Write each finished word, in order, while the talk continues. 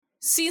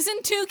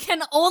Season 2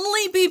 can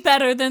only be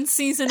better than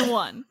Season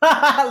 1.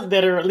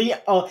 Literally.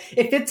 Oh,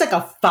 if it's like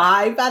a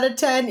 5 out of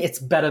 10, it's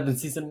better than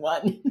Season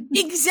 1.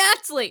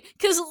 Exactly.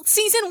 Because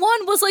Season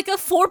 1 was like a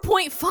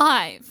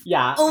 4.5.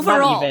 Yeah,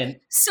 overall. not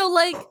even. So,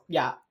 like,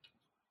 yeah.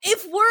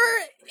 If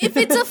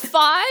it's a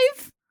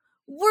 5,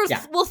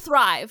 we'll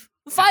thrive.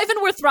 5 and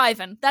we're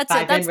thriving. That's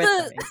it.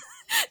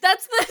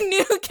 That's the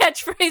new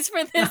catchphrase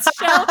for this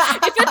show.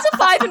 If it's a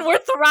 5 and we're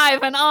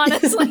thriving,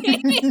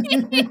 honestly.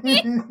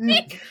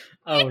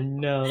 Oh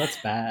no, that's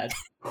bad.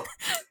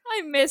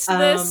 I missed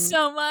this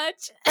so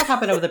much. What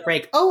happened over the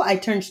break? Oh, I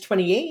turned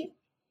 28.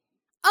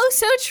 Oh,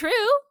 so true.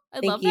 I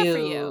love Thank that for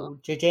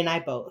you. JJ and I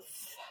both.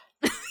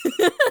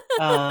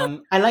 I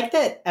like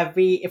that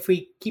if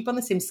we keep on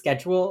the same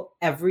schedule,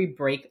 every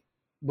break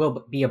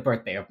will be a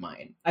birthday of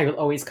mine. I will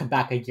always come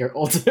back a year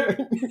older.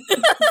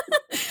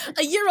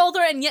 A year older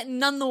and yet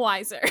none the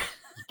wiser.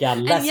 Yeah,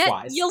 less and yet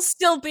wise. You'll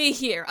still be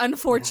here,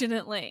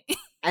 unfortunately. Yeah.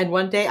 And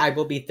one day I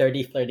will be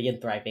 30, flirty, and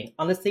thriving.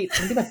 Honestly, it's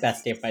going to be the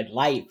best day of my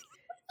life.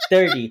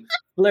 30,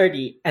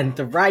 flirty, and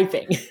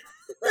thriving.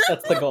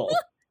 That's the goal.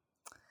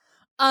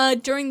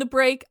 During the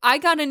break, I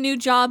got a new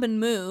job and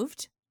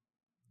moved.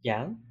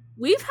 Yeah?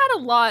 We've had a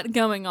lot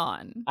going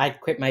on. I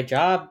quit my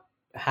job,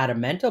 had a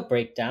mental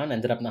breakdown,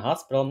 ended up in the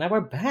hospital, now we're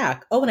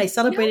back. Oh, and I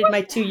celebrated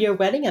my 2-year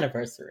wedding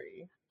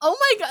anniversary. Oh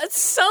my god,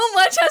 so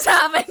much has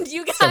happened,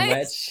 you guys. So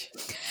much.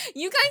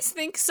 You guys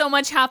think so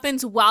much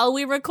happens while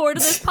we record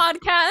this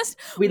podcast?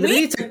 We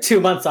literally took 2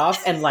 months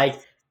off and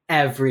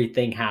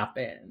everything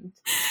happened.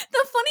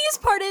 The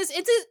funniest part is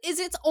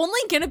it's only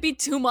gonna be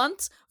 2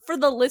 months for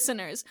the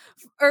listeners.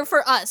 Or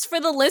for us. For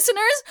the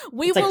listeners,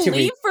 we will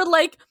leave for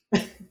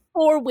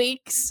 4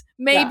 weeks,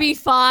 maybe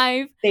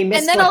 5. They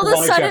missed and then all of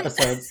a sudden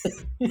episodes.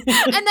 And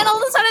then all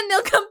of a sudden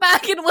they'll come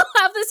back and we'll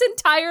have this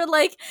entire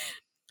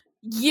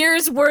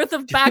years worth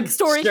of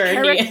backstory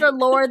character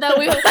lore that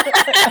we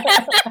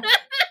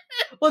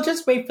Well,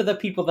 just wait for the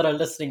people that are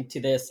listening to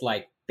this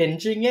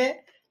binging it.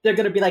 They're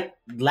gonna be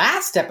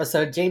last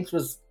episode James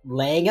was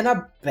laying in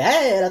a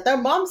bed at their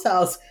mom's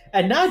house,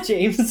 and now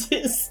James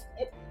is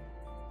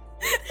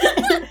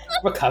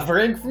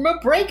recovering from a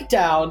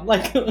breakdown.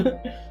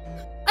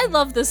 I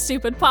love this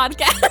stupid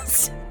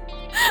podcast.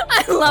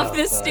 I love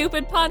this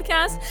stupid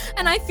podcast,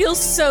 and I feel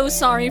so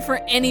sorry for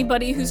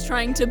anybody who's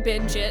trying to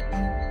binge it.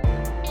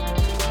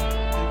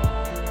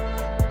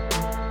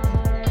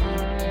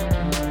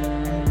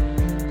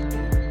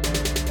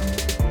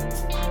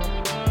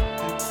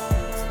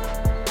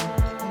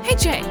 Hey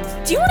Jay,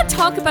 do you want to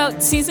talk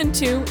about Season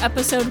 2,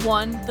 Episode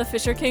 1, The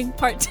Fisher King,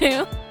 Part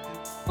 2?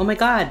 Oh my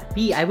god,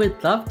 B, I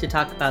would love to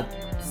talk about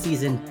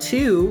Season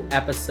 2,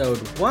 Episode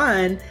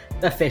 1,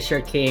 The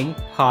Fisher King,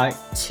 Part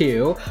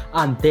 2,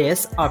 on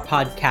this, our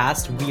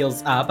podcast,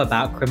 Wheels Up,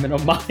 about Criminal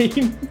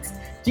Minds.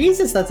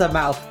 Jesus, that's a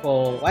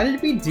mouthful. Why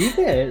did we do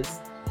this?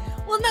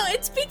 Well, no,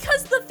 it's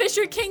because The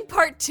Fisher King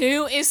Part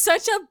 2 is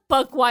such a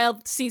buck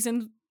wild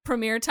season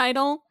premiere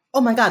title.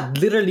 Oh my god,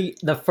 literally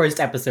the first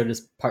episode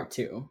is Part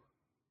 2.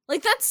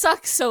 That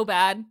sucks so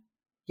bad.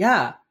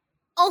 Yeah.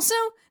 Also,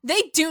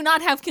 they do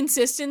not have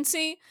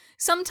consistency.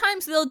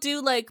 Sometimes they'll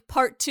do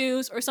part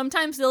 2s, or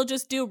sometimes they'll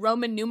just do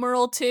Roman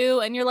numeral 2,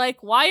 and you're like,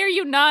 why are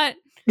you not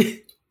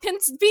be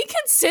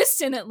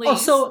consistent at least?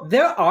 Also,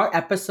 there are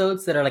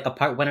episodes that are a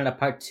Part 1 and a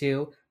Part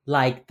 2,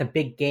 The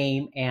Big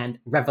Game and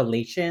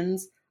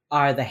Revelations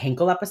are the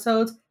Henkel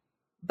episodes,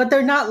 but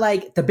they're not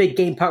The Big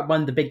Game Part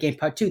 1, The Big Game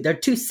Part 2. They're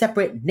 2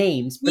 separate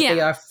names, but they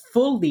are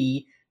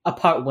fully a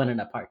Part 1 and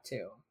a Part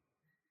 2.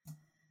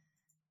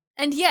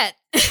 And yet,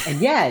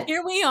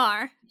 here we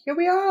are. Here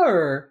we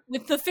are.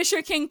 With The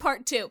Fisher King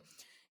Part 2.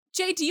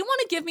 Jay, do you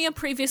want to give me a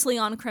previously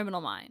on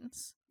Criminal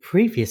Minds?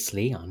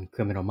 Previously on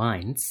Criminal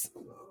Minds?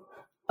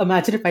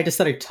 Imagine if I just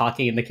started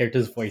talking in the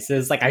characters'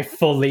 voices. I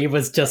fully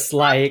was just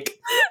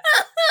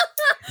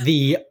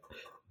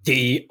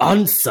the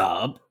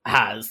unsub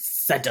has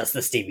sent us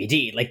this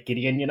DVD,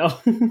 Gideon,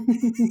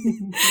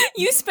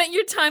 You spent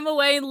your time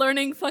away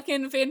learning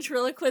fucking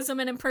ventriloquism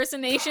and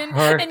impersonation,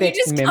 perfect and you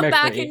just mimicry. Come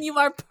back and you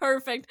are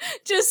perfect.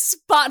 Just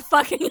spot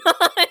fucking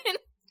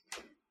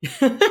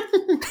on.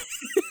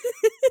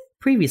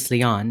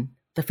 Previously on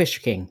The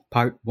Fisher King,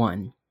 Part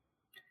 1.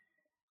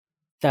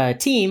 The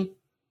team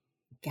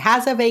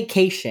has a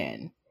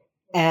vacation.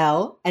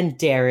 Elle and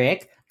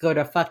Derek go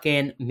to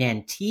fucking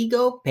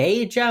Montego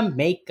Bay,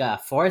 Jamaica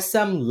for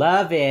some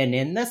lovin'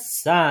 in the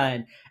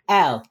sun.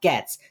 Elle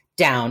gets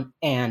down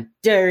and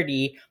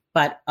dirty,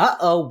 but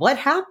what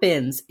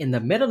happens? In the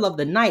middle of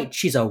the night,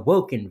 she's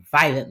awoken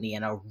violently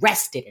and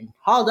arrested and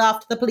hauled off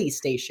to the police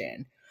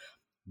station.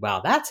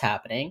 While that's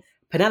happening,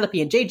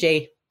 Penelope and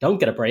JJ don't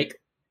get a break.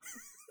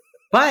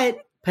 But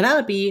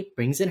Penelope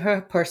brings in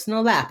her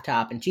personal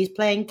laptop and she's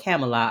playing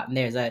Camelot, and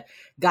there's a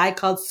guy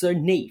called Sir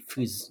Nafe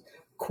who's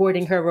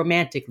courting her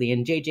romantically,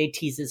 and JJ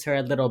teases her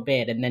a little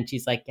bit, and then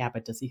she's like, yeah,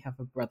 but does he have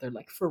a brother,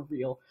 for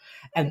real?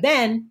 And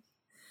then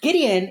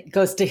Gideon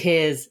goes to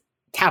his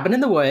cabin in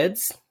the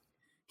woods.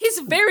 He's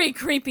very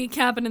creepy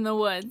cabin in the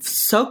woods.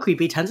 So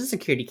creepy, tons of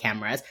security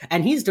cameras,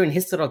 and he's doing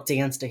his little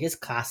dance to his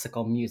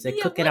classical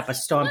music, cooking up a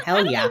storm.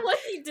 Hell yeah. I don't know what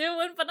he's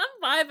doing, but I'm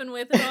vibing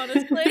with it,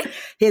 honestly.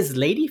 His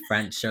lady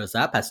friend shows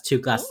up, has 2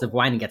 glasses of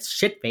wine, and gets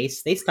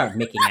shit-faced. They start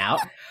making out.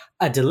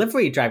 A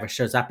delivery driver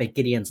shows up, and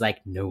Gideon's like,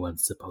 no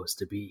one's supposed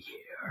to be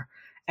here.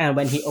 And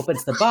when he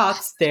opens the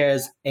box,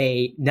 there's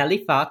a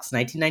Nellie Fox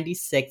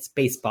 1996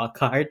 baseball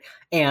card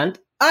and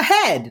a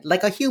head,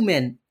 like a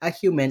human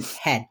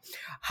head.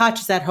 Hotch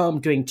is at home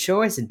doing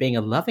chores and being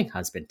a loving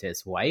husband to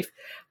his wife.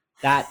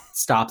 That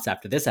stops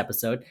after this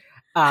episode.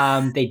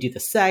 They do the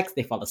sex.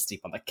 They fall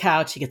asleep on the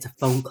couch. He gets a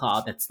phone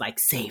call that's like,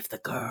 save the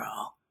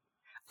girl.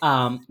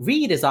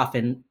 Reed is off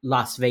in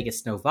Las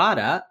Vegas,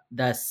 Nevada.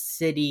 The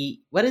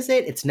city, what is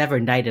it? It's never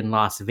night in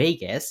Las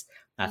Vegas.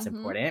 That's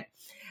important.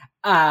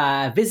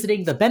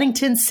 Visiting the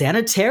Bennington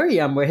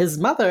Sanitarium, where his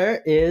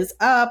mother is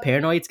a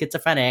paranoid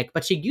schizophrenic,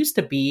 but she used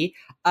to be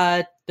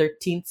a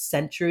 13th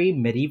century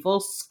medieval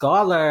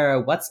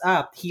scholar. What's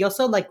up? He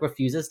also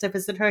refuses to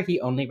visit her. He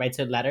only writes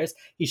her letters.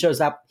 He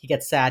shows up, he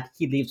gets sad,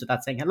 he leaves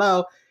without saying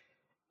hello.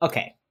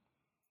 Okay.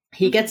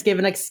 He gets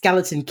given a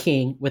skeleton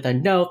king with a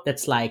note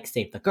that's like,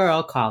 save the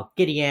girl, call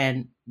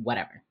Gideon,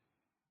 whatever.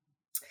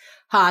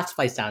 Hotch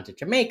flies down to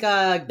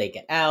Jamaica. They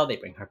get Elle, they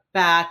bring her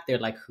back. They're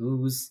like,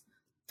 who's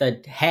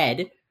the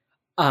head?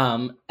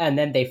 And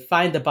then they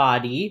find the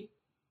body.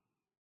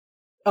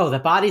 Oh, the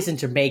body's in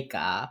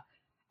Jamaica,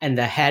 and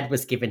the head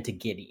was given to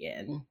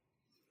Gideon.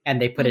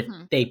 And they put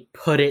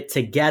it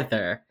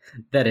together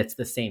that it's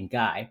the same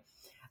guy.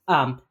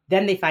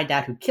 Then they find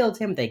out who killed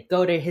him. They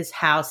go to his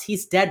house.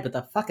 He's dead with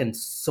a fucking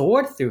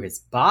sword through his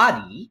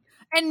body.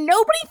 And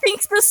nobody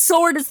thinks the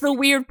sword is the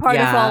weird part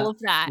of all of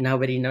that.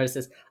 Nobody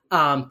notices.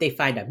 They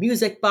find a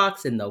music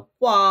box in the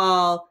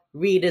wall.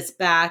 Reed is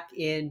back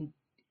in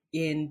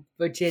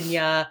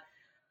Virginia.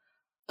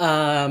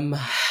 They're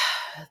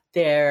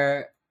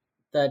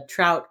the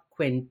Trout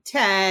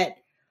Quintet.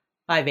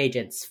 5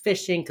 agents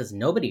fishing because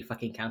nobody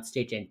fucking counts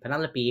JJ and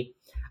Penelope.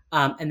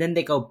 And then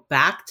they go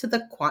back to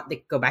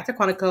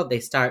Quantico. They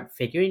start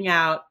figuring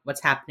out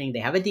what's happening. They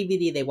have a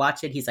DVD. They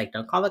watch it. He's like,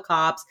 "Don't call the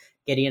cops."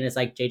 Gideon is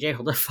like, "JJ,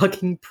 hold a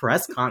fucking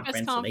press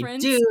conference." So they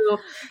do.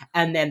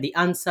 And then the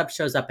unsub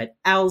shows up at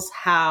Elle's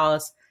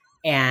house,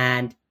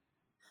 and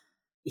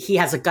he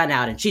has a gun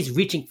out, and she's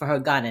reaching for her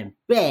gun, and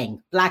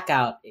bang,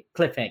 blackout,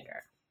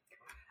 cliffhanger.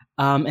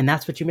 And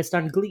that's what you missed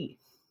on Glee.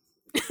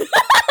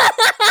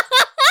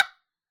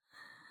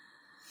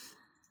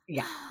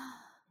 Yeah.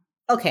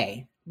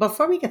 Okay.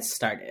 Before we get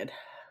started,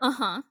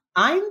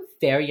 I'm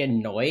very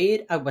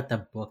annoyed at what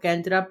the book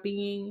ended up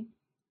being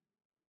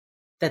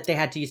that they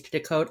had to use to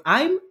decode.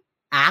 I'm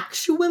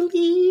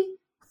actually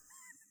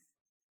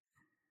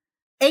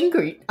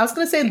angry. I was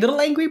going to say a little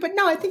angry, but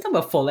no, I think I'm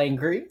a full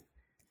angry.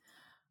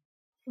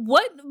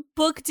 What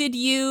book did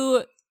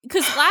you...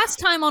 Because last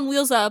time on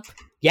Wheels Up,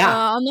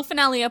 on the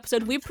finale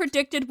episode, we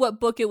predicted what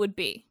book it would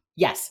be.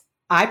 Yes.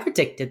 I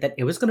predicted that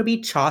it was going to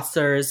be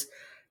Chaucer's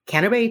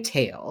Canterbury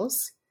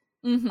Tales.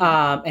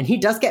 And he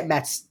does get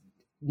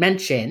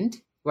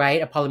mentioned,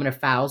 right? A Parliament of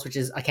Fowls, which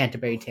is a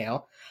Canterbury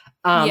Tale.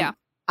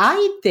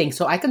 I think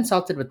so. I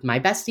consulted with my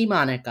bestie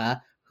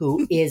Monica,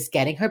 who is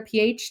getting her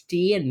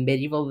PhD in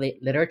medieval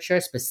literature,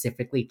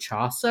 specifically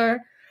Chaucer.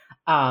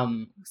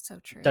 So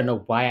true. Don't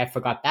know why I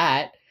forgot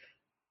that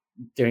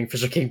during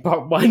Fisher King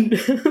Part 1.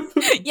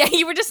 Yeah,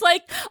 you were just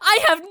like, I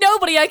have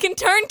nobody I can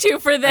turn to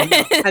for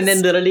this. And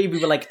then literally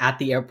we were at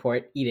the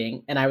airport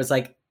eating, and I was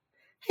like,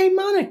 hey,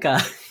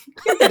 Monica,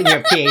 you're getting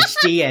your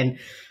PhD in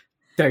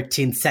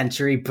 13th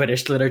century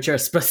British literature,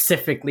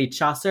 specifically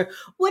Chaucer.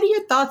 What are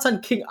your thoughts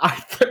on King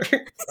Arthur?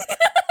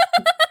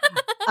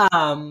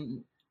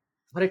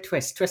 What a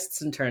twist.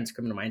 Twists and turns,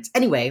 Criminal Minds.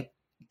 Anyway,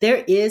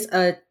 there is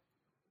a...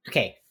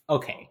 Okay.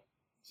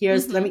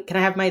 Here's... Can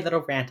I have my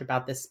little rant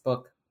about this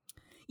book?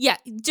 Yeah,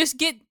 just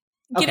get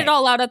it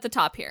all out at the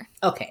top here.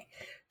 Okay.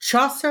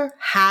 Chaucer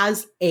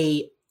has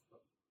a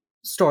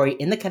story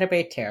in the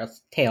Canterbury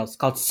Tales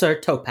called Sir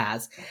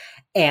Topaz,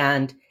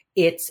 and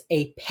it's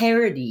a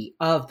parody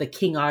of the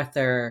King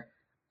Arthur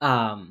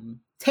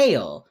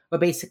tale, where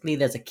basically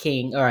there's a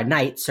king or a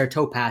knight, Sir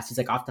Topaz, who's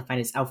off to find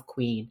his elf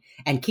queen,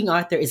 and King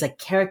Arthur is a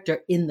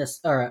character in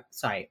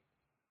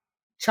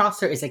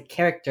Chaucer is a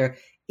character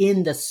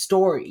in the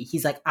story.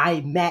 He's like, I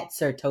met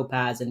Sir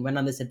Topaz and went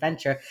on this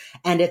adventure,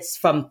 and it's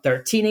from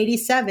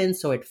 1387,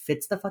 so it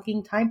fits the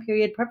fucking time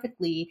period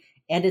perfectly.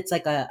 And it's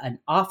an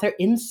author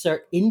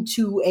insert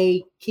into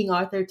a King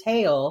Arthur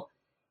tale.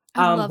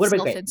 I love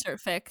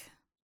self-insert fic.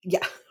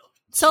 Yeah.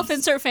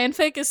 Self-insert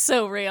fanfic is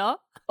so real.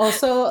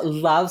 Also,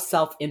 love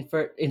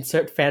self-insert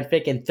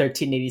fanfic in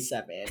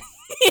 1387.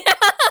 Yeah.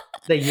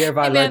 The year of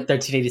our Lord,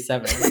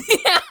 1387.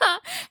 Yeah.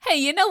 Hey,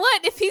 you know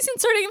what? If he's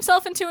inserting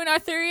himself into an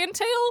Arthurian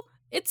tale,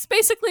 it's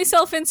basically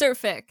self-insert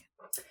fic.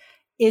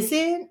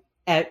 Isn't...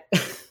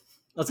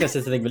 I was going to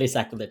say something really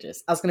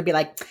sacrilegious. I was going to be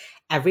like,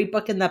 every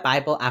book in the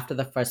Bible after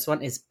the first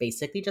one is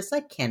basically just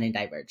canon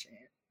divergent.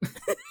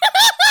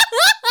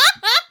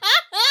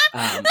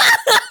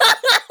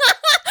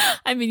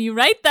 I mean, you're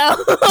right, though.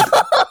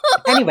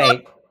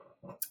 Anyway,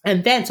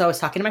 And then, so I was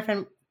talking to my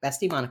friend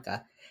Bestie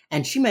Monica,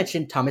 and she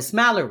mentioned Thomas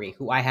Mallory,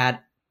 who I had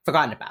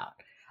forgotten about.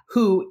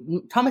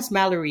 Thomas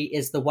Mallory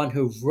is the one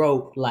who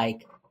wrote,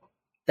 like,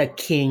 the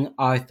King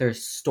Arthur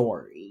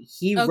story.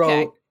 He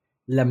wrote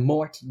Le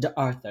Mort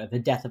d'Arthur, The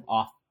Death of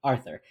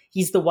Arthur.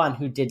 He's the one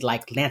who did,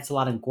 like,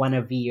 Lancelot and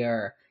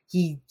Guinevere.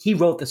 He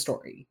wrote the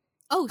story.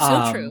 Oh,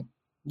 so true.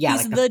 Yeah,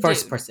 he's like the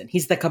first person.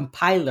 He's the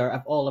compiler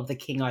of all of the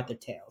King Arthur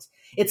tales.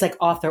 It's like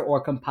author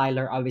or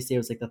compiler. Obviously, it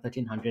was like the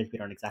 1300s. We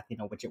don't exactly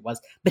know which it was,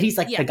 but he's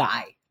like the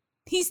guy.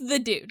 He's the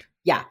dude.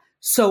 Yeah.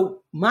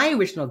 So my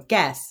original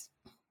guess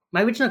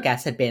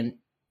had been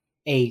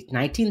a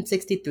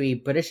 1963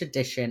 British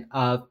edition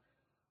of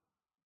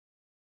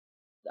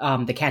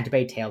the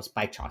Canterbury Tales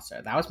by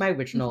Chaucer. That was my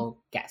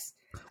original guess.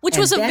 Which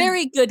was a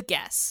very good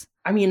guess.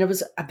 I mean, it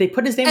was. They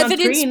put his name on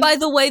screen. Evidenced by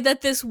the way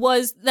that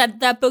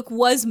that book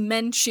was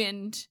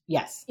mentioned.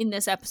 Yes. In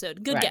this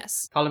episode, good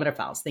guess. Parliament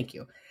Fowls. Thank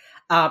you.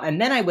 And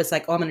then I was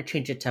like, oh, I'm going to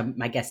change it to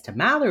my guess to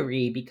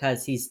Mallory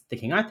because he's the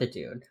King Arthur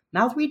dude.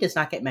 Mallory does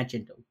not get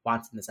mentioned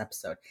once in this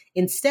episode.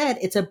 Instead,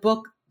 it's a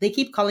book. They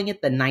keep calling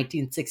it the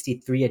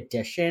 1963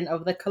 edition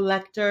of the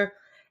Collector.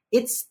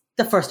 It's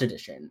the first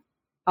edition.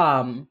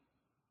 And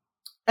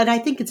I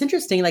think it's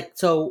interesting. Like,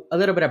 so a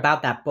little bit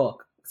about that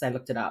book because I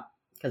looked it up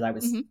because I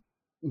was.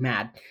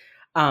 Mad.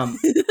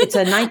 It's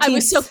a 19. I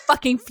was so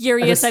fucking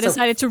furious. I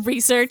decided to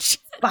research.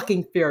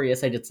 Fucking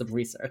furious. I did some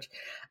research,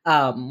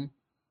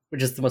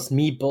 which is the most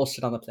me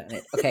bullshit on the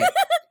planet. Okay,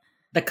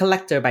 The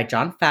Collector by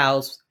John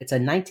Fowles. It's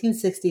a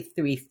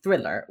 1963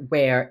 thriller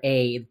where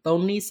a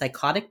lonely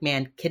psychotic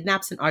man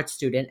kidnaps an art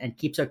student and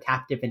keeps her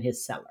captive in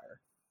his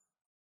cellar,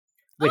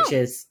 which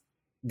is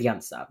the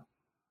unsub,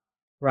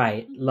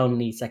 right?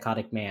 Lonely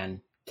psychotic man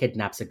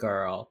kidnaps a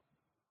girl,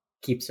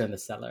 keeps her in the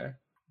cellar.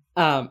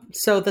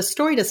 So the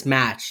story does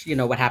match,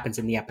 what happens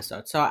in the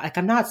episode. So like,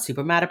 I'm not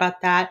super mad about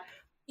that,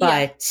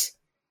 but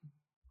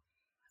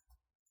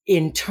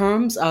in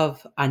terms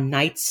of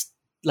knights,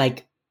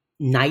 the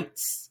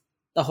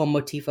whole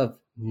motif of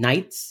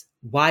knights,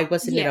 why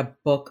wasn't it a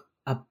book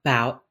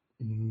about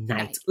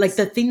knights? Like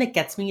the thing that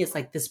gets me is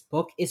like, this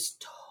book is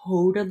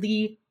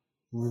totally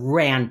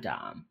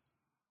random.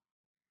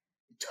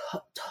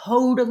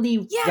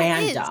 Totally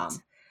random.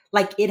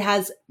 Like, it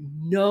has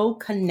no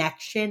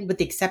connection, with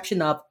the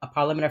exception of A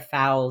Parliament of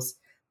Fowls,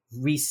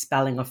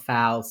 respelling of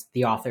Fowls.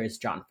 The author is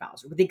John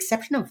Fowles. With the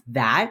exception of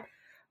that,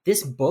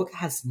 this book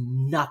has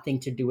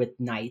nothing to do with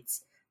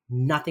knights,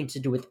 nothing to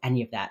do with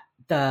any of that.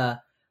 The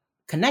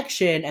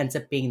connection ends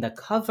up being the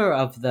cover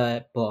of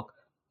the book,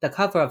 the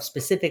cover of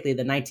specifically the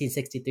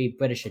 1963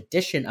 British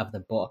edition of the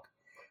book,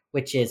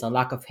 which is a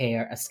lock of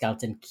hair, a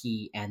skeleton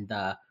key, and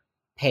the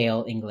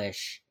pale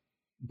English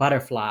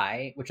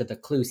butterfly, which are the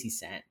clues he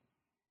sent.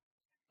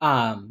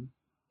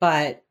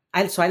 But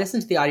I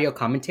listened to the audio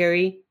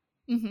commentary,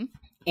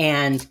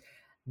 and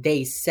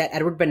they said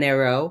Edward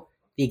Bonero,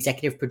 the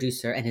executive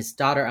producer, and his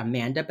daughter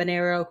Amanda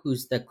Bonero,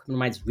 who's the Criminal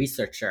Minds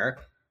researcher,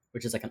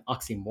 which is like an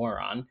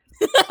oxymoron.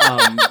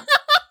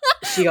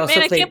 She also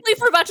I can't believe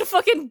we're about to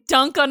fucking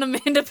dunk on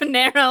Amanda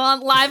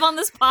Bonero live on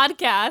this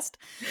podcast.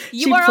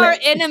 You are our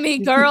enemy,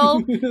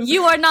 girl.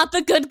 You are not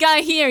the good guy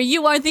here.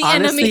 You are the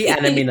enemy. Honestly,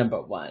 enemy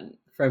number one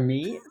for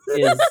me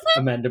is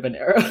Amanda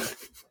Bonero.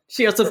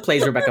 She also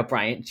plays Rebecca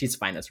Bryant. She's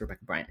fine as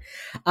Rebecca Bryant.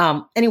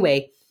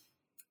 Anyway,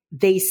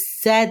 they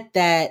said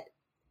that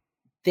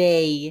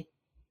they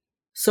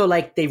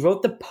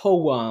wrote the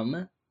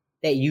poem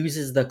that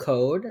uses the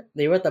code.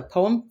 They wrote the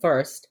poem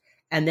first,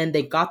 and then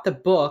they got the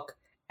book,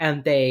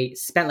 and they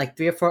spent like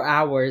 3 or 4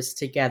 hours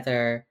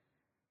together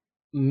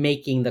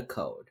making the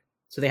code.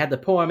 So they had the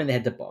poem and they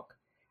had the book.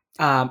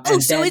 So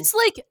it's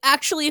like,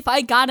 actually, if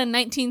I got a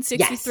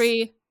 1963...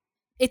 Yes.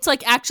 It's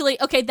like,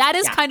 actually, okay, that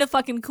is kind of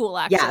fucking cool,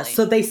 actually. Yeah,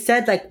 so they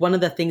said, like, one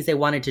of the things they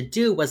wanted to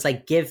do was,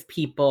 like, give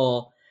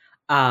people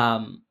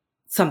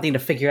something to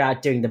figure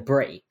out during the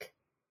break.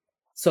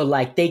 So,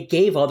 like, they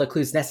gave all the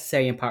clues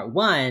necessary in part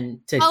 1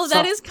 to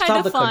that is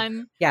kind of fun.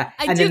 Code. Yeah.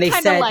 I do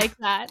kind of like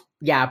that.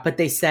 Yeah, but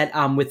they said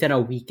within a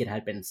week it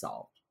had been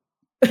solved.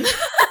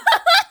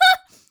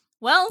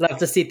 Well. Love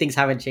to see things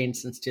haven't changed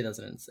since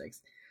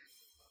 2006.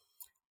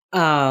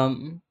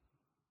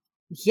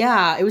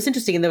 Yeah, it was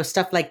interesting. And there was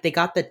stuff like they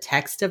got the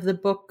text of the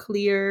book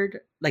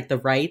cleared, like the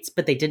rights,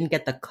 but they didn't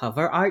get the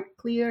cover art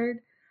cleared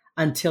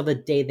until the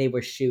day they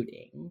were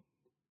shooting.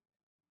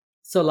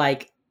 So,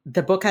 like,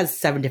 the book has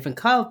 7 different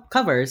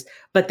covers,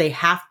 but they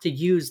have to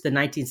use the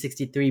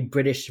 1963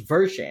 British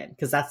version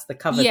because that's the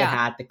cover that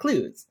had the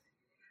clues.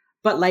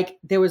 But, like,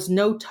 there was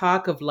no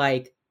talk of,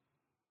 like,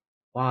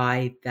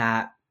 why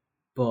that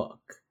book?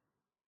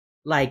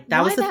 Like,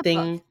 that was the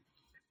thing book?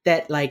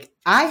 That, like,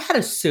 I had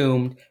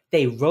assumed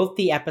they wrote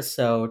the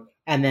episode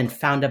and then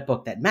found a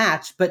book that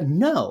matched, but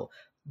no.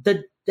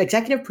 The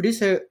executive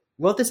producer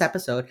wrote this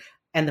episode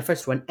and the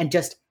first one and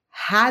just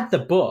had the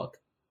book,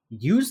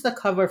 used the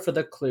cover for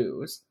the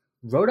clues,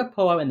 wrote a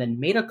poem, and then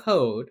made a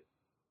code.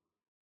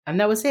 And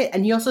that was it.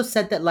 And he also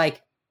said that,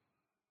 like,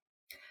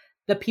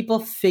 the people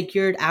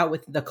figured out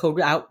with the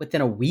code out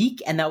within a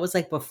week, and that was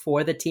like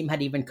before the team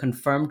had even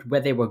confirmed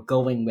where they were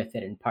going with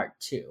it in part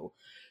 2.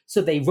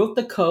 So they wrote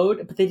the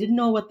code, but they didn't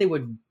know what they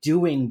were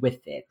doing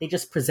with it. They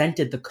just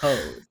presented the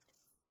code.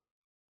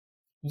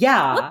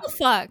 Yeah. What the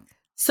fuck?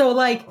 So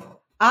like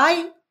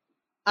I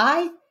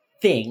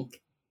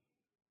think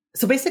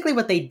so basically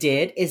what they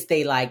did is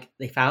they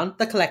found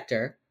the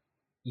collector,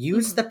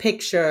 used the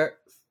picture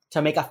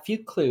to make a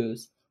few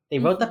clues. They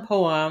wrote the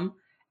poem,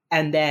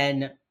 and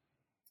then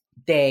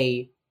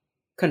they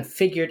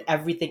configured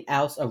everything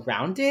else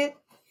around it.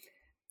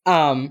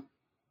 But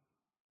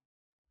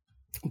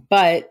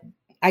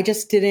I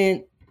just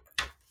didn't.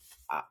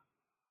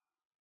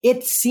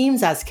 It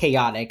seems as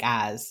chaotic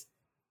as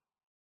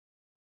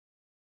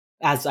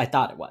I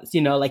thought it was.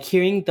 You know, like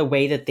hearing the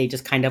way that they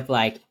just kind of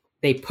like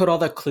they put all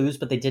the clues,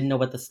 but they didn't know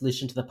what the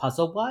solution to the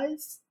puzzle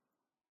was.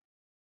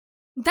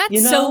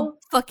 That's so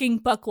fucking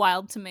buck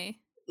wild to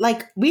me.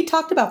 Like, we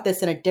talked about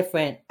this in a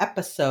different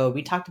episode.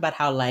 We talked about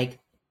how, like,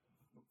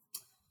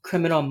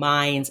 Criminal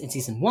Minds in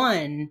season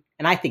 1,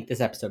 and I think this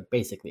episode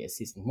basically is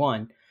season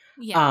 1.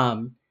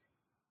 Yeah.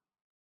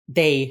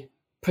 They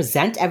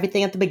present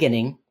everything at the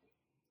beginning.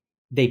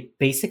 They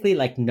basically,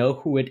 like, know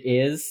who it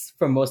is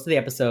for most of the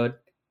episode,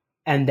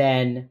 and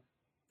then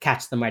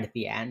catch them right at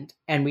the end.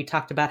 And we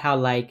talked about how,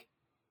 like,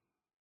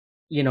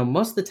 you know,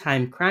 most of the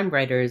time, crime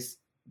writers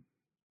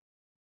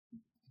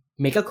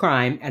make a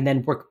crime and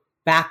then work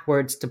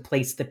backwards to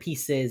place the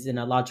pieces in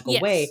a logical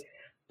way.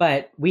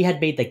 But we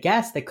had made the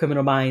guess that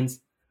Criminal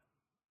Minds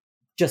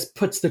just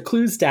puts the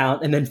clues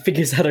down and then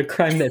figures out a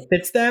crime that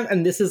fits them.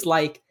 And this is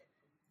like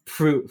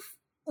proof.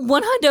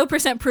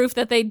 100% proof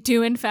that they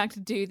do in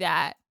fact do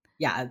that.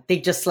 Yeah, they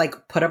just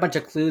like put a bunch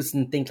of clues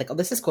and think like, oh,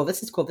 this is cool,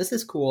 this is cool, this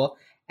is cool.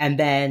 And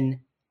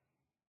then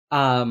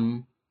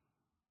and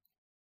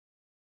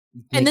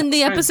then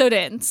the episode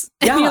ends.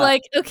 Yeah. And you're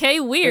like, okay,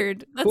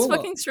 weird. That's cool.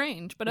 fucking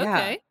strange, but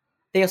okay.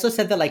 They also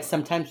said that like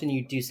sometimes when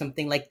you do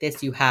something like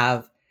this, you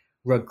have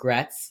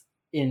regrets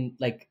in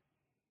like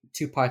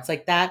 2 parts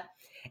like that.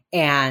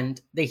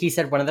 And he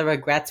said one of the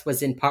regrets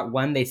was in part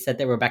 1. They said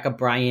that Rebecca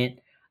Bryant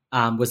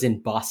was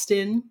in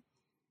Boston,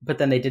 but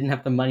then they didn't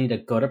have the money to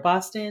go to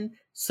Boston.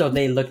 So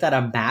they looked at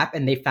a map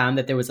and they found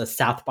that there was a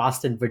South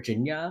Boston,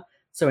 Virginia.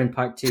 So in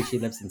part 2, she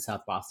lives in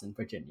South Boston,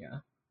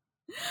 Virginia.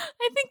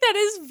 I think that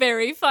is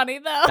very funny,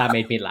 though. That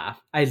made me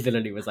laugh. I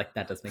literally was like,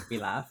 that does make me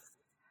laugh.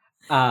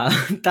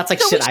 That's like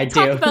so shit I do.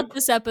 Talk about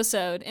this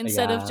episode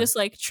instead of just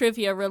like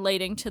trivia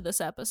relating to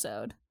this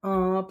episode.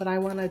 Oh, but I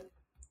want to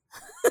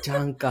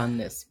dunk on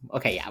this.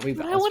 Okay, yeah, we.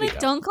 I want to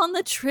dunk on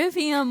the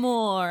trivia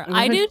more.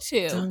 I do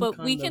too, but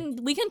we can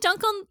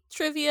dunk on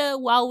trivia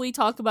while we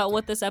talk about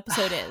what this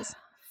episode is.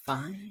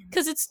 Fine.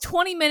 Because it's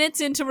 20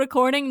 minutes into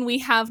recording and we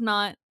have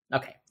not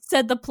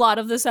said the plot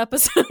of this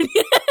episode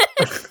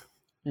yet.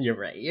 You're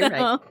right. You're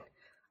right.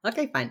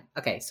 Okay, fine.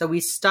 Okay, so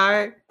we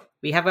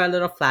have a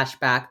little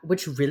flashback,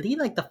 which really,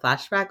 like, the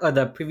flashback or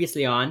the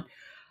previously on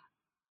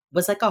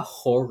was like a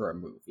horror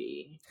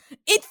movie.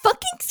 It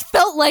fucking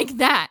felt like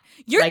that.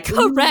 You're like,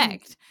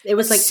 correct. It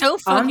was like so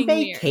on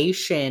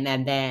vacation, weird.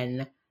 And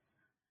then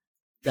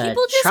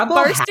people just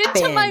burst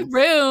into my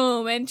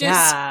room and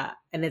just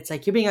and it's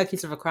like, you're being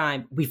accused of a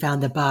crime. We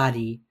found the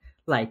body,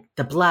 like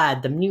the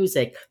blood, the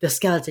music, the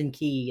skeleton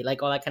key,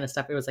 like all that kind of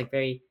stuff. It was like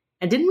very.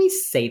 And didn't we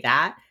say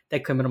that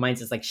Criminal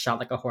Minds is like shot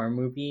like a horror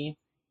movie?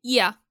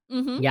 Yeah.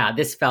 Mm-hmm. Yeah,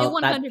 this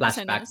felt that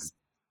flashback. Is.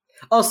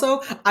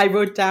 Also, I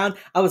wrote down,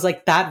 I was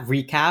like, that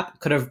recap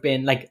could have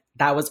been like,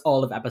 that was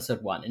all of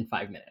episode 1 in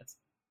 5 minutes.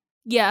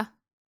 Yeah.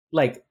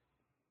 Like,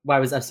 why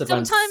was episode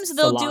 1 Sometimes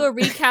they'll do a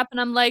recap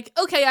and I'm like,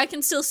 okay, I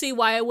can still see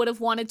why I would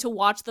have wanted to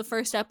watch the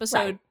first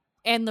episode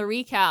and the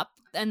recap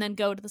and then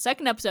go to the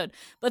second episode.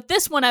 But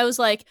this one, I was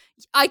like,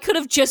 I could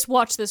have just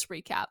watched this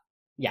recap.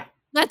 Yeah.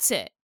 That's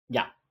it.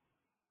 Yeah.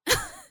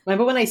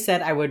 Remember when I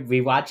said I would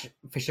rewatch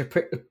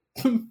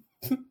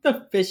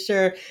the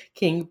Fisher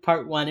King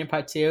part 1 and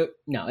part 2?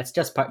 No, it's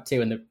just part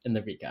 2 in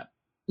the recap.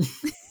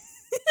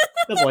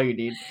 That's all you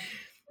need.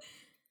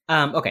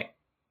 Okay.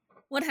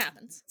 What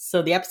happens?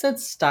 So the episode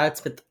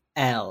starts with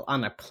Elle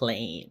on a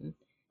plane,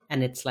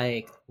 and it's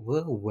like,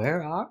 whoa,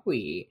 where are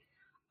we?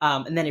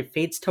 And then it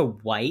fades to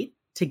white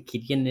to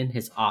Gideon in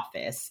his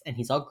office, and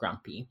he's all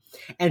grumpy.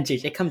 And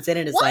JJ comes in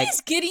and is why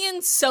is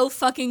Gideon so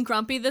fucking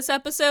grumpy this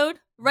episode?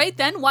 Right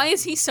then, why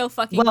is he so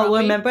fucking grumpy? Well,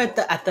 remember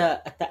at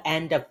the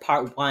end of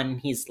part 1,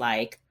 he's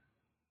like,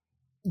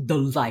 the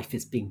life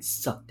is being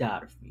sucked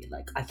out of me.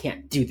 Like, I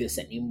can't do this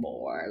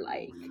anymore.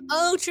 Like,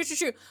 oh,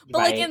 true. But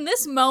like in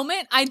this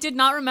moment, I did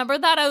not remember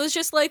that. I was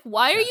just like,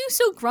 why are you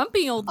so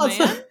grumpy, old man?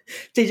 Also,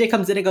 JJ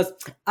comes in and goes,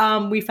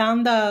 we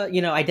found the,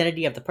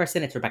 identity of the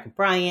person. It's Rebecca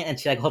Bryant. And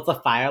she like holds the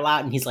file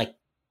out and he's like,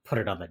 put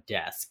it on the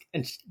desk.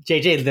 And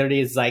JJ literally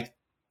is like,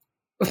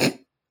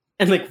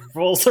 and like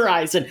rolls her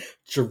eyes and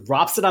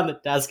drops it on the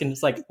desk and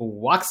just like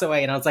walks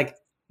away. And I was like,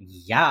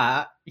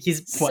 yeah,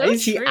 why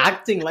is he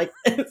acting like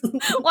this?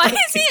 Why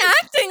is he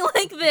acting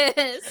like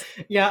this?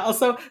 Yeah,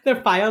 also the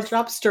file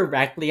drops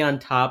directly on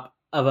top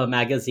of a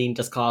magazine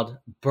just called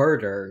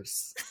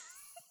Birders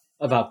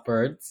about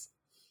birds.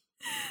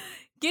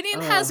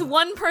 Gideon has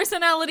one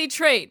personality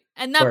trait,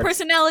 and that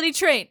personality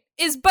trait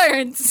is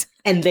birds.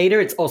 And later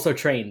it's also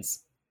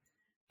trains.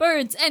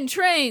 Birds and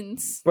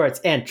trains. Birds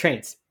and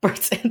trains.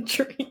 Birds and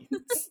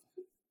trains.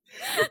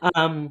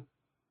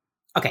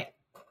 Okay.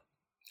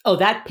 Oh,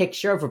 that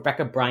picture of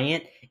Rebecca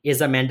Bryant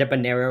is Amanda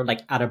Bonero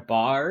like at a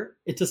bar.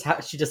 It just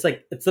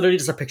it's literally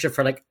just a picture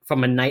for like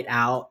from a night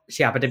out.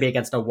 She happened to be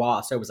against a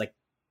wall, so it was like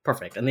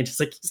perfect. And they just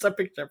like used a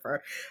picture of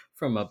her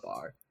from a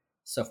bar.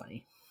 So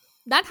funny.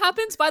 That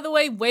happens, by the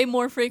way, way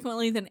more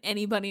frequently than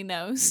anybody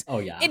knows. Oh,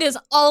 yeah. It is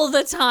all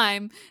the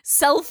time.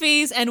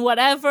 Selfies and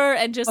whatever,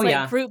 and just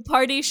group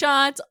party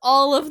shots.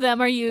 All of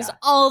them are used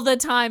all the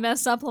time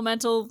as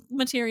supplemental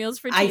materials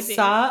for TV. I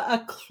saw a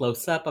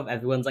close-up of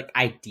everyone's like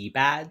ID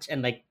badge,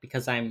 and like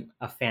because I'm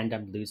a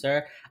fandom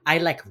loser, I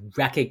like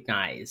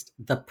recognized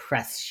the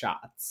press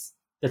shots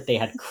that they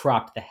had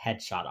cropped the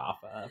headshot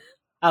off of.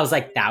 I was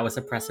like, that was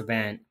a press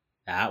event.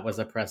 That was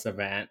a press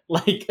event.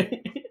 Like...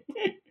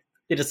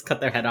 They just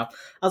cut their head off.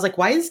 I was like,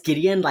 why is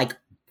Gideon like...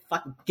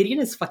 Gideon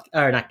is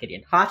or not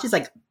Gideon. Hotch is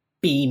like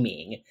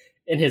beaming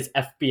in his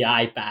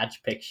FBI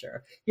badge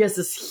picture. He has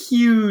this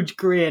huge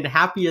grin,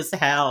 happy as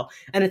hell.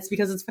 And it's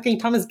because it's fucking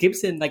Thomas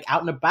Gibson like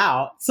out and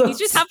about. So he's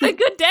just having a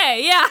good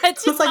day. Yeah,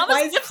 it's just like,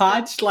 why is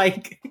Hotch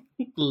like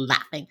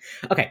laughing?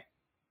 Okay.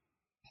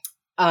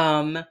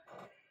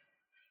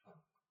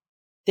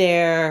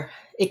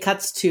 It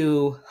cuts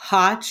to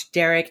Hotch,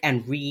 Derek,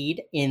 and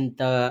Reed in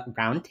the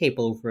round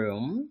table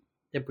room.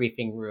 The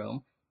briefing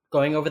room,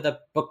 going over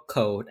the book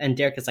code, and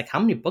Derek is like, how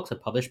many books are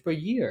published per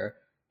year?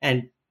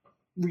 And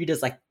Reed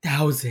is like,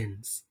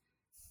 thousands.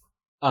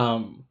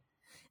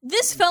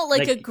 This felt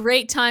like a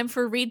great time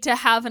for Reed to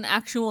have an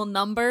actual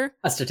number.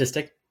 A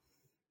statistic.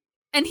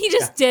 And he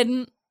just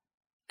didn't.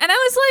 And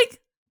I was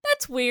like,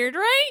 that's weird,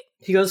 right?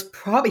 He goes,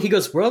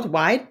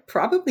 worldwide,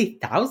 probably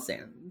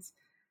thousands.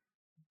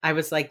 I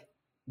was like,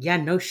 yeah,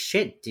 no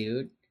shit,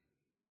 dude.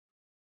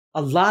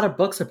 A lot of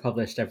books are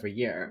published every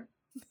year.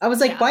 I was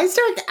like, why is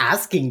Derek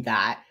asking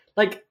that?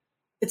 Like,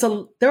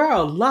 there are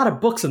a lot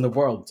of books in the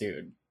world,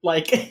 dude.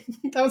 Like,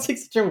 that was like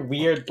such a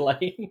weird,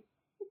 like,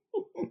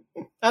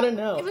 I don't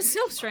know. It was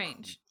so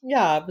strange.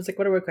 Yeah, it was like,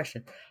 what a weird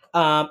question.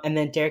 And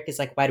then Derek is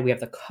like, why do we have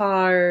the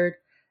card?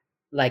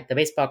 Like, the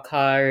baseball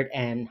card.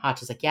 And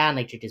Hotch is like, yeah, and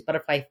like JJ's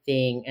butterfly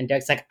thing. And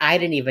Derek's like, I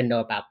didn't even know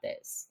about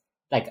this.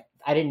 Like,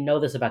 I didn't know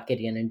this about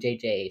Gideon and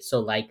JJ. So,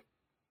 like,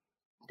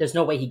 there's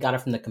no way he got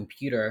it from the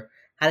computer.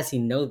 How does he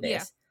know this?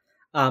 Yeah.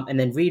 And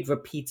then Reed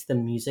repeats the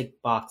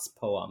music box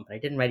poem, but I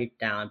didn't write it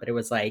down. But it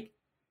was like,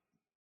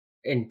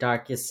 in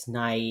darkest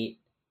night,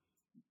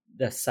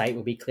 the sight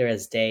will be clear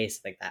as day,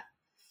 something like that.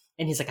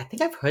 And he's like, I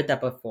think I've heard that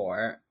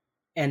before.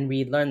 And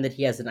we learned that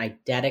he has an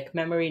eidetic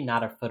memory,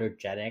 not a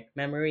photogenic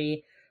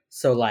memory.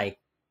 So, like,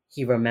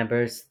 he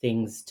remembers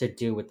things to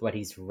do with what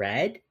he's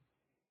read,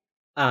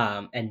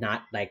 and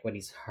not, like, what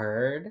he's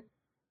heard.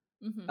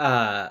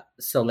 Mm-hmm.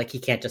 So, like, he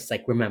can't just,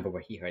 like, remember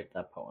where he heard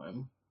the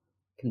poem.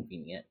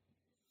 Convenient.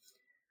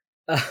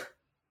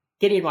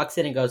 Gideon walks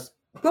in and goes,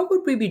 what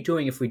would we be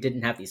doing if we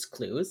didn't have these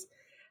clues?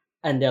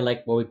 And they're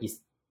like, well,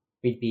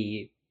 we'd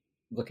be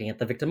looking at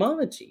the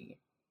victimology.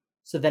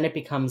 So then it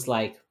becomes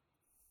like,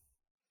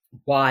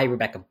 why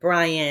Rebecca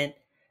Bryant?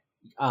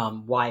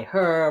 Why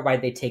her? Why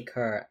they take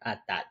her at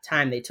that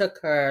time they took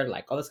her?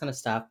 Like all this kind of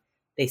stuff.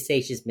 They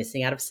say she's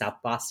missing out of South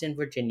Boston,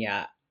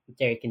 Virginia.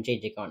 Derek and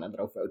JJ go on a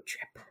little road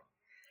trip.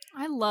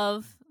 I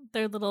love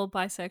their little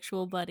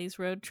bisexual buddies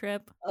road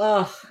trip.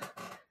 Ugh.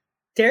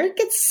 Derek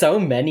gets so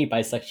many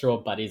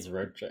bisexual buddies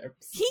road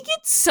trips. He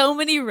gets so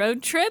many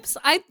road trips.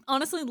 I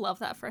honestly love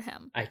that for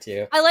him. I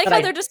do. I like how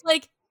they're just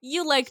like,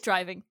 you like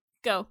driving.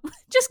 Go.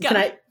 Just go.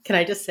 Can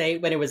I just say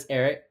when it was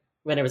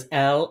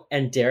Elle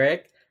and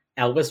Derek,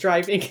 Elle was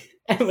driving.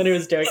 And when it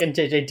was Derek and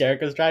JJ, Derek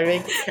was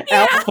driving.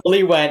 Elle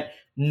fully went,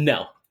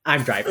 no,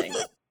 I'm driving.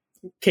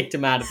 Kicked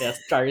him out of the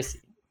driver's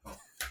seat.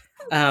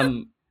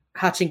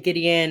 Hotch and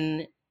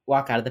Gideon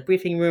walk out of the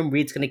briefing room.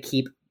 Reed's going to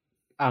keep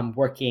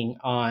working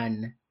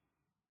on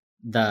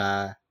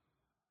the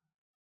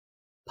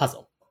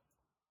puzzle.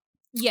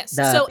 Yes.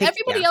 So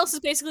everybody else is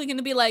basically going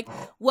to be like,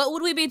 what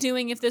would we be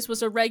doing if this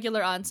was a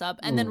regular on-sub?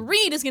 And then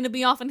Reed is going to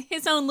be off in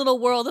his own little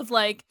world of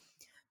like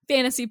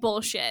fantasy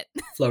bullshit.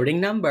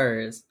 Floating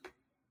numbers.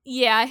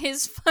 Yeah,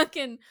 his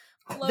fucking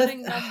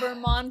floating number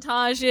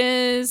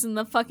montages and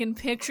the fucking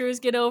pictures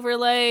get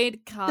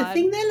overlaid. God. The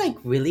thing that like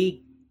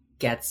really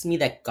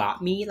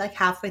got me like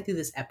halfway through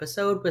this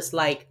episode was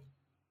like,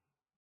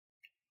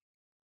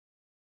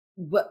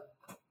 what?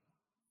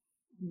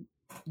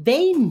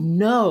 They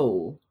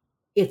know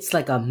it's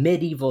like a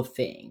medieval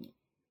thing,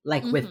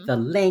 like with the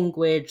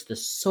language, the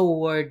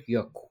sword,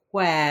 your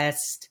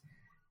quest,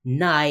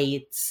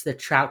 knights, the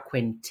Trout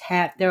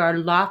Quintet. There are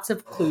lots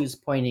of clues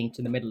pointing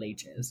to the Middle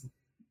Ages.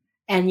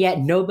 And yet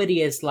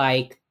nobody is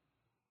like,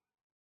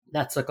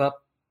 let's look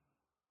up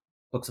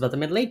books about the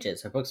Middle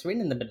Ages or books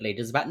written in the Middle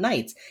Ages about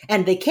knights.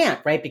 And they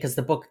can't, right? Because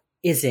the book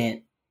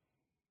isn't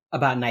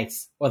about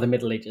knights or the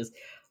Middle Ages.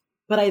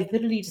 But I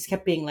literally just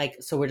kept being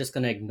like, so we're just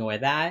going to ignore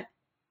that?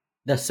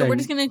 So we're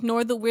just going to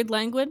ignore the weird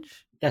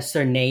language? the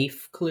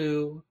Cernafe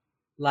clue.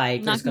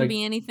 Like, not going to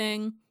be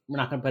anything. We're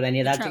not going to put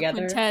any of that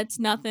together? Quintets,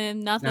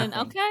 nothing.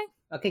 Okay.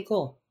 Okay,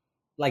 cool.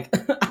 Like,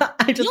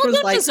 I just you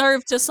don't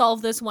deserve to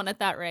solve this one at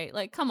that rate.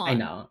 Like, come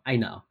on. I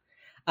know.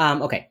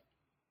 Okay.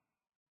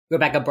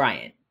 Rebecca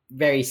Bryant,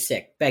 very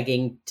sick,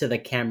 begging to the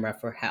camera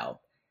for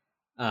help.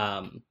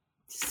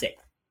 Sick,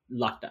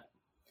 locked up.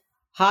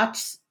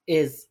 Hotch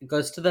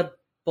goes to the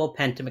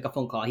bullpen to make a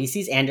phone call. He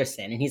sees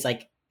Anderson, and he's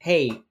like,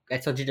 "Hey, I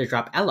told you to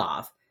drop Elle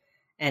off."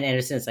 And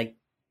Anderson's like,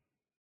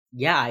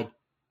 "Yeah,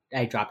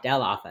 I dropped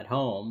Elle off at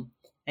home."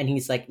 And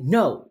he's like,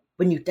 "No,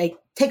 when you take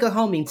her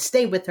home and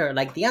stay with her,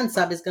 like the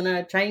unsub is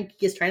trying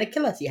to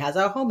kill us. He has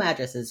our home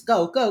addresses.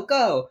 Go, go,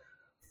 go."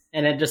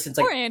 And Anderson's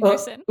like, poor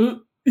Anderson.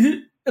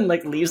 And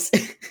like leaves.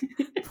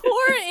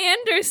 Poor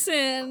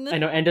Anderson. I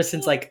know.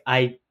 Anderson's like,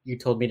 you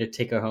told me to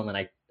take her home, and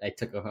I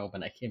took her home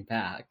when I came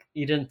back.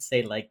 You didn't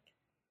say like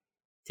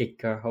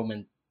take her home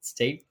and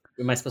stay.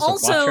 Am I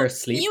supposed to watch her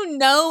sleep? You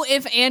know,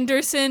 if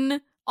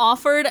Anderson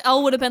offered,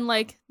 Elle would have been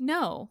like,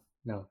 no.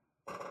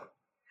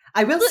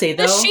 I will say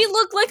though, does she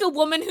look like a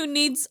woman who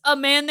needs a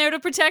man there to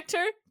protect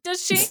her?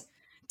 Does she?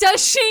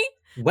 Does she?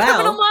 Well,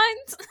 Criminal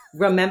Minds.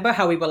 Remember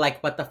how we were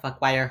like, what the fuck?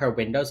 Why are her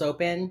windows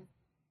open?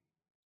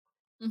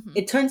 Mm-hmm.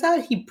 It turns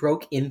out he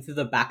broke in through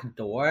the back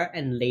door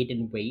and laid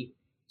in wait.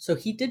 So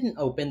he didn't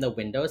open the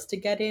windows to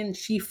get in.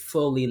 She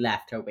fully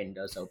left her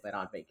windows open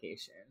on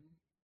vacation.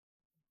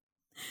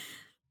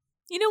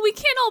 You know, we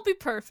can't all be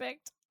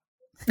perfect.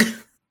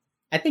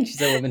 I think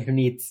she's a woman who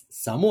needs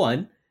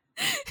someone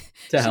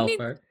to help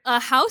her. A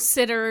house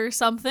sitter or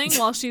something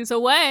while she's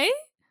away.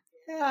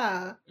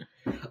 Yeah.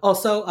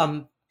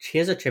 Also,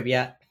 here's a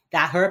trivia.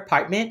 That her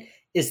apartment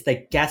is the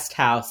guest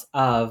house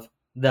of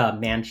the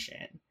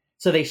mansion.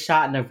 So they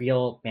shot in a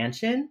real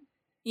mansion.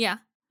 Yeah.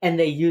 And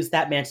they used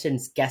that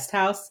mansion's guest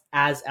house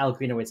as Elle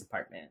Greenaway's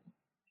apartment.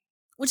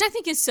 Which I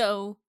think is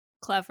so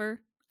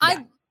clever.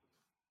 Yeah.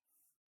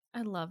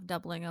 I love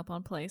doubling up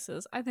on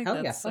places. I think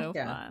that's so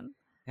fun.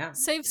 Yeah.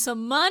 Save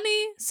some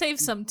money, save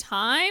some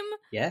time.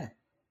 Yeah.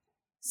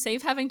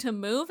 Save having to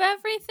move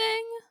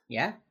everything.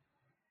 Yeah.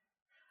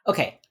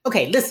 Okay,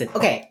 listen.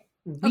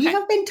 We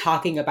have been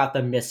talking about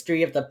the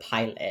mystery of the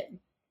pilot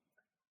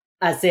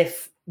as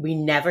if we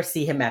never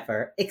see him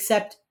ever,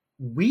 except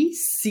we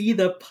see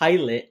the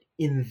pilot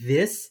in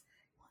this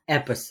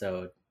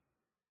episode.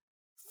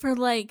 For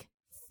like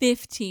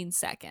 15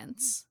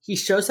 seconds. He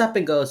shows up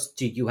and goes,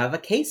 "Do you have a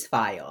case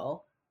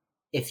file?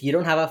 If you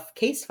don't have a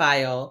case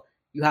file,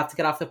 you have to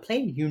get off the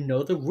plane. You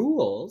know the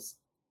rules."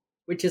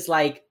 Which is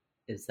like,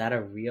 is that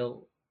a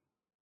real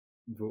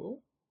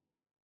rule?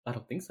 I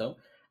don't think so.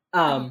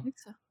 I don't think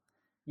so.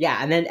 Yeah,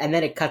 and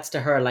then it cuts to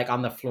her like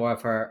on the floor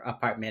of her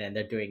apartment, and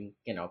they're doing,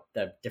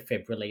 the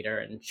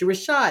defibrillator, and she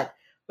was shot,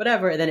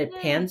 whatever. And then it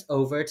pans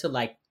over to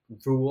like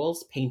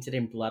rules painted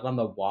in blood on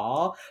the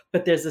wall,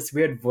 but there's this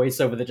weird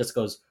voiceover that just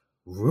goes,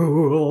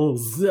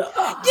 "Rules." Yeah,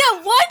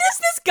 why does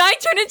this guy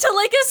turn into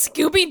like a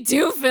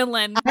Scooby-Doo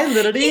villain? I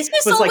literally He's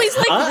just always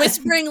like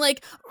whispering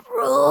like,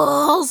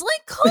 "Rules."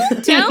 Like,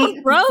 calm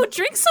down, bro.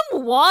 Drink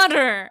some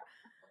water.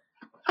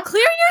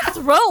 Clear your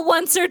throat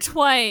once or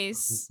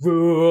twice.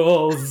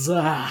 Rules. He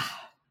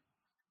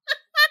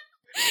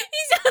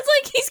sounds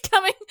like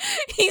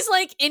he's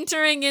like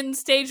entering in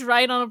stage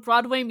right on a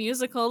Broadway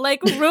musical.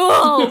 Like,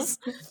 rules.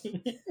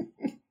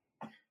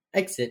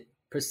 Exit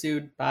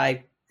pursued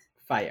by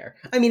fire.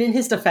 I mean, in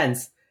his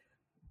defense,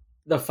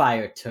 the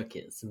fire took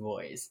his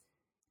voice.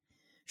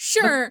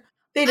 Sure. But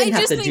they didn't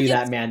have to do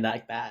that man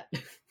like that.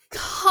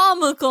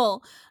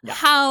 Comical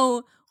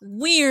how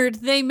weird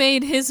they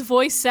made his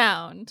voice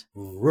sound.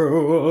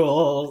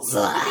 Rules.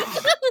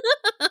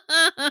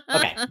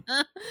 Okay.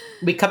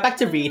 We cut back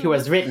to Reed, who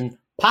has written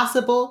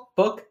possible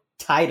book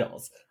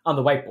titles on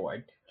the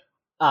whiteboard,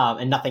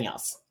 and nothing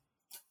else.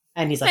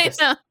 And he's like,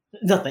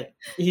 nothing.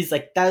 He's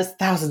like, "There's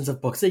thousands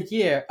of books a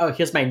year. Oh,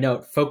 here's my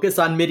note. Focus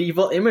on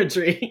medieval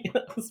imagery."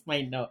 That was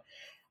my note.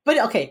 But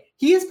okay,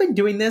 he has been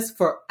doing this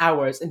for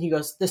hours, and he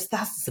goes, "There's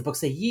thousands of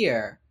books a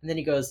year." And then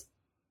he goes,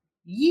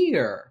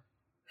 "Year."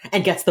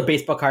 And gets the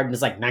baseball card and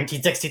is like,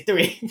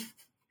 1963.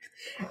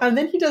 And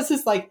then he does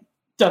his like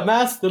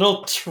dumbass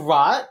little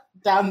trot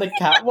down the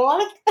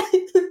catwalk.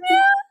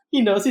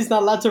 He knows he's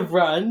not allowed to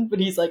run,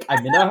 but he's like,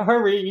 "I'm in a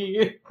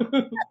hurry."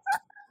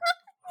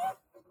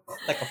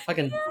 Like a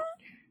fucking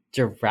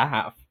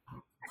giraffe.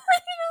 I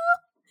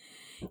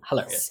know.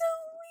 Hilarious. So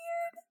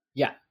weird.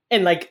 Yeah.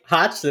 And like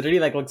Hotch literally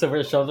like looks over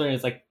his shoulder and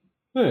is like,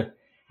 "Huh."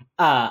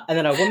 And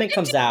then a woman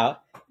comes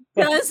out.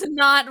 Does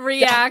not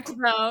react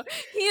though.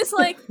 He's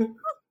like,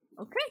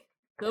 "Okay,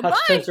 goodbye."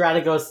 Hutch turns around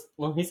and goes,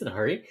 "Well, he's in a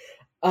hurry."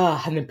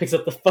 And then picks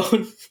up the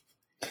phone.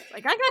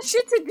 Like, I got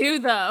shit to do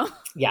though.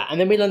 Yeah, and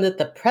then we learned that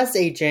the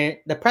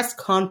press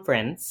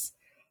conference,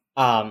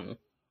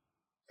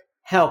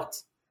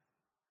 helped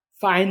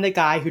find the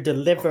guy who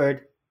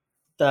delivered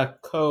the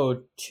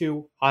code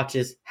to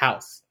Hotch's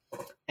house.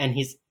 And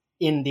he's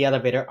in the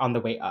elevator on the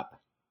way up.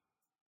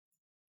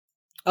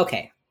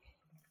 Okay.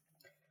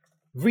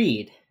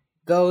 Reed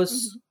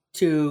goes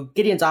to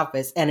Gideon's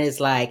office and is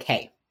like,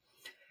 "Hey,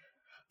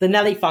 The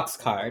Nellie Fox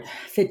card.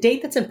 The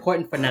date that's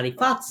important for Nellie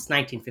Fox is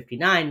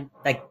 1959.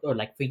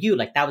 For you,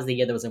 that was the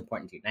year that was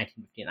important to you,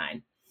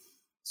 1959.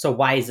 So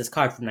why is this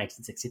card from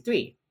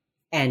 1963?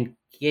 And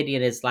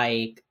Gideon is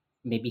like,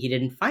 maybe he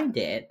didn't find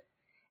it.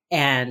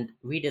 And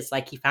Reed is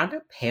like, he found a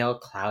pale,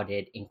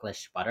 clouded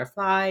English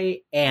butterfly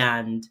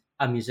and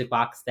a music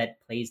box that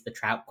plays the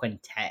Trout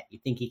Quintet. You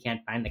think he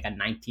can't find a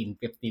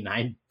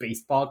 1959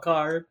 baseball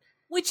card?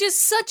 Which is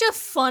such a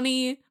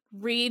funny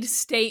Reed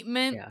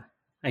statement. Yeah.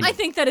 I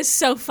think that is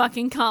so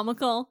fucking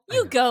comical.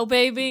 You go,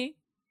 baby.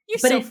 You're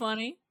so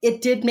funny.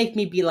 It did make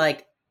me be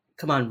like,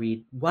 come on,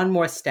 Reed, one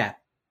more step.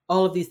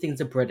 All of these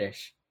things are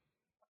British.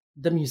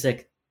 The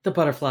music, the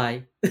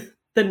butterfly,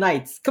 the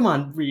knights. Come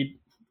on, Reed.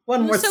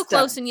 One more step. So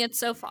close and yet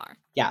so far.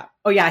 Yeah.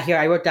 Oh, yeah, here,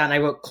 I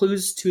wrote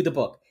clues to the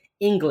book.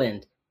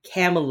 England,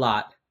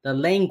 Camelot, the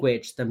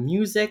language, the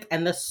music,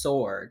 and the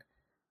sword.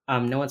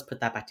 No one's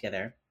put that back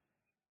together.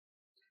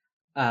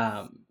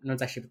 No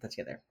one's actually put that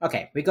together.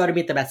 Okay, we go to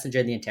meet the messenger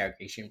in the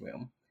interrogation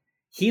room.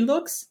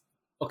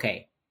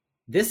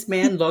 This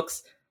man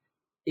looks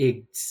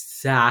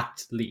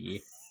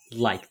exactly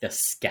like the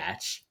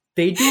sketch.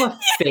 They do a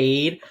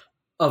fade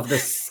of the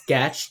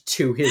sketch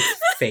to his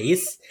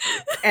face,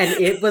 and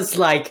it was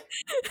like,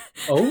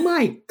 oh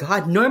my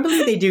god.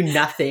 Normally they do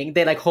nothing.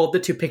 They hold the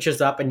two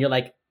pictures up and you're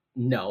like,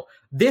 no.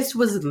 This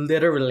was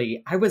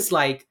literally, I was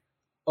like,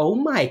 oh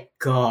my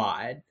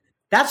god.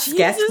 That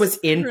sketch was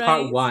in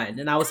part 1,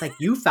 and I was like,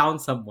 you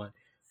found someone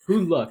who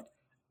looked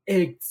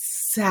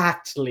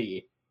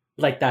exactly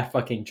like that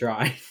fucking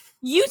drawing.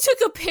 You took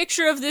a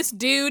picture of this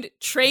dude,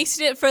 traced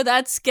it for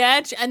that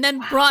sketch, and then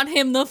brought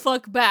him the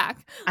fuck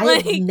back. I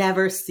have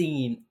never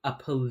seen a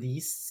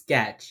police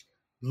sketch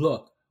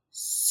look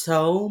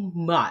so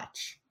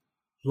much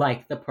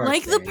like the person.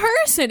 Like the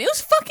person. It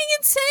was fucking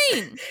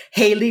insane.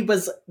 Haley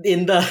was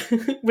in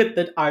the with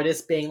the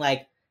artist being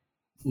like,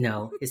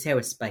 no, his hair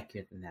was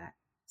spikier than that.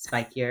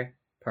 Spikier,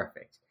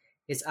 perfect.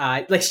 His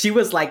eye, she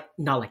was like,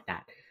 not like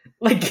that.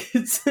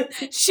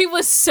 She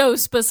was so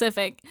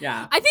specific.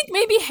 Yeah. I think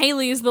maybe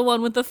Haley is the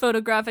one with the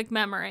photographic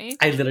memory.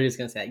 I literally was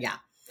gonna say that, yeah.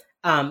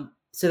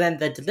 So then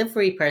the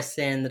delivery guy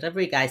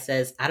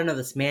says, I don't know,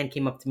 this man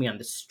came up to me on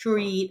the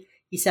street.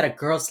 He said a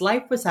girl's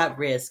life was at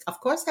risk.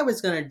 Of course I was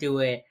gonna do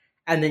it.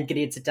 And then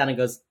Gideon sits down and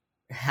goes,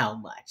 how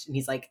much? And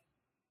he's like,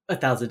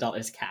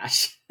 $1,000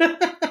 cash.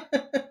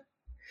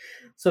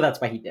 So that's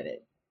why he did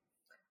it.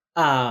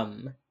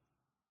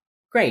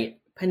 Great.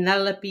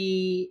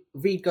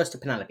 Reed goes to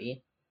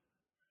Penelope.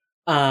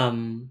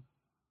 And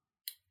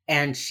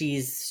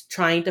she's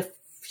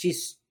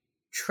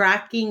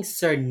tracking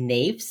Sir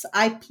Nafe's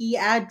IP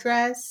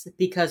address,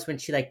 because when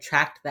she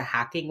tracked the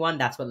hacking one,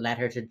 that's what led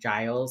her to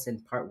Giles in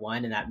part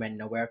 1, and that went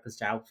nowhere because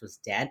Giles was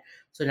dead.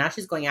 So now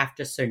she's going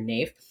after Sir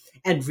Nafe,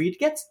 and Reed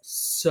gets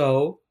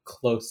so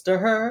close to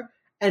her,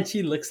 and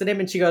she looks at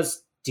him and she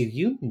goes, do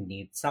you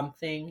need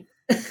something?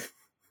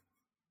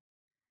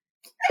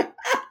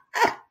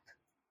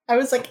 I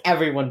was like,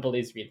 everyone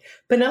bullies Reed.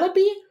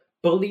 Penelope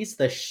bullies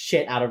the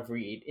shit out of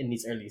Reed in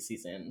these early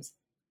seasons.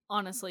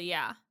 Honestly,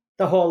 yeah.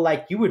 The whole,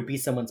 you would be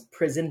someone's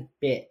prison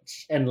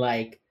bitch. And,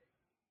 the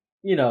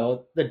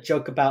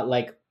joke about,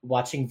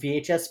 watching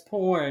VHS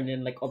porn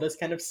and, all this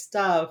kind of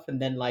stuff.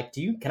 And then,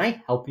 can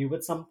I help you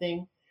with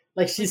something?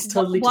 She's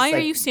totally why are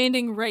you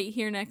standing right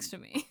here next to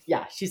me?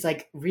 Yeah, she's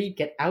like, Reed,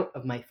 get out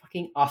of my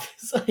fucking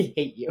office. I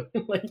hate you.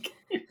 Okay.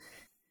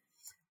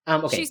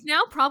 She's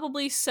now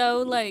probably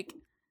so,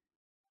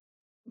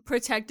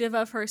 protective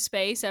of her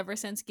space ever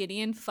since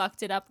Gideon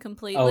fucked it up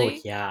completely.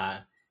 Oh,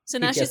 yeah. So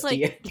now she's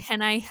like,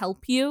 can I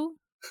help you?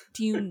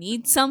 Do you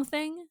need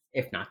something?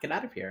 If not, get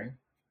out of here.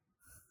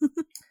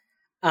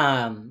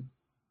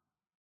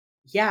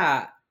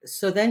 Yeah.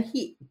 So then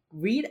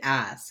Reed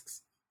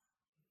asks,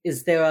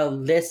 is there a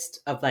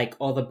list of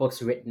all the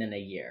books written in a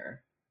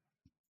year?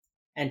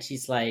 And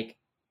she's like,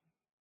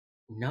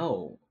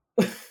 no.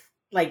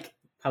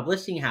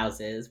 Publishing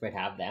houses would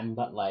have them,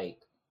 but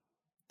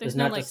there's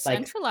no just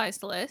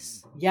centralized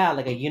list. Yeah,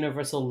 a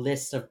universal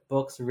list of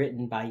books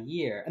written by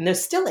year. And there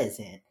still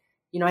isn't.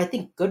 I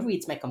think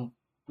Goodreads might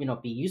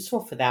be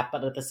useful for that,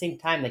 but at the same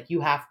time,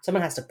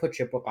 someone has to put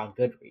your book on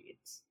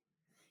Goodreads.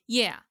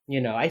 Yeah.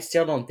 I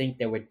still don't think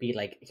there would be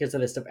here's a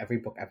list of every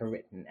book ever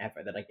written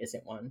ever that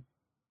isn't one.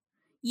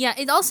 Yeah,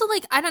 it also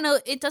I don't know,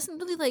 it doesn't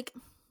really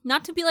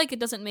not to be it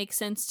doesn't make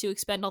sense to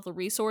expend all the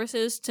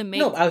resources to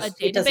make a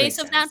database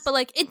of that,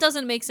 but it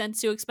doesn't make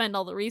sense to expend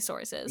all the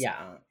resources.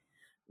 Yeah.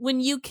 When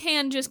you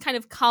can just kind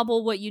of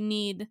cobble what you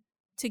need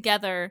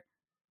together.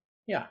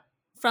 Yeah.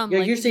 From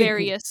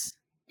various.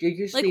 You're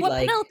usually what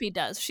Penelope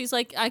does. She's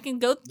like, I can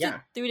go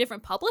to 3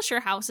 different publisher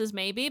houses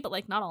maybe, but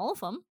not all of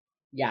them.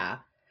 Yeah.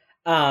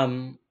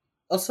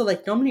 Also,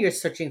 normally you're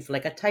searching for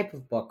a type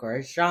of book or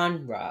a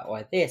genre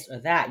or this or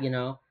that,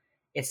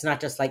 It's not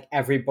just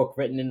every book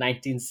written in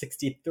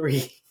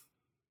 1963.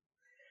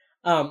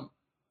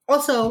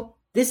 Also,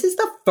 this is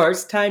the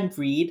first time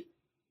Reed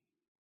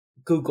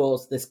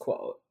Googles this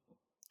quote.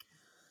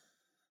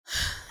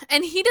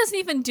 And he doesn't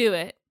even do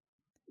it.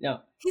 No.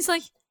 He's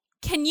like,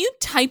 can you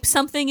type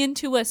something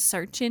into a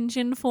search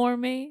engine for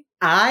me?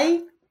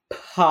 I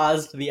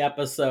paused the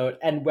episode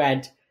and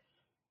went,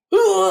 can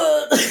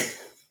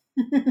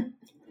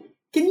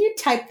you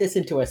type this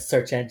into a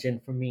search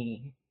engine for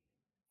me?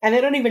 And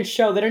they don't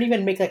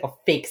even make like a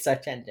fake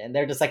search engine.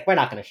 They're just like, we're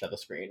not going to show the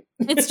screen.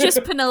 It's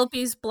just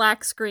Penelope's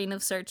black screen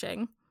of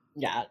searching.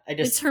 Yeah,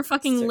 it's her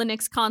fucking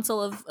Linux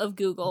console of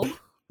Google.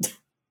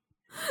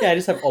 Yeah, I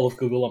just have all of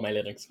Google on my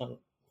Linux. My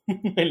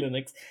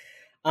Linux.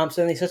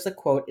 So they search the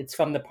quote. It's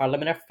from the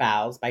Parliament of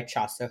Fowls by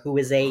Chaucer, who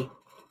is a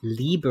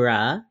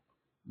Libra,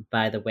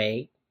 by the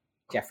way.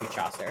 Geoffrey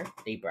Chaucer,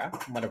 Libra,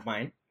 one of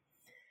mine.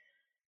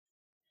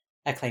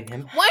 I claim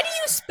him. Why do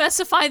you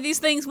specify these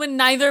things when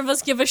neither of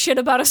us give a shit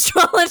about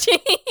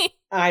astrology?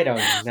 I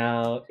don't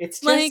know. It's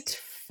just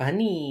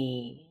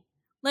funny.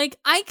 Like,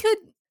 I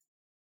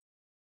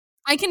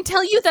can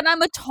tell you that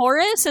I'm a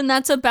Taurus, and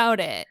that's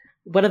about it.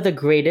 One of the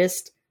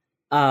greatest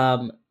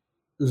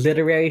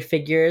literary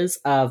figures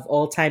of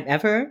all time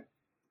ever.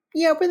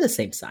 Yeah, we're the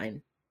same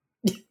sign.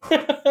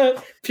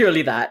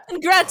 Purely that.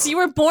 Congrats, you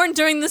were born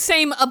during the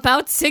same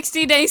about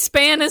 60-day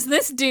span as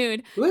this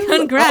dude. Ooh,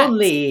 congrats.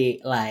 Only,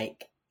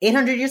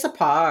 800 years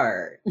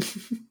apart.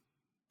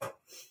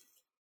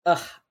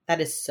 Ugh, that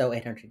is so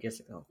 800 years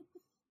ago.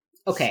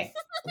 Okay.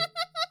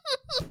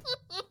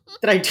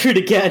 Did I do it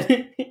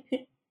again?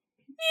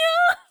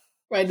 Yeah.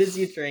 Why does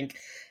you drink?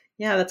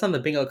 Yeah, that's on the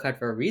bingo card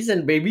for a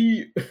reason,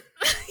 baby.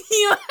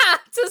 You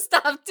have to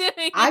stop doing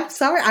it. I'm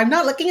sorry. I'm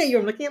not looking at you.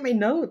 I'm looking at my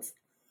notes.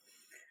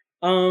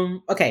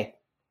 Okay.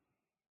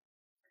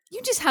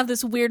 You just have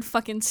this weird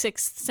fucking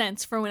sixth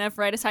sense for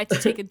whenever I decide to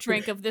take a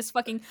drink of this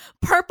fucking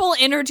purple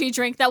energy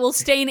drink that will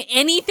stain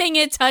anything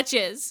it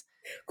touches.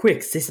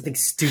 Quick, say something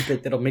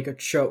stupid that'll make her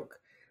choke.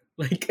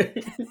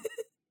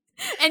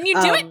 And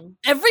you do it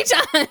every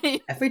time.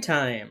 Every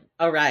time.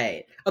 All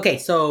right. Okay,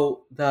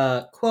 so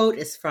the quote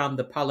is from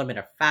the Parliament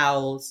of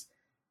Fowls,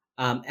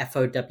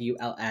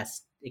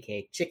 Fowls,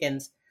 aka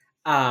chickens.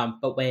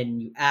 But when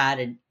you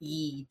add an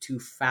E to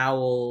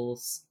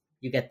Fowls,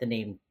 you get the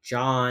name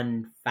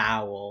John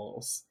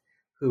Fowles,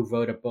 who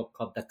wrote a book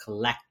called The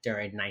Collector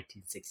in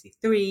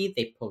 1963.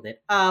 They pulled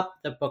it up.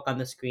 The book on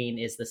the screen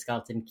is The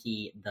Skeleton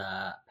Key,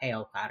 The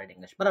Pale Clouded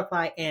English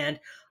Butterfly, and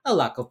A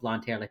Lock of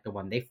Blonde Hair Like the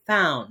One They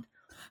Found.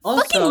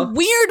 Also, fucking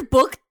weird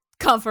book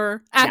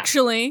cover,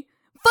 actually.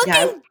 Yeah.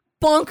 Fucking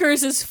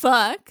bonkers as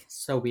fuck.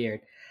 So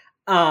weird.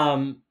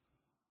 And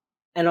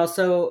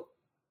also,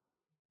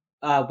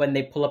 when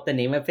they pull up the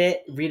name of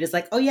it, Rita's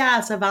like, oh yeah,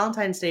 it's a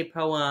Valentine's Day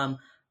poem.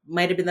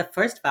 Might have been the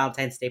first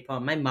Valentine's Day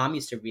poem. My mom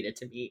used to read it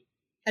to me.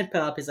 And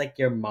Penelope's like,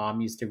 your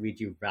mom used to read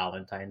you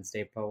Valentine's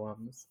Day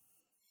poems.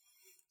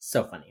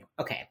 So funny.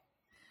 Okay.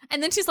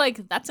 And then she's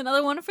like, that's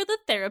another one for the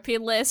therapy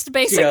list,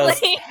 basically.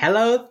 She goes,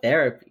 hello,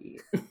 therapy.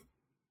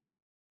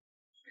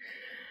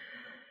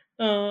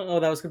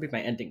 That was going to be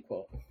my ending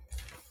quote.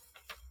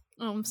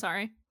 Oh, I'm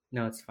sorry.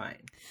 No, it's fine.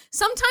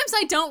 Sometimes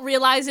I don't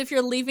realize if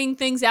you're leaving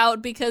things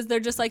out because they're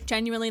just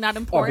genuinely not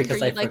important, or you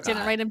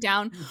didn't write them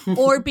down,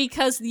 or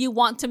because you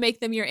want to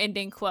make them your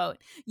ending quote.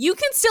 You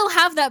can still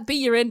have that be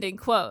your ending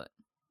quote.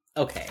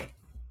 Okay.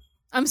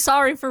 I'm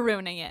sorry for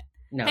ruining it.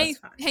 No, it's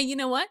fine. Hey, you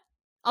know what?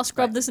 I'll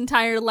scrub this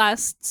entire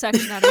last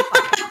section out of the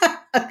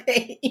podcast.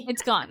 Okay.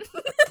 It's gone.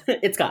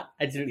 It's gone.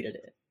 I deleted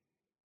it.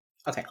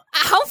 Okay.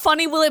 How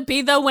funny will it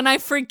be, though, when I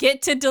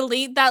forget to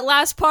delete that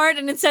last part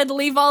and instead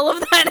leave all of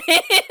that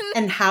in?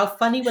 And how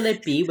funny will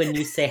it be when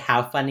you say,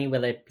 how funny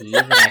will it be?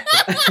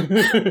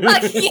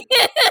 Fuck you!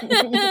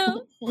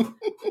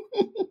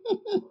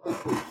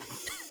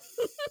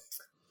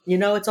 You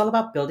know, it's all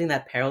about building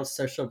that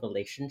parasocial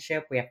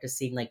relationship. We have to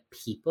seem like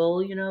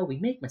people, we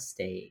make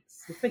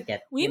mistakes. We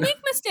forget. We make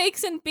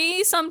mistakes, and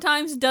B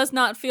sometimes does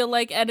not feel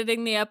like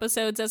editing the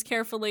episodes as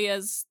carefully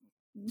as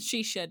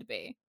she should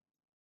be.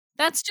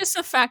 That's just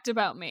a fact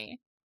about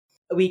me.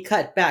 We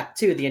cut back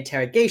to the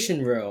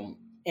interrogation room,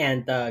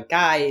 and the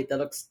guy that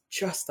looks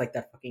just like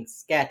that fucking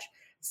sketch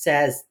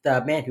says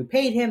the man who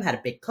paid him had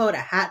a big coat, a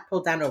hat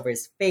pulled down over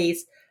his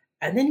face,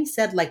 and then he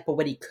said, but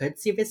what he could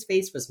see of his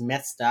face was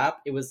messed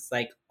up. It was,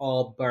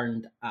 all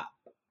burned up.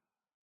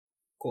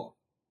 Cool.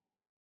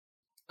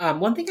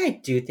 One thing I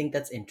do think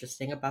that's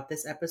interesting about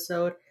this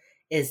episode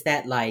is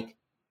that,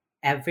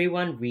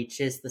 everyone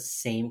reaches the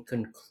same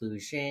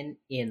conclusion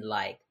in,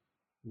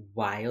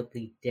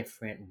 wildly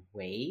different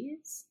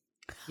ways.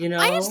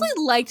 I actually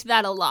liked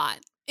that a lot.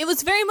 It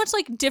was very much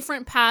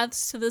different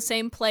paths to the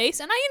same place,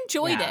 and I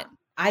enjoyed it.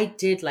 I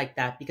did like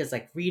that because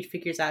Reed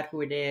figures out who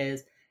it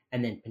is,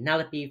 and then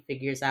Penelope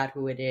figures out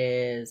who it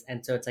is,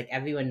 and so it's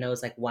everyone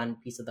knows one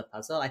piece of the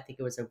puzzle. I think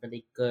it was a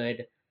really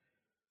good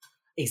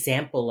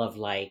example of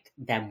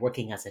them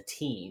working as a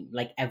team.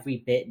 Every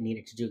bit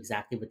needed to do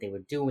exactly what they were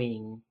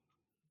doing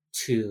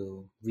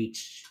to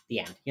reach the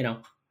end.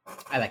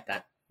 I like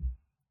that.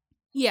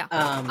 Yeah.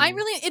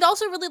 It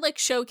also really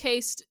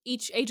showcased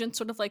each agent's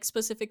sort of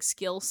specific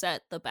skill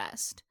set the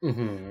best.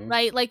 Mm-hmm.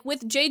 Right?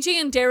 With JG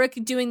and Derek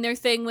doing their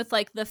thing with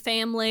the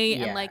family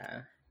and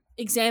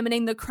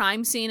examining the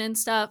crime scene and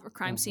stuff, or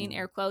crime scene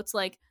air quotes,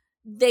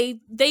 they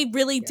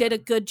really did a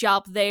good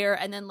job there.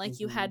 And then like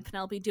you had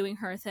Penelope doing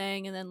her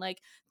thing, and then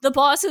like the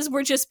bosses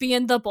were just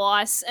being the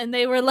boss, and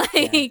they were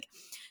like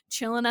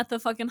chilling at the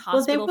fucking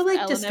hospital. Well, they were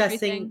like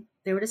discussing.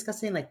 They were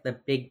discussing like the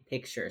big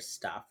picture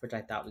stuff, which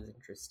I thought was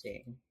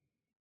interesting.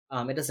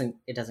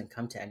 It doesn't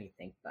come to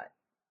anything, but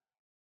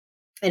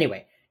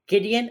anyway,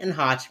 Gideon and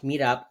Hotch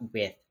meet up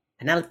with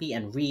Penelope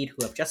and Reed,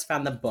 who have just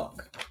found the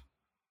book.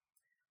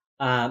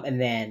 And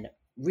then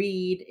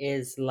Reed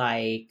is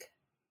like,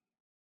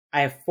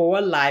 I have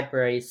 4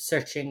 libraries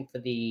searching for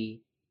the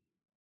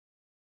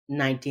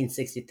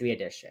 1963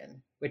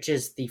 edition, which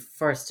is the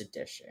first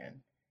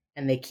edition.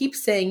 And they keep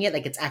saying it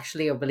like it's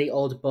actually a really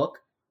old book,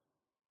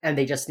 and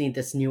they just need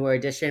this newer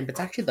edition, but it's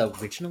actually the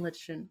original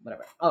edition.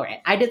 Whatever. All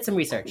right, I did some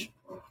research.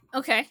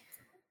 Okay.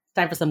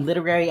 Time for some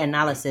literary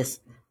analysis,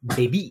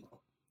 baby.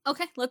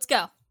 Okay, let's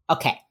go.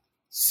 Okay,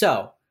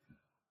 so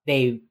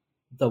the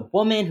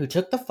woman who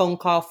took the phone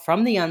call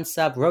from the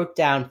unsub wrote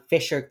down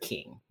Fisher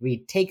King.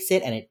 Reed takes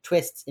it and it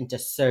twists into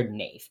Sir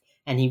Naif.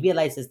 And he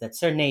realizes that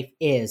Sir Naif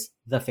is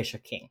the Fisher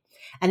King.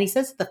 And he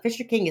says that the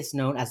Fisher King is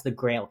known as the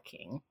Grail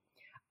King,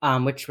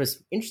 which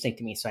was interesting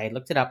to me. So I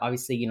looked it up.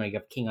 Obviously, you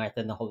have King Arthur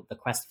and the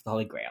quest for the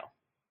Holy Grail.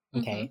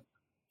 Okay.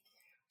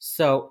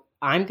 So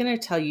I'm going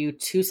to tell you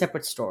 2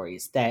 separate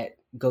stories that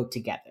go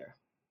together.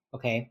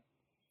 Okay.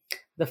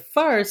 The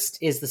first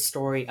is the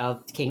story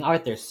of King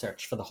Arthur's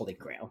search for the Holy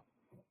Grail.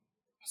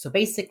 So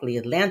basically,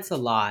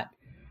 Lancelot,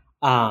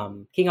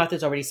 King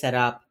Arthur's already set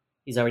up.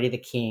 He's already the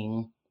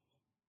king.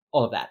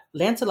 All of that.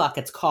 Lancelot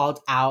gets called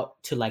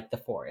out to like the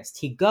forest.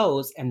 He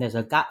goes and there's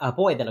a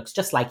boy that looks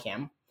just like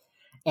him,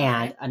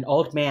 and an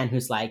old man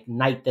who's like,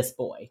 knight this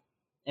boy.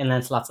 And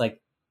Lancelot's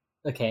like,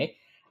 okay.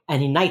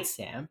 And he knights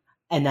him.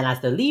 And then as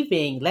they're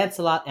leaving,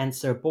 Lancelot and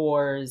Sir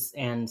Bors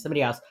and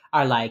somebody else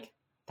are like,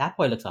 that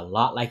boy looks a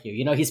lot like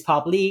you. He's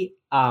probably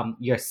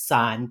your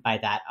son by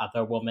that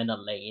other woman,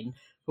 Elaine,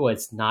 who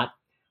is not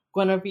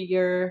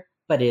Guinevere,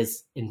 but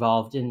is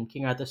involved in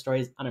King Arthur's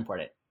stories.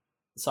 Unimportant.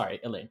 Sorry,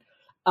 Elaine.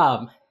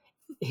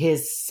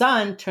 His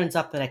son turns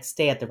up the next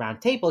day at the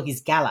round table.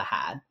 He's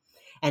Galahad.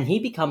 And he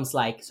becomes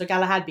so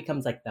Galahad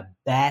becomes like the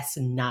best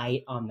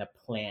knight on the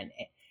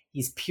planet.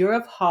 He's pure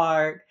of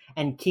heart,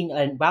 and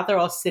while they're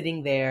all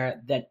sitting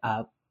there, that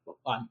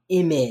an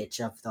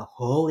image of the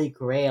Holy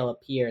Grail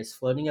appears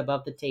floating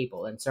above the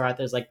table. And Sir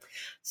Arthur's like,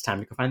 it's time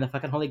to go find the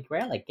fucking Holy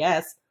Grail, I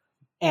guess.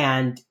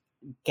 And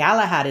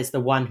Galahad is the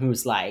one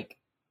who's like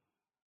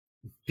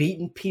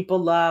beating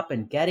people up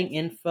and getting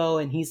info,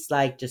 and he's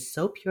like just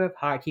so pure of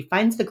heart. He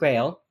finds the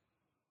Grail,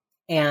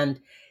 and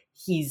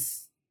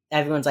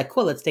everyone's like,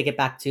 cool, let's take it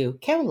back to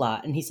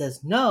Camelot. And he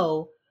says,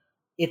 no,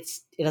 it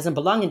doesn't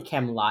belong in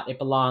Camelot. It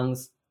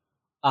belongs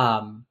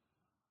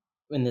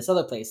in this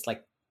other place,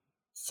 like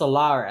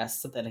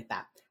Solaris, something like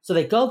that. So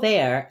they go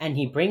there, and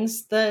he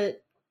brings the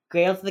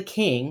Grail to the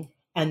king,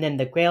 and then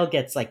the Grail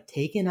gets like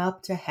taken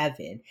up to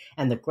heaven,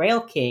 and the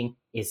Grail King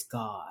is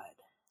God.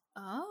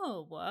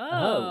 Oh, wow.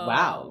 Oh,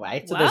 wow,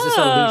 right? So there's this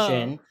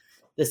illusion,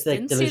 this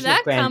like delusion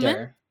of grandeur.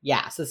 Coming.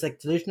 Yeah, so it's like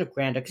delusion of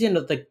grandeur.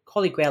 Because, the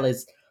Holy Grail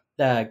is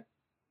the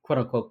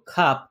quote-unquote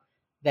cup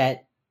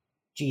that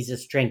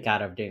Jesus drank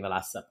out of during the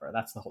Last Supper.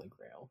 That's the Holy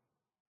Grail.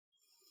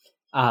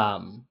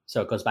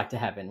 So it goes back to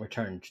heaven,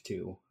 returned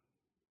to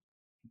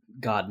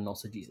God and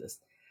also Jesus.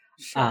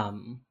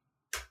 Sure.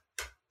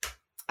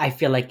 I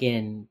feel like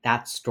in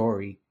that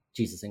story,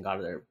 Jesus and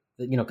God are,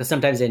 because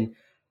sometimes in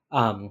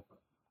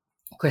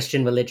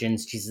Christian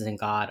religions, Jesus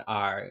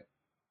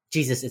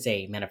is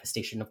a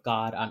manifestation of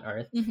God on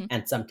earth,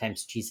 and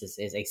sometimes Jesus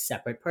is a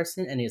separate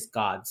person and is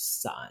God's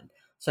son.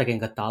 So like in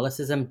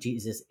Catholicism,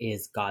 Jesus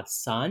is God's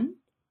son,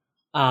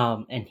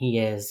 and he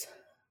is,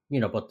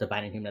 both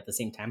divine and human at the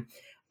same time.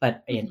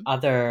 But in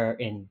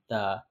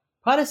the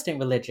Protestant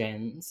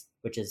religions,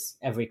 which is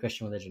every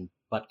Christian religion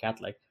but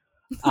Catholic,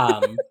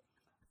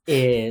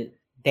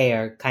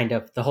 they're kind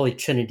of, the Holy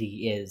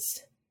Trinity is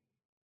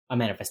a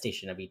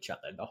manifestation of each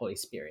other. The Holy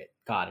Spirit,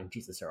 God, and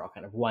Jesus are all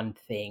kind of one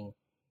thing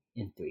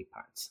in 3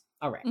 parts.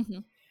 All right.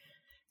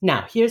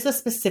 Now, here's a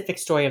specific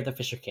story of the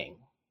Fisher King.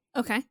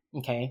 Okay.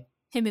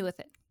 Hit me with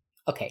it.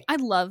 Okay. I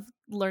love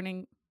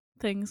learning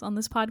things on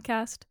this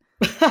podcast.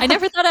 I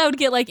never thought I would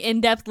get like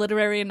in-depth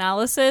literary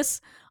analysis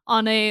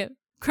on a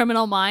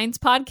Criminal Minds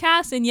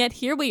podcast, and yet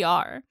here we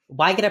are.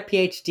 Why get a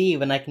PhD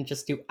when I can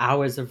just do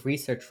hours of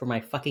research for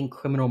my fucking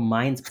Criminal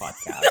Minds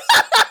podcast?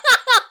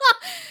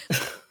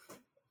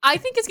 I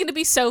think it's going to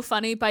be so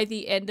funny by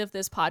the end of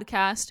this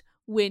podcast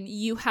when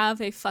you have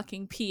a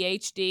fucking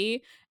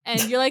PhD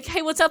and you're like,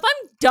 hey, what's up?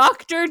 I'm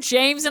Dr.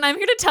 James and I'm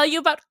here to tell you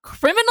about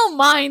Criminal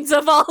Minds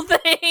of all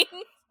things.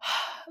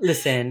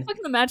 Listen. I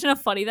can imagine how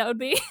funny that would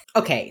be.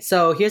 Okay,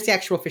 so here's the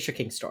actual Fisher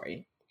King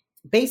story.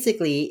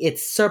 Basically,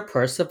 it's Sir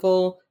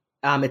Percival.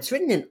 It's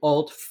written in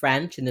Old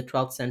French in the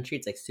 12th century.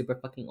 It's like super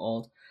fucking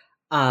old.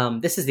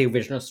 This is the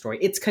original story.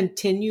 It's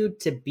continued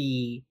to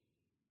be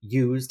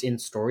used in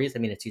stories. I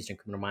mean, it's used in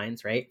Criminal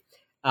Minds, right?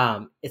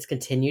 It's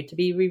continued to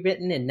be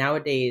rewritten, and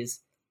nowadays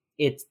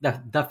it's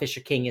the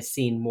Fisher King is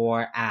seen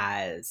more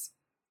as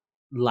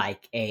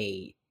like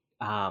a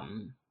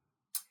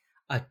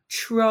a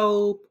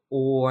trope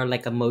or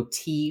like a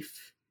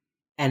motif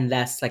and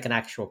less like an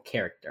actual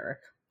character.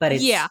 But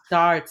it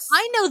starts.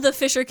 I know the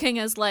Fisher King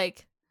as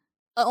like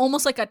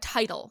almost like a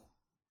title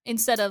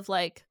instead of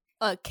like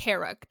a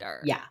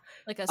character. Yeah.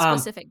 Like a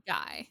specific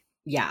guy.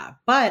 Yeah.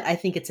 But I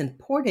think it's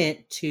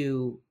important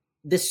to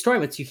this story,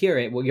 once you hear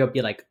it, you'll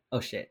be like, oh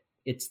shit,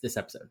 it's this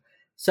episode.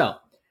 So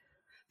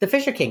the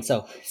Fisher King.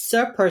 So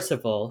Sir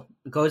Percival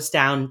goes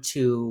down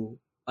to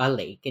a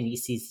lake and he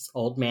sees this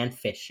old man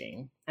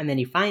fishing. And then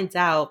he finds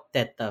out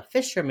that the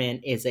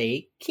fisherman is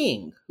a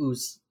king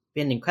who's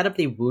been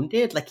incredibly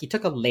wounded. Like he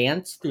took a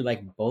lance through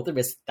like both of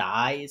his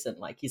thighs and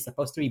like he's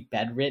supposed to be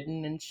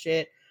bedridden and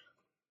shit.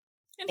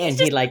 And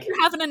he like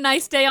having a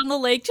nice day on the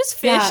lake, just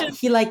fishing. Yeah,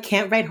 he like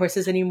can't ride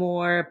horses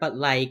anymore, but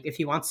like if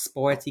he wants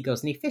sports, he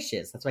goes and he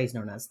fishes. That's why he's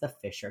known as the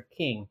Fisher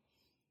King.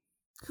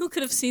 Who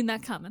could have seen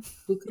that coming?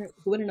 Who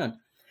would have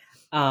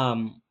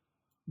known?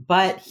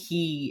 But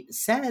he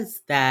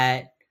says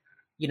that,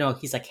 you know,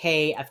 he's like,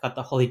 hey, I've got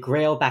the Holy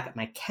Grail back at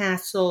my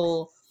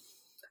castle.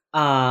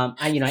 I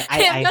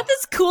got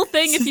this cool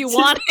thing if you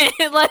want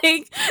it.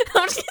 Like,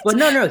 well,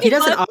 no, he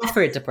doesn't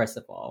offer it to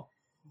Percival.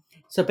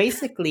 So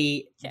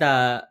basically,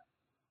 the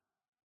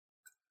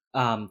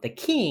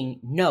king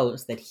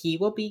knows that he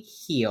will be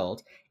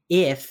healed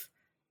if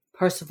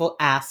Percival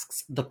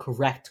asks the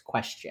correct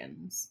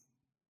questions,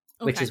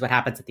 which is what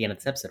happens at the end of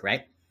this episode,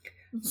 right?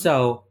 Mm-hmm.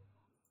 So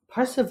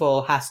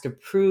Percival has to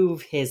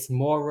prove his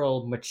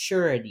moral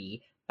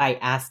maturity by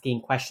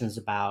asking questions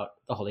about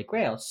the Holy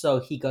Grail. So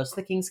he goes to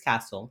the king's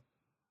castle,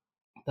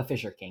 the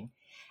Fisher King,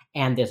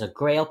 and there's a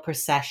Grail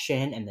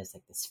procession, and there's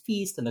like this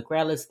feast, and the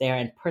Grail is there,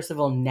 and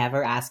Percival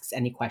never asks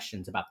any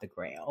questions about the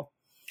Grail.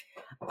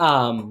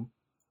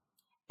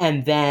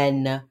 And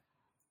then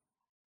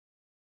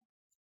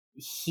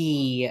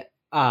he,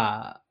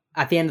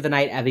 at the end of the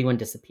night, everyone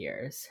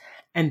disappears.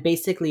 And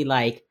basically,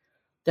 like,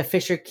 the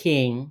Fisher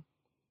King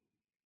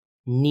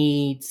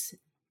needs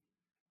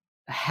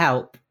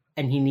help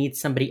and he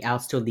needs somebody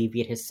else to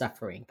alleviate his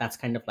suffering. That's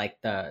kind of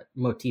like the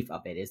motif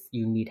of it, is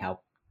you need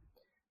help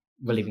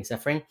relieving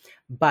suffering.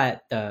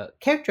 But the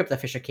character of the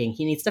Fisher King,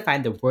 he needs to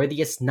find the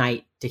worthiest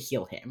knight to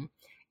heal him.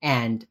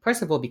 And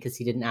Percival, because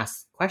he didn't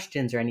ask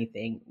questions or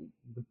anything,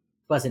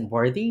 wasn't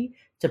worthy.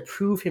 To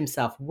prove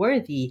himself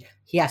worthy,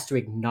 he has to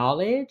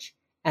acknowledge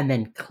and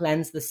then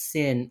cleanse the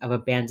sin of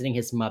abandoning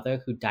his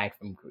mother who died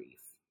from grief.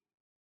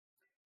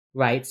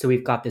 Right? So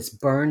we've got this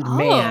burned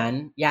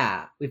man.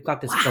 Yeah, we've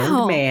got this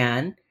burned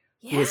man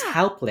who is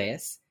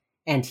helpless,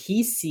 and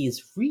he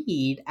sees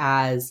Reed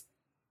as,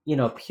 you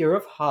know, pure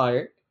of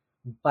heart,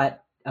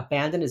 but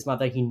abandoned his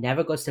mother. He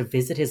never goes to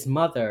visit his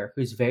mother,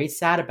 who's very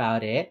sad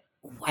about it.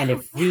 Wow. And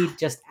if Reed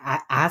just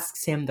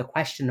asks him the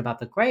question about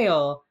the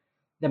Grail,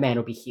 the man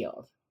will be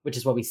healed, which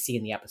is what we see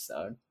in the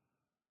episode.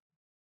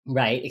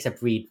 Right?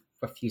 Except Reed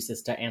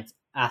refuses to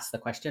ask the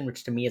question,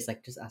 which to me is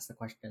like, just ask the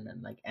question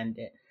and like end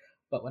it.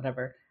 But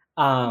whatever.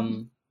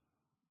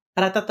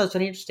 But I thought that was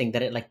really interesting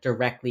that it like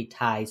directly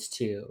ties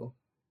to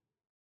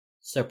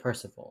Sir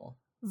Percival.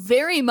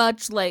 Very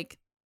much like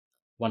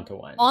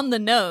 1-to-1. On the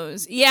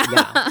nose. Yeah.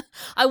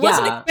 I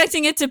wasn't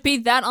expecting it to be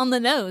that on the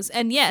nose,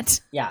 and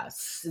yet. Yeah,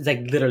 it's like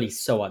literally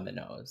so on the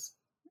nose.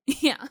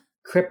 Yeah.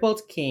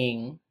 Crippled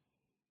king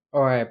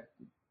or a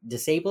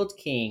disabled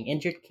king,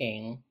 injured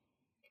king,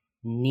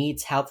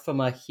 needs help from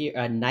a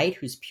knight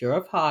who's pure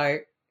of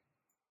heart.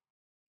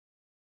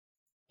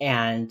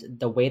 And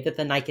the way that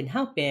the knight can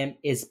help him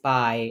is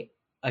by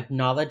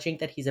acknowledging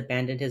that he's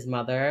abandoned his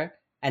mother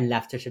and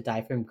left her to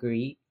die from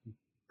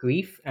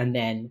grief, and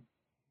then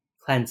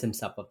cleanse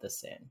himself of the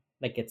sin.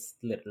 Like, it's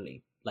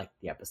literally like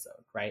the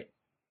episode, right?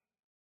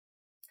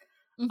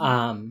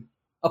 Mm-hmm.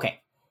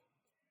 Okay.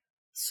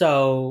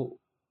 So,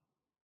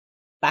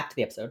 back to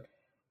the episode.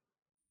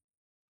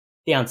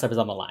 The Unsub is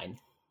on the line.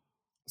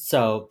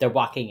 So, they're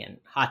walking in.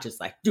 Hotch is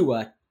like, do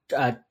a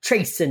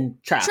trace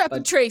and trap. Trap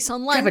and trace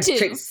on line 2.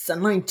 Trace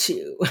on line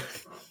 2.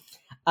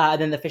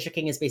 Then the Fisher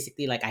King is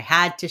basically like, I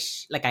had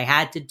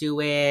to do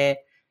it.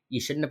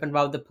 You shouldn't have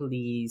involved the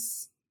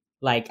police.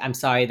 Like, I'm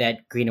sorry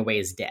that Greenaway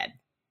is dead.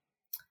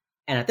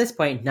 And at this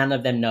point, none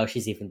of them know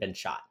she's even been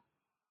shot.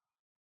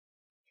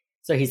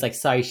 So he's like,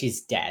 sorry,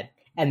 she's dead.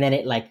 And then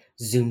it like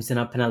zooms in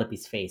on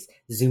Penelope's face,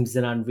 zooms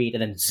in on Reed,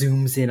 and then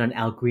zooms in on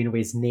Al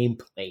Greenaway's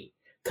nameplate.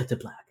 Cut to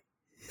black.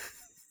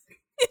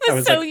 It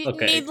was so like,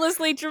 okay.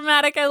 Needlessly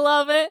dramatic. I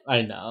love it.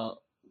 I know.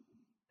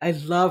 I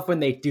love when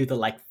they do the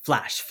like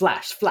flash,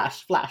 flash,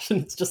 flash, flash,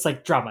 and it's just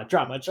like drama.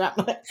 Yeah.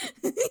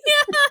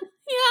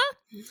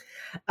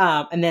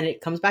 And then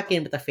it comes back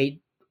in with a fade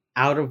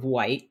out of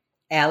white.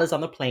 Al is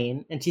on the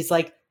plane, and she's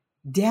like,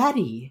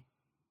 Daddy.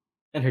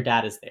 And her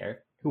dad is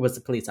there, who was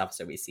the police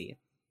officer we see.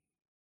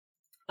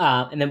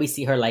 And then we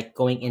see her like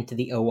going into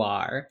the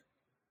OR.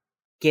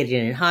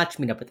 Gideon and Hotch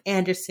meet up with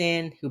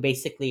Anderson, who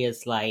basically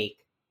is like,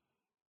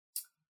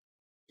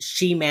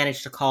 she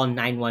managed to call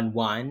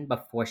 911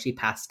 before she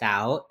passed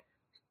out.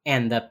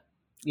 And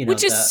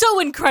which is so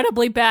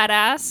incredibly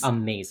badass.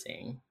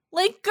 Amazing.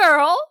 Like,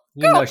 girl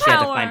she power. had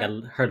to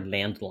find her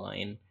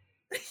landline.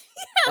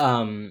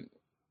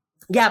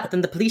 Yeah, but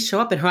then the police show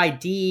up and her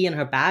ID and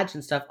her badge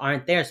and stuff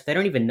aren't there, so they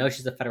don't even know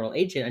she's a federal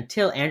agent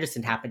until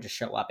Anderson happened to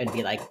show up and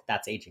be like,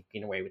 that's Agent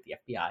Greenaway with the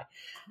FBI.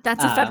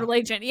 That's a federal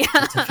agent, yeah.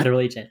 That's a federal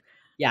agent.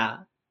 Yeah.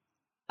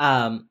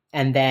 And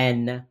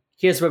then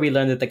here's where we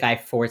learn that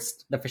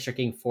the Fisher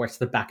King forced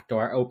the back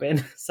door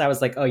open. So I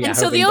was like, oh yeah. And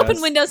so the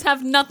open windows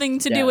have nothing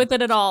to do with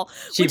it at all.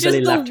 Which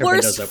is the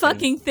worst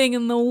fucking thing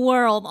in the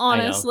world,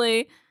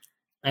 honestly.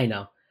 I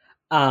know.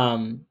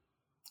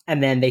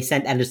 And then they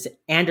sent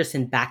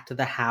Anderson back to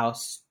the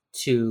house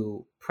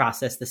to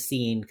process the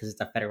scene because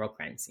it's a federal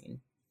crime scene.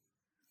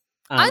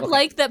 I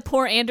like that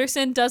poor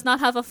Anderson does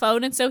not have a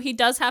phone, and so he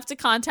does have to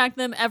contact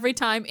them every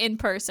time in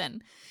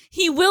person.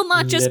 He will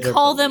not just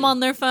call them on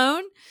their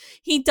phone.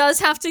 He does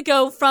have to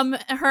go from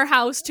her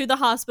house to the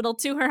hospital,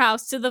 to her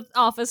house, to the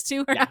office,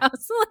 to her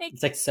house.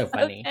 It's like so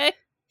funny. Okay.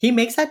 He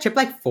makes that trip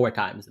like 4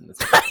 times in this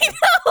movie. I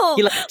know.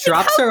 He like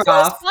drops her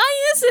off.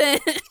 Why is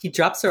it? He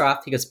drops her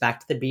off. He goes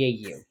back to the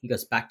BAU. He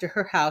goes back to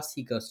her house.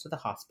 He goes to the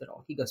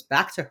hospital. He goes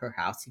back to her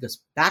house. He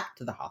goes back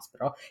to the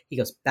hospital. He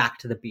goes back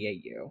to the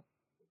BAU.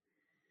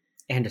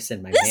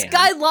 Anderson, this man.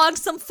 guy logged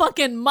some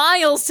fucking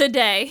miles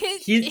today.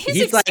 His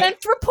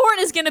expense report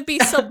is going to be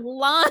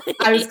sublime.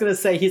 I was going to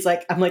say,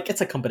 I'm like,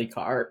 it's a company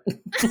car.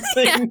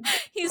 Yeah.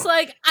 He's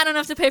like, I don't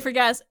have to pay for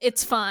gas.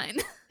 It's fine.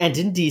 And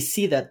in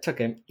DC, that took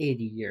him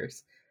 80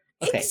 years.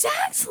 Okay.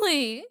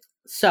 Exactly.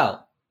 So,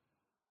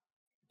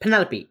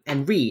 Penelope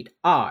and Reed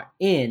are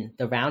in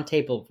the round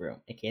table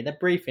room, aka the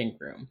briefing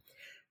room.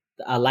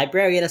 A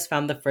librarian has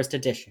found the first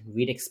edition.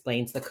 Reed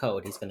explains the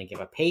code. He's going to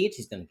give a page,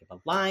 he's going to give a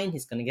line,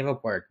 he's going to give a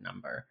word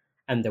number.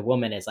 And the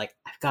woman is like,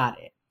 I've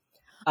got it.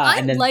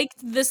 I liked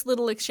this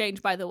little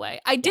exchange, by the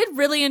way. I did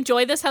really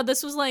enjoy this, how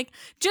this was like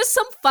just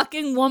some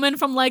fucking woman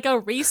from like a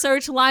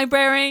research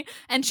library.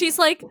 And she's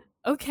like,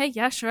 okay,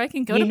 yeah, sure, I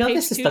can go to page 222.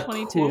 This is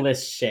the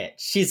coolest shit.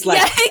 She's like,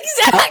 yeah,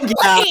 exactly.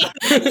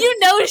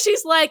 Yeah.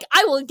 She's like,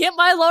 I will get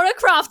my Lara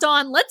Croft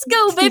on. Let's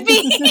go,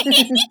 baby.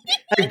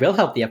 I will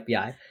help the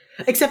FBI.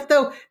 Except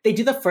though, they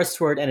do the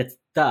first word and it's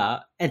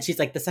the, and she's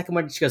like, the second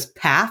word, she goes,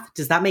 path?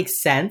 Does that make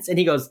sense? And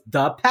he goes,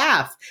 the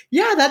path.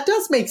 Yeah, that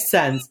does make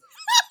sense.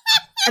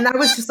 And I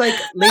was just like,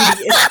 lady,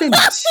 it's been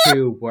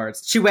 2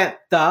 words. She went,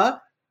 the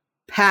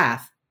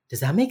path. Does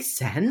that make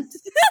sense?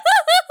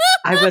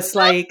 I was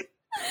like,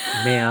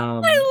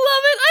 ma'am. I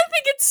love it. I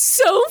think it's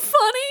so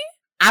funny.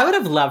 I would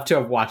have loved to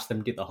have watched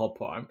them do the whole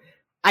poem.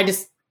 I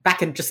just,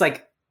 back and just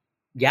like,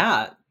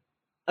 yeah,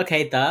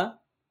 okay, the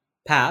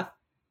path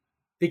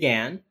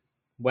began.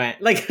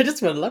 Went like I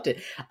just would have loved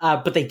it,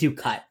 but they do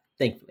cut.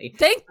 Thankfully,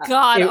 thank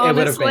God.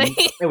 Honestly,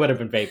 it would have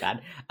been very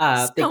bad.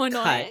 So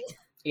annoying.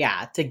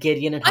 To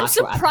Gideon and I'm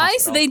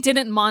surprised they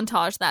didn't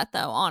montage that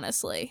though.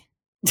 Honestly,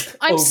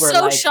 I'm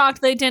so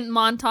shocked they didn't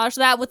montage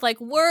that with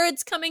like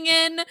words coming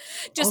in,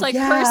 just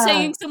her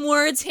saying some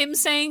words, him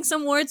saying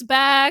some words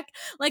back.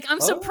 Like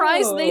I'm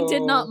surprised they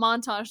did not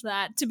montage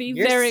that. To be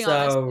very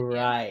honest, so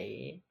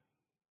right.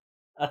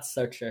 That's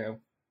so true.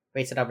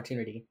 Wasted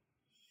opportunity.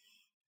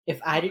 If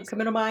I did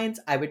Criminal Minds,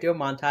 I would do a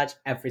montage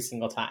every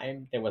single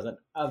time there wasn't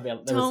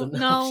available.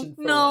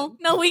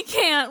 No, we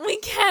can't. We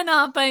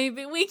cannot,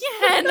 baby. We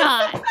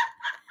cannot.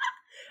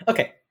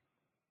 Okay.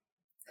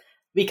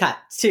 We cut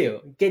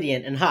to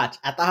Gideon and Hotch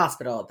at the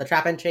hospital. The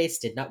trap and trace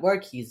did not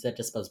work. He used a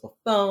disposable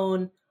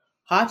phone.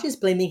 Hotch is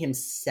blaming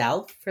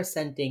himself for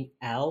sending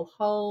Elle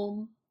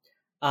home.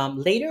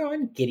 Later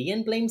on,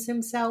 Gideon blames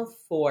himself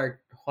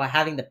for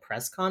having the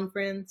press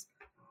conference.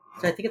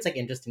 So I think it's like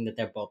interesting that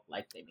they're both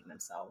like blaming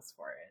themselves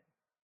for it.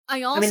 I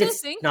mean, it's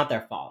think not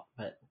their fault,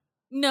 but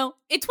no,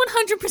 it's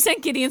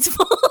 100% Gideon's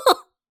fault.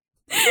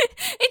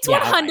 It's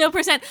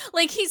 100%.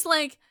 Like he's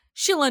like,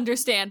 she'll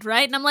understand,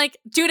 right? And I'm like,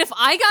 dude, if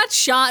I got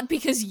shot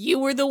because you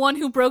were the one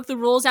who broke the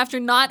rules after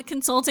not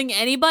consulting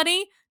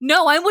anybody,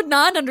 no, I would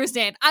not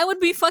understand. I would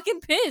be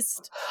fucking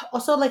pissed.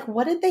 Also, like,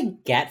 what did they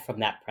get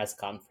from that press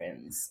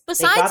conference?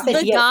 Besides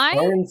the guy,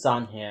 burns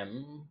on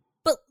him.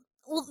 But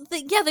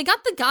they got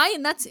the guy,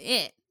 and that's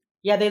it.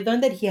 Yeah, they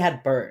learned that he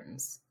had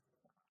burns.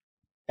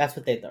 That's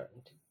what they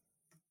learned.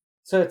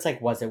 So it's like,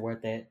 was it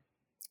worth it?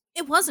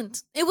 It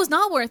wasn't. It was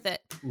not worth it.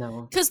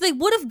 No. Because they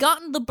would have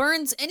gotten the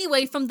burns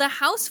anyway from the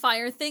house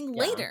fire thing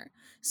later.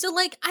 So,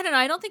 like, I don't know.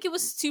 I don't think it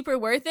was super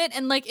worth it.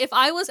 And, like, if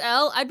I was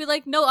Elle, I'd be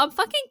like, no, I'm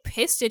fucking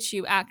pissed at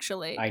you,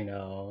 actually. I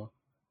know.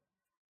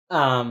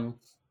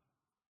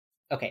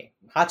 Okay.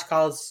 Hotch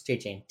calls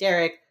JJ and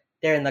Derek.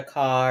 They're in the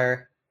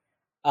car.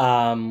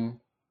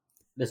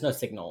 There's no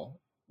signal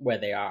where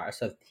they are,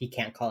 so he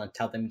can't call and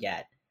tell them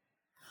yet.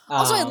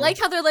 Also, I like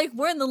how they're like,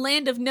 we're in the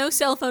land of no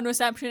cell phone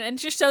reception, and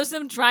it just shows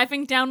them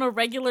driving down a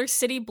regular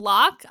city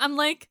block. I'm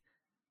like,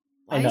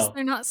 why is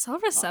there not cell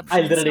reception?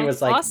 I literally was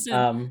like,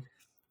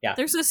 yeah.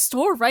 There's a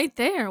store right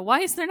there. Why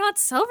is there not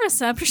cell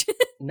reception?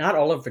 Not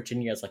all of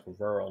Virginia is like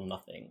rural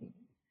nothing.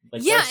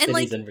 Like, yeah, and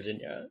like in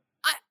Virginia.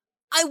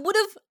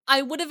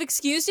 I would have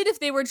excused it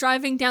if they were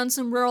driving down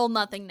some rural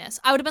nothingness.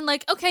 I would have been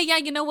like, okay, yeah,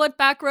 you know what?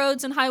 Back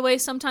roads and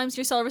highways, sometimes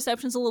your cell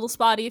reception's a little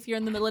spotty if you're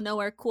in the middle of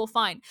nowhere. Cool,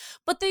 fine.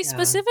 But they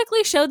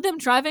specifically showed them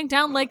driving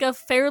down like a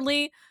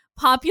fairly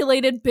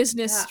populated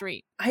business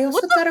street. I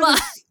also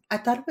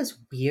thought it was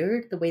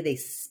weird the way they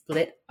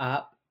split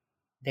up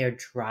their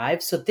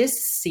drive. So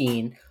this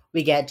scene,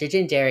 we get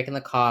JJ and Derek in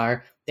the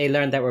car. They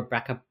learn that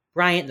Rebecca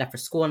Bryant left for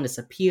school and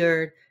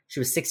disappeared. She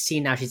was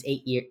 16. Now she's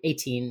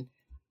 18.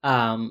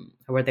 Her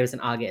birthday was in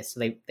August. So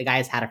the guy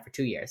has had her for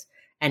 2 years.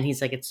 And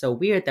he's like, it's so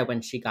weird that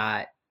when she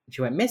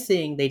went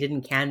missing, they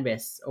didn't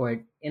canvass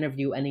or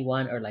interview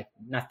anyone or like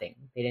nothing.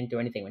 They didn't do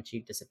anything when she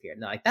disappeared.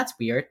 And they're like, that's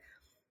weird.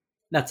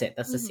 That's it.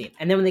 That's the scene.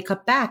 And then when they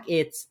cut back,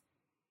 it's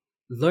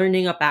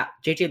learning about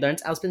JJ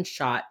learns Elle's been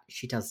shot.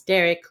 She tells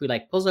Derek, who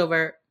like pulls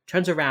over,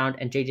 turns around,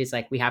 and JJ's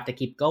like, we have to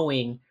keep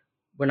going.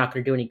 We're not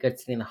going to do any good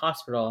sitting in the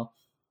hospital.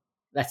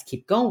 Let's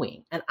keep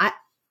going. And that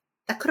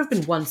could have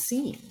been one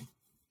scene.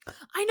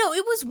 I know,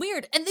 it was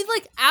weird. And then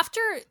like after,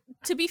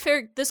 to be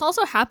fair, this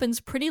also happens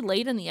pretty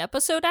late in the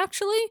episode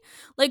actually.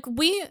 Like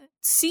we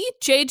see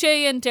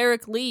JJ and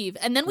Derek leave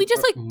and then we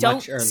just like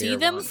don't see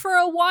them for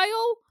a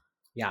while.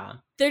 Yeah.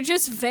 They're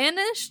just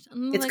vanished.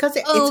 It's because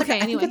I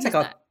think it's like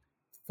a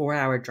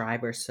 4-hour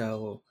drive or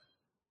so,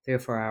 3 or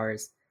 4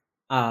 hours.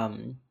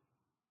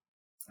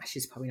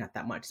 She's probably not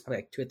that much. It's probably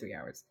like 2 or 3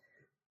 hours.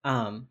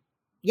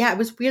 Yeah, it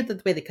was weird that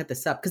the way they cut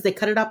this up because they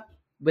cut it up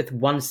with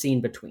one scene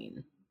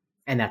between,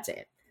 and that's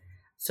it.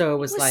 So it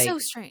was like so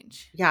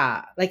strange.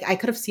 Yeah, like I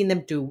could have seen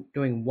them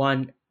doing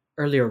one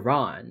earlier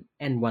on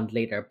and one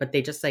later, but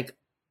they just like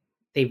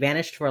they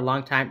vanished for a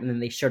long time and then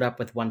they showed up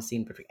with one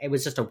scene between. It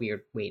was just a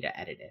weird way to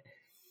edit it.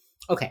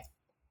 Okay,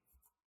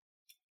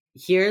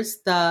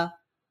 here's the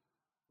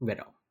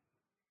riddle.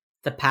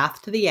 The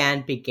path to the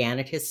end began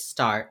at his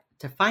start.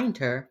 To find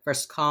her,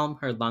 first calm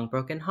her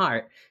long-broken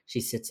heart.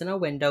 She sits in a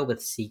window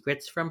with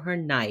secrets from her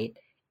night.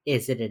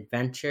 Is it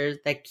adventure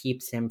that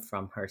keeps him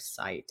from her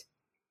sight?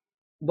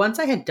 Once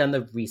I had done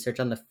the research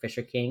on the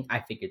Fisher King, I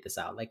figured this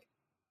out, like,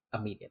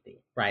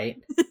 immediately,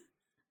 right?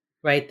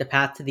 Right? The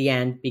path to the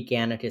end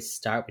began at his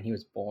start when he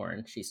was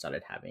born. She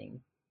started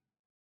having,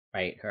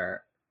 right,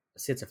 her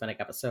schizophrenic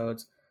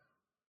episodes.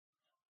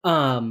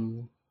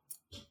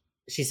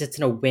 She sits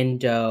in a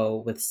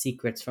window with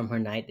secrets from her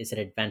night. Is an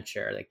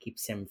adventure that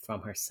keeps him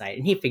from her sight.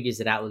 And he figures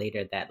it out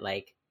later that,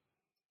 like,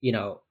 you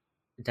know,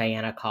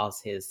 Diana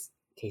calls his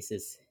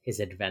cases his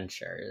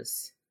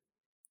adventures.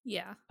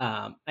 Yeah.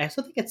 I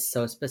also think it's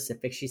so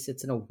specific. She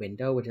sits in a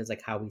window, which is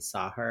like how we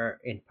saw her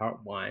in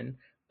part 1.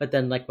 But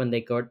then, like, when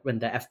the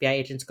FBI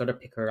agents go to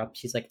pick her up,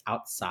 she's like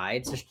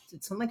outside. So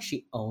it's not like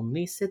she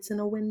only sits in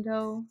a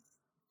window.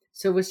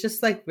 So it was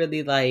just like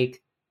really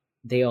like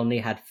they only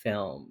had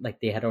film,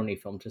 like they had only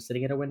filmed her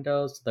sitting in a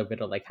window, so the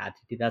riddle like had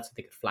to do that so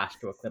they could flash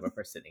to a clip of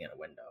her sitting in a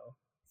window.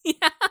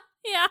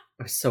 Yeah.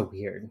 It was so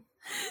weird.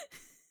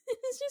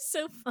 It's just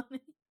so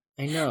funny.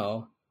 I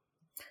know.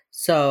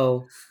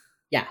 So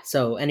yeah.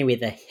 So anyway,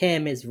 the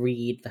him is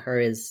Reed, the her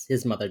is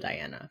his mother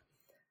Diana,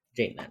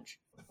 Jane Lynch,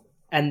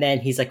 and then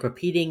he's like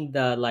repeating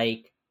the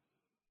like,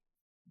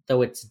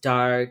 though it's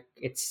dark,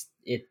 it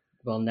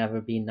will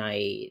never be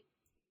night.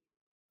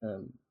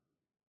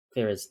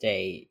 Clear as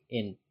day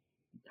in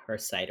her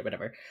sight or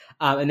whatever.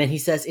 And then he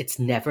says it's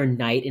never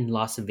night in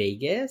Las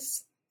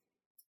Vegas.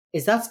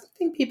 Is that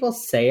something people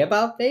say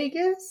about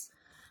Vegas?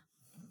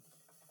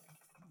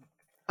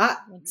 1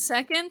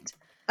 second.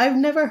 I've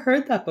never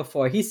heard that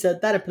before. He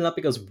said that and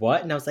Penelope goes,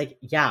 what? And I was like,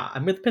 yeah,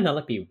 I'm with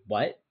Penelope.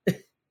 What?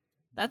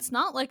 That's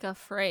not like a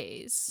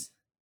phrase.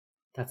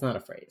 That's not a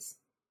phrase.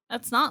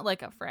 That's not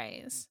like a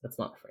phrase. That's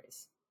not a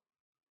phrase.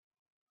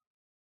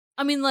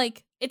 I mean,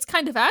 like, it's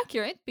kind of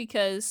accurate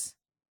because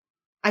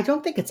I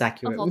don't think it's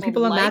accurate. When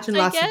people imagine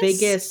Las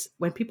Vegas,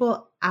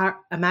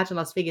 imagine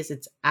Las Vegas,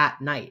 it's at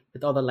night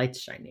with all the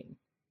lights shining.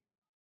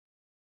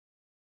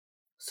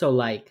 So,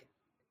 like,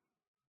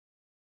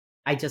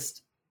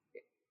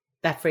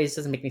 that phrase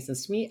doesn't make any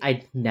sense to me.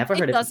 I'd never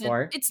heard it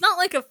before. It's not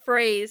like a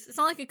phrase. It's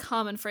not like a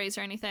common phrase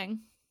or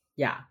anything.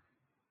 Yeah.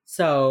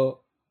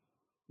 So,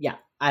 yeah,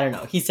 I don't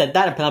know. He said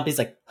that and Penelope's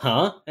like,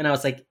 huh? And I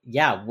was like,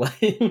 yeah, what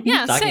are you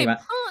talking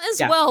about?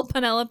 As well,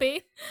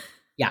 Penelope.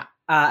 Yeah.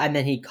 And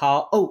then he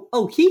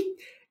he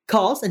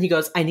calls and he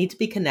goes, I need to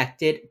be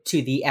connected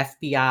to the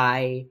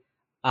FBI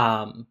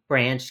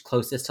branch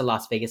closest to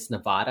Las Vegas,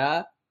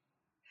 Nevada.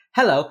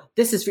 Hello,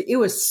 it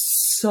was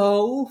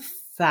so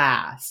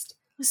fast.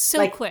 It was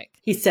so quick.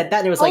 He said that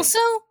and it was also,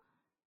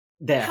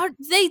 there.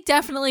 They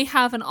definitely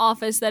have an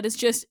office that is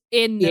just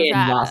in Nevada.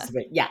 In Las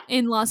Vegas. Yeah.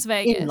 In Las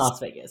Vegas. In Las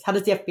Vegas. How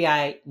does the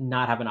FBI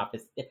not have an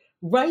office?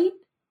 Right?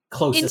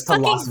 Closest to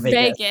Las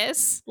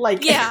Vegas.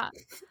 Like, yeah.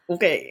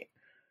 Okay.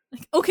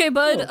 Okay,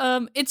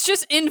 bud. It's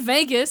just in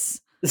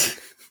Vegas.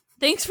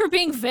 Thanks for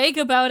being vague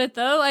about it,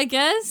 though, I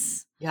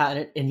guess.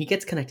 Yeah, and he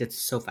gets connected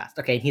so fast.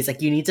 Okay, and he's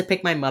like, you need to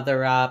pick my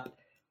mother up.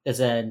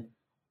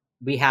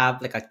 We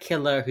have, like, a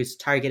killer who's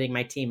targeting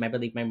my team. I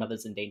believe my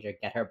mother's in danger.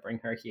 Get her, bring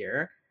her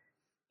here.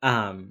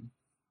 And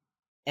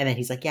then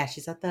he's like, yeah,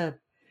 she's at the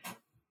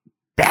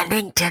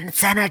Bennington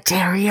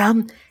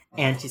Sanitarium.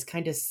 And she's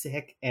kind of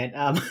sick. And,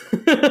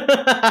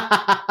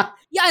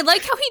 yeah, I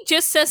like how he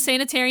just says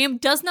sanitarium,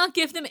 does not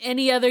give them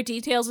any other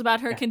details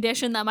about her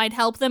condition that might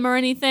help them or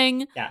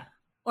anything. Yeah.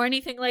 or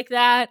anything like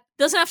that.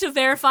 Doesn't have to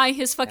verify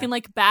his fucking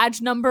like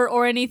badge number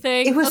or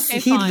anything. It was he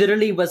fine.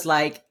 literally was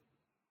like,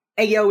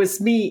 "Hey yo, it's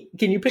me.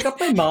 Can you pick up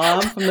my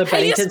mom from the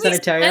Bennington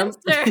Sanitarium?"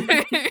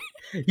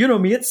 You know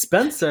me, it's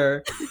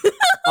Spencer.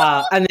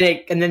 And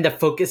then the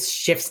focus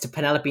shifts to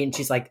Penelope, and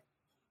she's like,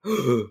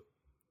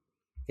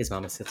 "His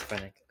mom is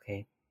schizophrenic."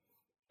 Okay.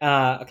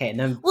 Okay, and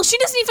then she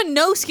doesn't even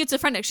know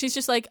schizophrenic. She's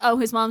just like, "Oh,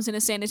 his mom's in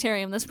a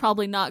sanitarium. That's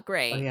probably not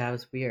great." Oh yeah, it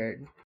was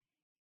weird.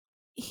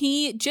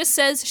 He just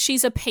says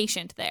she's a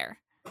patient there.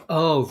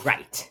 Oh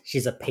right,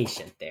 she's a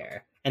patient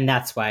there, and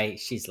that's why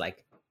she's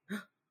like,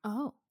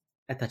 "Oh,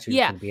 I thought she was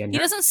going to be a nurse." He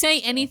doesn't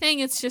say anything.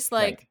 It's just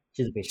like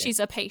right. She's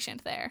a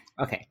patient there.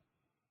 Okay.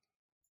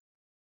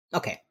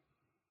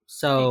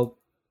 So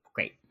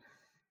great,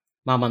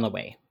 mom on the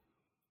way.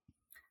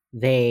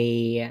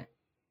 They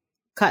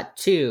cut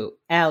to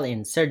Elle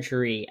in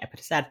surgery. I put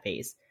a sad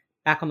face.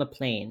 Back on the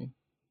plane.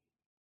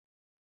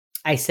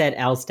 I said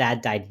Elle's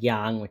dad died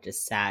young, which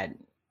is sad.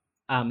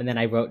 And then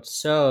I wrote,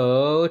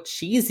 so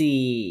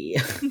cheesy.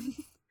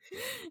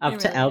 Up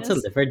to Elle to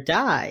live or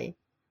die.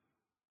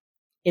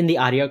 In the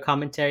audio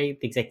commentary,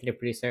 the executive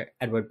producer,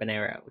 Edward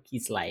Bonero,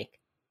 he's like,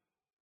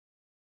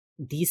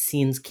 these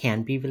scenes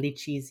can be really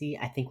cheesy.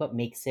 I think what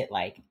makes it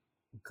like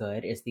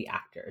good is the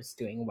actors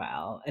doing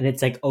well. And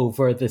it's like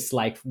over this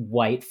like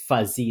white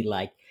fuzzy,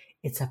 like,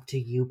 it's up to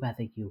you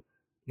whether you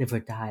live or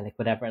die, like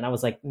whatever. And I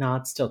was like, no,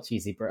 it's still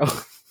cheesy, bro.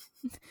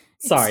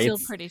 Sorry.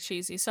 It's still pretty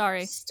cheesy.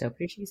 Sorry. Still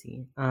pretty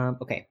cheesy.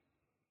 Okay.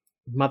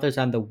 Mother's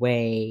on the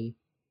way.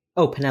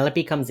 Oh,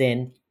 Penelope comes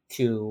in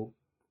to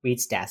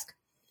Reed's desk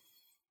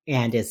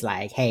and is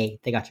like,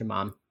 hey, they got your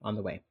mom on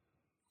the way.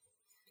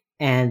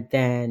 And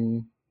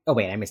then, oh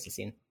wait, I missed a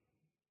scene.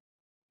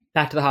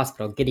 Back to the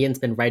hospital. Gideon's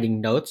been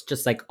writing notes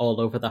just like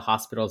all over the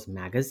hospital's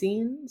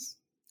magazines.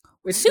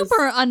 Which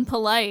super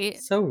unpolite.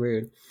 So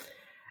rude.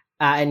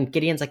 And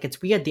Gideon's like,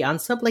 it's weird. The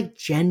unsub like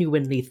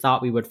genuinely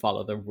thought we would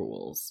follow the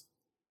rules.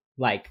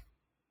 Like,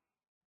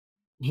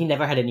 he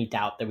never had any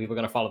doubt that we were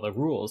going to follow the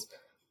rules.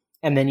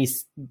 And then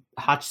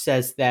Hotch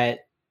says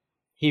that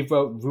he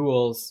wrote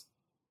rules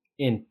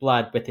in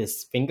blood with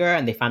his finger,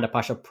 and they found a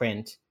partial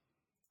print.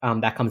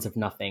 That comes of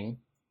nothing.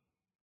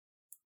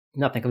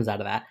 Nothing comes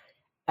out of that.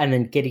 And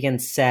then Gideon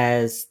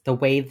says the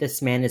way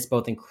this man is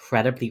both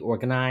incredibly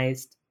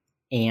organized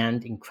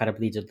and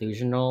incredibly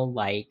delusional,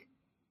 like,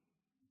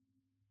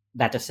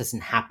 that just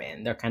doesn't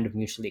happen. They're kind of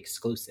mutually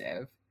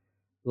exclusive.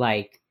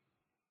 Like,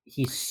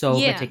 he's so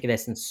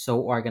meticulous and so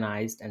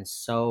organized and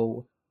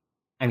so,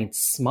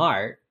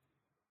 smart.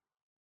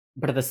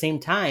 But at the same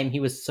time, he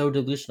was so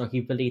delusional,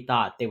 he really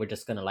thought they were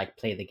just going to, like,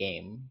 play the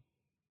game.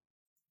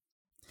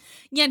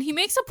 Yeah, and he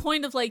makes a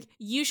point of, like,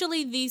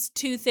 usually these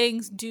two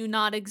things do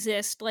not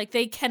exist. Like,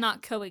 they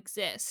cannot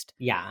coexist.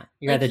 Yeah.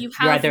 You're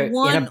either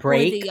one in a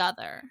break, or the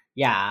other.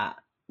 Yeah.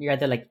 You're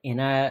either, like, in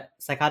a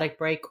psychotic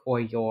break or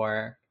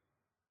you're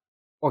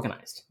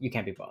organized. You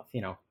can't be both,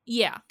 you know?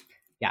 Yeah.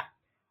 Yeah.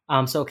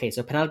 So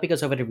Penelope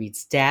goes over to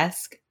Reed's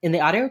desk. In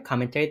the audio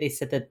commentary, they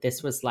said that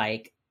this was,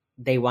 like,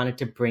 they wanted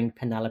to bring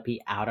Penelope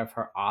out of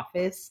her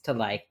office to,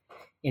 like,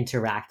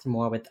 interact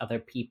more with other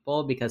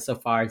people, because so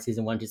far in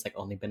season 1 she's like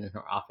only been in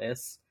her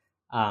office.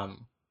 So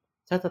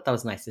I thought that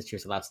was nice that she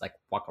was allowed to like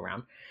walk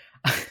around.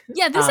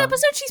 Yeah, this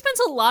episode she spends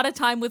a lot of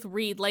time with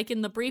Reed, like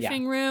in the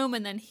briefing room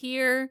and then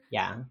here.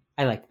 Yeah,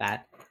 I like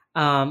that.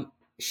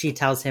 She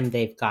tells him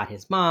they've got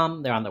his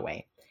mom, they're on the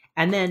way.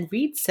 And then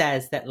Reed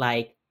says that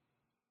like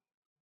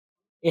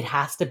it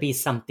has to be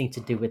something to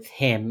do with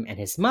him and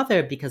his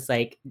mother, because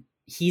like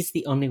he's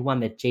the only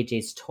one that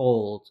JJ's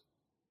told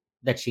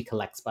that she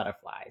collects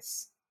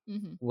butterflies.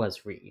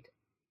 Was Reed.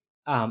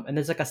 And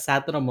there's like a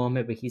sad little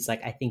moment where he's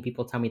like, I think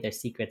people tell me their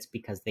secrets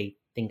because they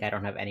think I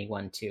don't have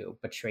anyone to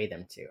betray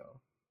them to.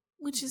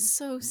 Which is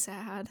so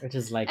sad. Which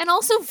is like, and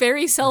also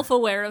very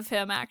self-aware of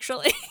him,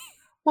 actually.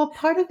 Well,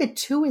 part of it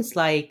too is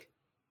like,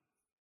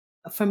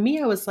 for me,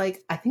 I was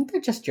like, I think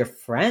they're just your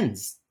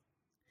friends,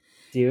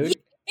 dude. You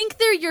think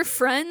they're your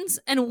friends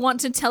and want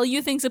to tell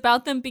you things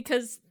about them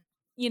because,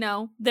 you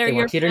know, they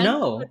want you to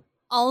know.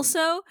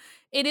 Also,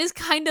 it is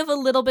kind of a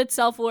little bit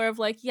self-aware of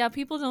like, yeah,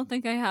 people don't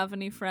think I have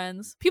any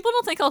friends. People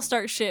don't think I'll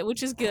start shit,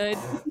 which is good.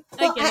 Well,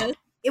 I guess.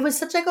 It was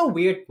such like a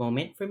weird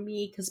moment for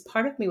me, because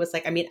part of me was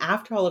like,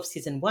 after all of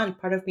season 1,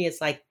 part of me is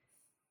like,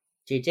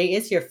 JJ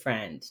is your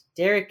friend.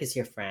 Derek is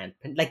your friend.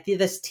 Like,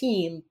 this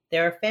team,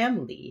 they're a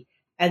family.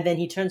 And then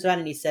he turns around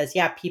and he says,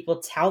 yeah,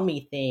 people tell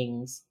me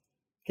things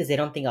because they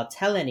don't think I'll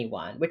tell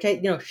anyone. Which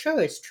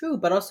sure, it's true.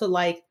 But also,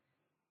 like,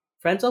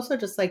 friends also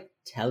just, like,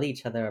 tell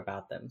each other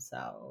about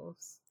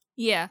themselves.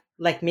 Yeah.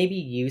 Like, maybe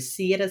you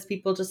see it as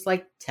people just,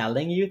 like,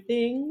 telling you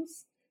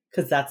things.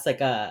 Because that's,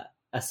 like, a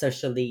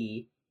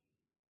socially,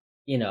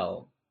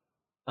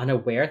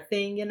 unaware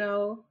thing,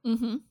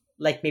 Mm-hmm.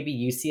 Like, maybe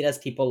you see it as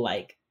people,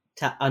 like,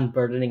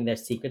 unburdening their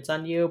secrets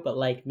on you. But,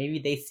 like, maybe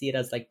they see it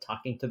as, like,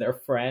 talking to their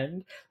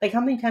friend. Like, how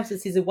many times in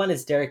season 1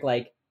 is Derek,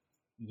 like,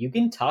 you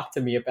can talk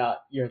to me about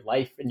your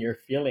life and your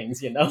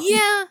feelings,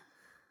 Yeah.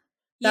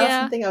 That was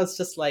something I was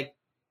just like,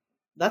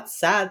 that's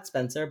sad,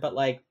 Spencer, but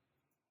like,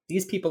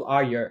 these people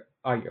are your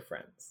are your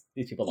friends.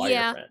 These people are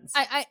your friends.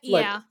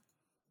 Yeah.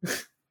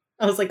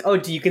 I was like, oh,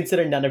 do you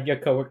consider none of your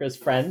coworkers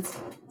friends,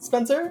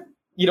 Spencer?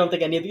 You don't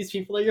think any of these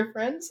people are your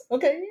friends?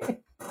 Okay.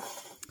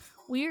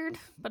 Weird,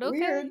 but okay.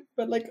 Weird,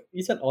 but like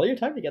you spent all your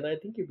time together. I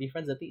think you'd be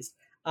friends at least.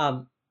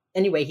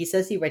 Anyway, he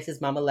says he writes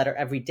his mom a letter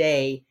every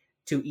day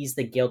to ease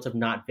the guilt of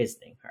not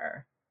visiting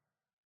her.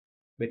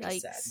 Which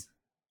is sad.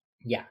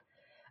 Yeah.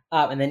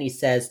 And then he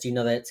says, do you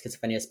know that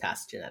schizophrenia is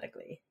passed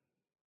genetically?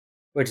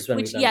 Which is when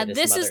we learn that his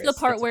this mother is the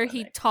part where he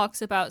schizophrenic.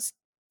 talks about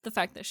the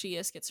fact that she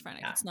is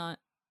schizophrenic. Yeah. It's not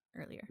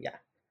earlier. Yeah.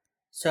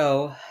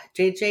 So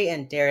JJ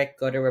and Derek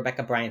go to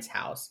Rebecca Bryant's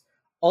house.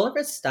 All of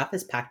her stuff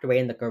is packed away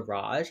in the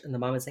garage, and the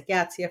mom is like,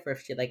 yeah, it's here for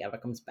if she like ever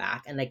comes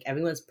back. And like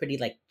everyone's pretty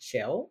like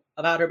chill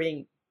about her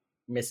being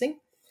missing.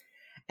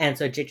 And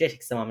so JJ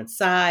takes the mom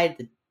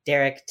inside.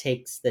 Derek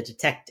takes the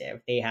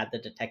detective. They had the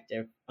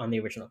detective on the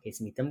original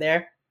case meet them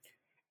there.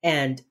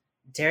 And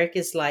Derek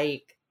is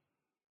like,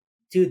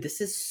 dude,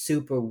 this is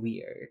super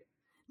weird.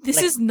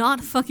 This is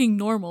not fucking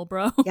normal,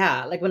 bro.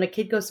 Yeah, like when a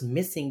kid goes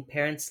missing,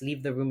 parents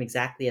leave the room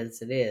exactly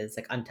as it is,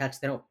 like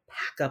untouched. They don't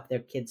pack up their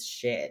kid's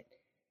shit,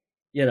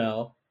 you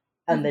know?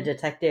 And the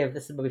detective,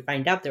 this is what we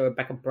find out, that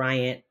Rebecca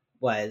Bryant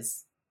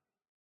was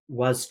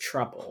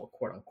trouble,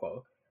 quote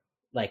unquote.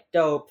 Like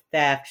dope,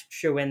 theft,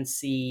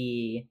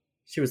 truancy.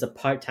 She was a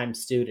part-time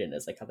student,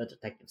 is like how the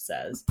detective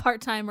says.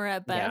 Part-timer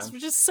at best,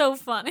 which is so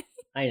funny.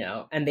 I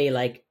know. And they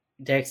like,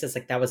 Derek says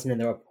like that wasn't in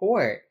the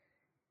report.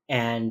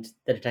 And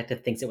the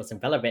detective thinks it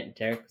wasn't relevant. And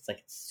Derek was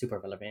like, it's super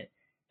relevant.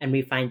 And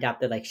we find out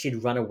that like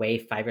she'd run away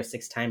 5 or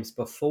 6 times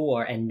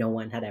before and no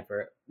one had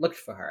ever looked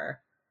for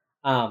her.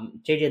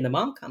 JJ and the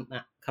mom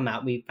come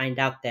out. We find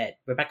out that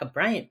Rebecca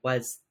Bryant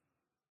was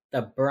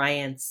the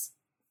Bryant's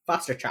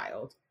foster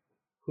child,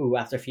 who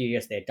after a few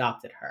years they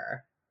adopted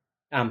her.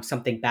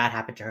 Something bad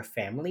happened to her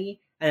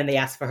family, and then they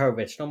asked for her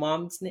original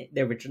mom's name,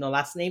 the original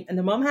last name, and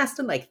the mom has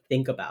to like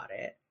think about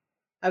it.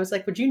 I was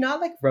like, would you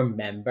not like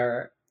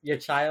remember your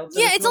child?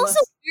 Yeah, it's also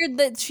weird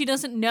that she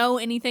doesn't know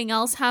anything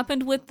else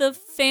happened with the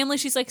family.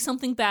 She's like,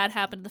 something bad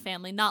happened to the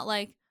family, not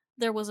like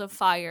there was a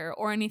fire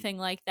or anything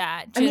like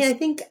that. I mean, I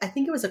think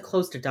it was a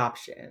closed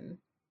adoption.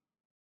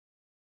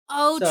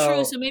 Oh,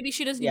 true. So maybe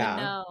she doesn't even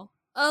know.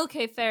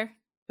 Okay, fair.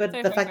 But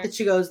the fact that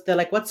she goes, they're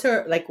like,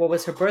 what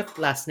was her birth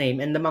last name?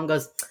 And the mom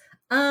goes,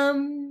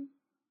 Garner.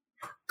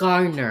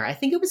 I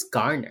think it was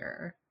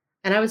Garner.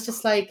 And I was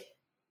just like,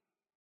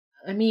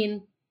 I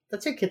mean,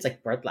 that's your kid's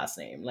like birth last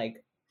name.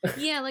 Like,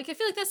 yeah, like I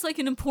feel like that's like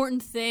an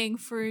important thing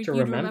for you to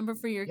remember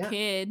for your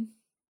kid.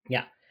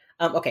 Yeah.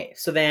 Okay,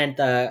 so then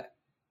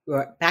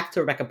we're back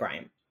to Rebecca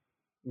Garner.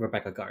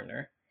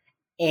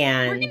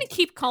 And we're gonna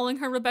keep calling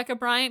her Rebecca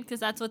Bryant because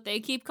that's what they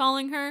keep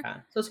calling her. Yeah,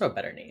 so it's a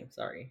better name,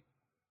 sorry.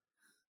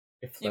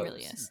 It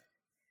really is.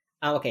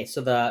 Okay,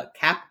 so the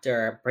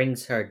captor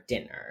brings her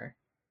dinner.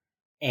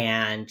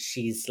 And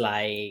she's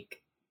like,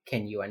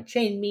 can you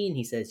unchain me? And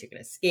he says, you're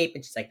gonna escape.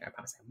 And she's like, no, I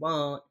promise I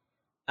won't.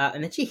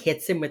 And then she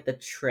hits him with the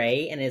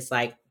tray and is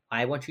like,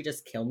 why won't you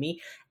just kill me?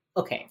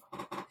 Okay.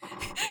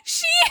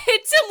 She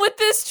hits him with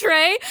this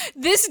tray.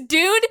 This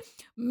dude,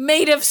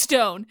 made of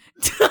stone,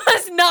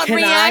 does not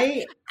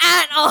react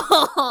at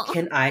all.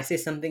 Can I say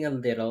something a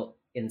little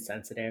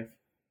insensitive?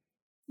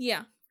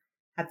 Yeah.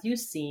 Have you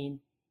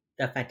seen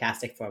the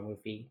Fantastic Four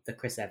movie, the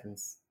Chris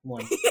Evans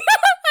one?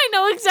 I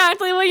know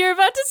exactly what you're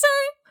about to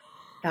say.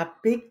 That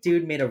big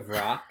dude made of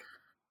rock.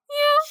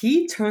 Yeah.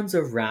 He turns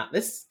around.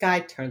 This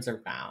guy turns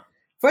around.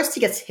 First,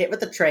 he gets hit with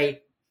the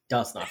tray,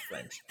 does not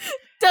flinch.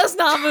 Does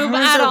not move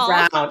at all.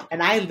 Around,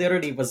 and I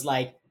literally was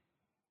like,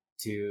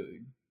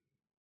 dude,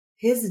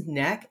 his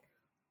neck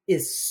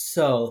is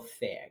so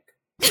thick.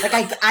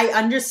 Like, I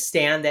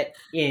understand that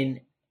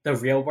in the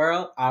real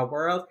world, our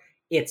world,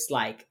 it's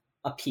like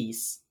a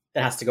piece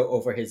that has to go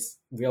over his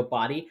real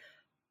body.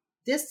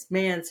 This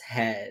man's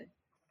head,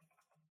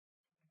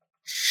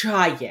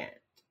 giant.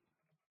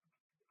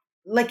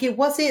 Like, it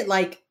wasn't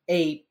like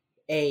a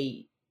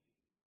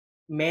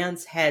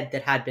man's head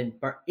that had been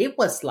burnt. It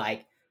was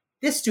like,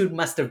 this dude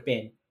must have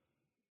been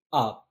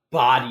a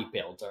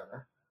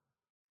bodybuilder.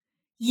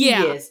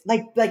 Yeah. He is.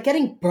 Like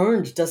getting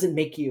burned doesn't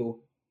make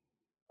you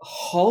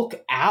Hulk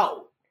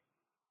out.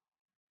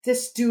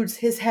 This dude's,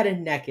 his head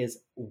and neck is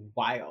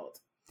wild.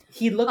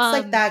 He looks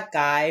like that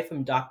guy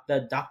from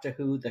Doctor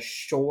Who, the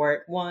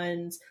short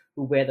ones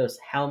who wear those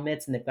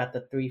helmets and they've got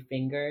the 3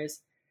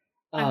 fingers.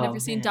 I've never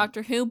seen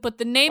Doctor Who, but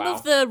the name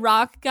of the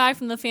rock guy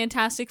from the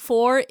Fantastic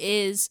Four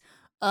is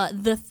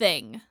The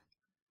Thing.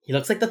 He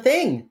looks like The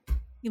Thing.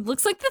 He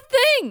looks like The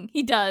Thing.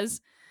 He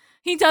does.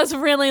 He does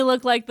really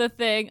look like The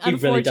Thing, he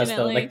really does,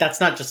 though. Like, that's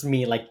not just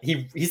me. Like,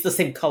 he's the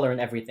same color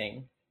and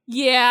everything.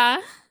 Yeah.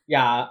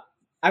 Yeah.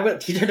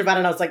 He turned around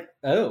and I was like,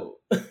 oh.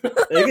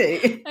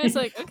 Okay. I was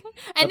like, okay.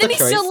 And then he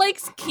still, like,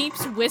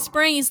 keeps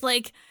whispering. He's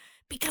like,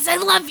 because I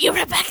love you,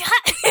 Rebecca.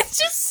 It's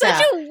just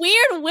such a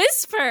weird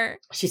whisper.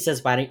 She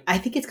says, why don't you? I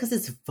think it's because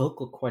his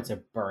vocal cords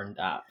are burned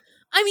up.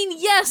 I mean,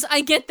 yes,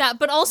 I get that,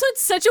 but also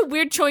it's such a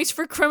weird choice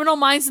for Criminal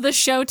Minds, the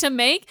show, to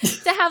make,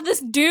 to have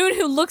this dude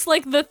who looks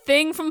like The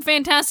Thing from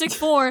Fantastic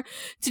Four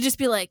to just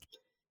be like,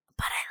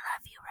 but I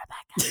love you,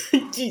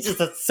 Jesus,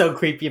 that's so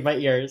creepy in my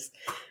ears.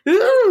 Do you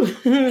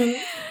want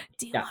me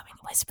to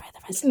whisper the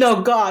rest?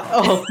 No, God.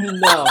 Oh,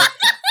 no.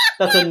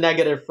 That's a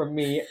negative from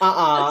me. Okay,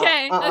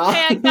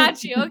 I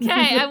got you.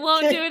 Okay, I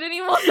won't do it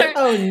anymore.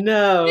 Oh,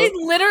 no. They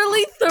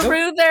literally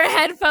threw their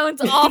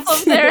headphones off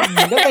of their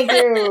head. No, thank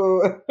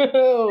you.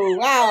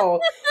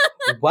 Wow.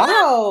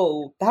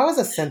 Wow. That was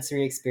a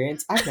sensory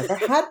experience I've never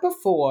had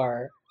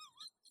before.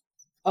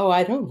 Oh,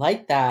 I don't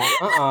like that.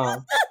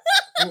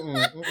 I'm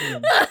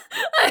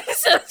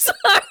so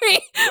sorry,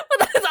 but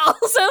that's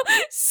also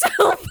so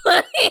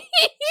funny.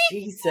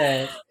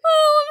 Jesus.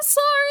 Oh, I'm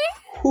sorry.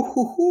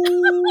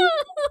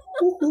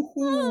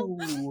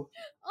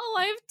 Oh,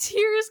 I have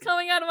tears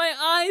coming out of my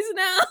eyes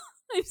now.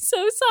 I'm so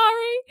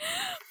sorry,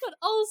 but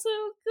also,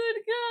 good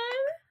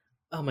God.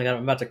 Oh my God,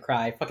 I'm about to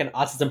cry. Fucking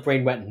autism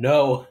brain went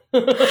no.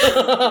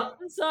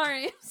 I'm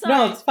sorry.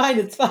 No, it's fine.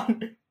 It's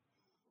fine.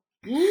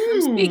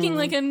 I'm speaking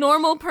like a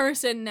normal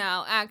person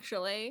now,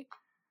 actually.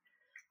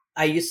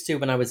 I used to,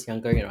 when I was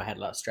younger, I had a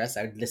lot of stress.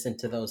 I would listen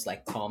to those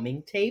like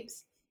calming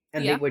tapes,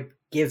 and they would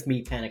give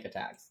me panic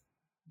attacks.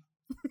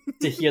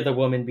 To hear the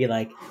woman be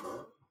like,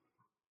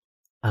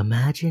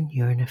 imagine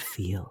you're in a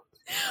field.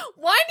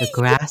 Why do the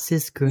grass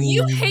is green.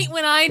 You hate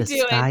when I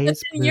do it.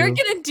 You're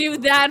gonna do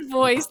that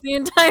voice the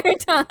entire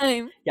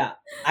time. Yeah,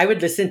 I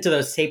would listen to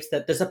those tapes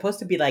that they're supposed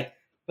to be like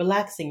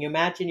relaxing. You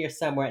imagine you're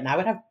somewhere, and I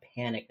would have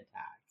panic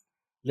attacks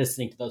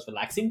listening to those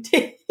relaxing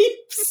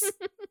tapes.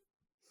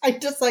 I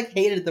just like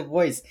hated the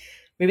voice.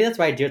 Maybe that's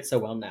why I do it so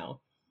well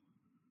now.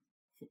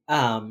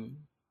 All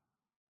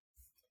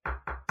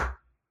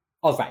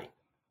right.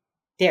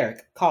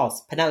 Derek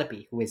calls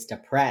Penelope, who is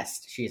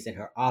depressed. She is in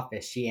her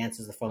office. She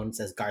answers the phone and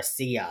says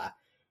Garcia.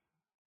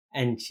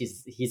 And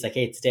he's like,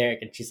 hey, it's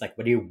Derek. And she's like,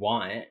 what do you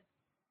want?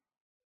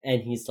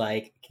 And he's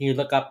like, can you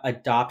look up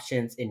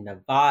adoptions in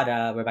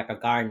Nevada, Rebecca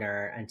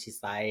Gardner? And she's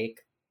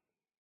like,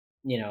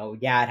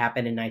 yeah, it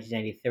happened in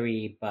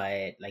 1993,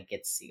 but like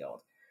it's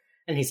sealed.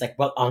 And he's like,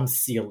 well,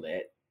 unseal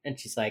it. And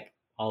she's like,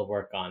 I'll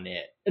work on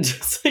it. And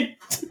just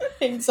like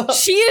hangs up.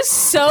 She is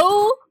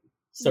so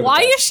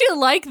why is she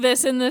like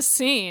this in this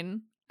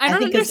scene? I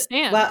don't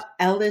understand. Well,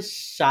 Ella's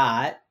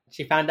shot.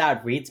 She found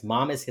out Reed's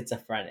mom is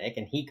schizophrenic,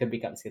 and he could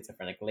become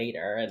schizophrenic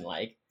later. And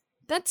like,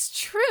 that's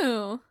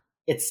true.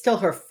 It's still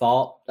her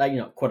fault,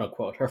 quote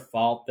unquote, her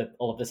fault that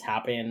all of this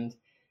happened.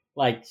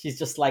 Like, she's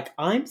just like,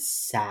 I'm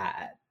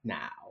sad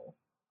now.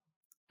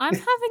 I'm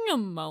having a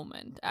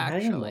moment,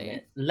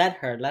 actually. Let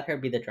her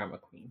be the drama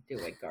queen. Do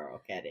it,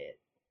 girl. Get it.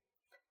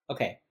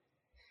 Okay.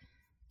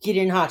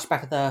 Gideon and Hotch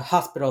back at the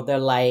hospital. They're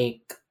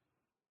like,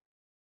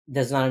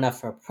 there's not enough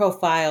for a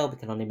profile. We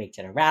can only make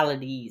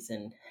generalities.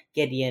 And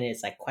Gideon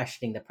is like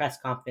questioning the press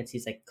conference.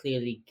 He's like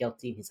clearly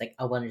guilty. He's like,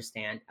 I'll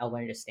understand.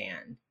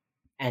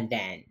 And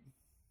then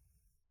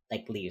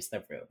like leaves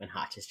the room, and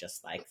Hotch is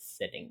just like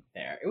sitting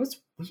there. It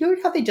was weird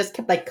how they just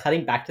kept like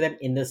cutting back to them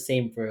in the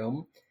same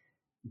room,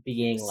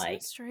 being so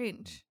like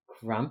strange,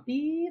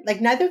 grumpy.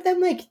 Like neither of them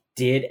like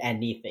did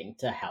anything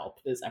to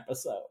help this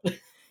episode.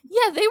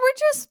 Yeah, they were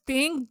just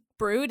being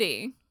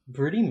broody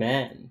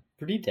men,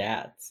 broody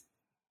dads.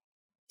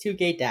 2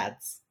 gay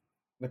dads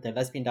with their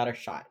lesbian daughter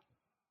shot.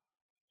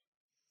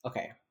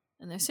 Okay.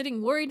 And they're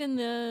sitting worried in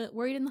the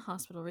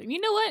hospital room.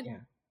 You know what? Yeah.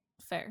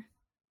 Fair.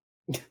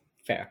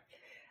 Fair.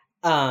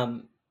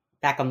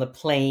 Back on the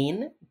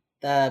plane,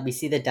 we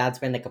see the dad's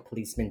wearing like a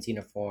policeman's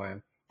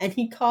uniform, and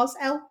he calls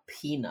out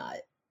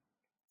Peanut.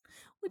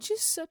 Which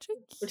is such a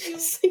cute. Which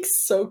is like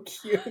so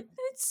cute.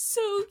 It's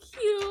so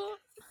cute.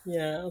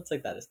 Yeah, it's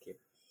like that is cute.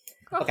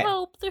 Okay.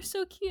 Help, they're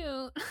so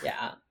cute.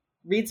 Yeah.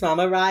 Reed's mom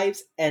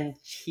arrives, and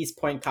he's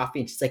pouring coffee,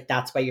 and she's like,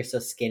 that's why you're so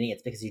skinny.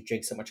 It's because you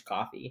drink so much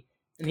coffee.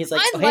 And he's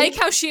like, I like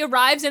how she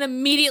arrives and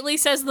immediately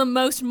says the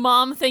most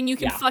mom thing you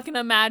can fucking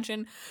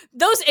imagine.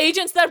 Those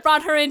agents that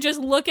brought her in just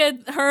look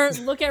at her,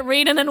 look at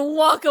Reed, and then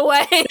walk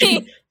away.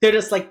 They're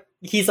just like,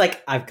 he's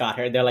like, I've got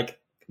her. They're like,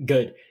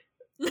 good.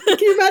 Can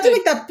you imagine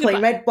like that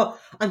plane ride? Well,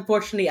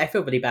 unfortunately, I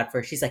feel really bad for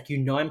her. She's like,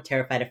 I'm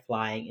terrified of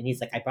flying. And he's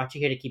like, I brought you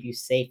here to keep you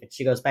safe. And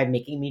she goes, by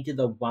making me do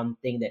the one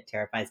thing that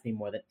terrifies me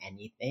more than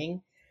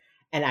anything.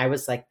 And I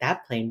was like,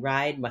 that plane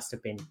ride must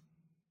have been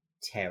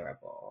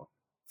terrible.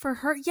 For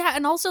her, yeah.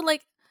 And also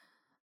like,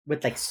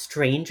 with like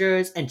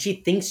strangers, and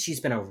she thinks she's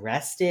been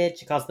arrested.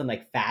 She calls them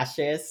like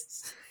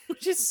fascists.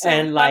 Which is so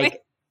funny.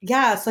 Like,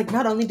 yeah, it's like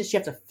not only does she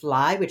have to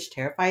fly, which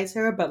terrifies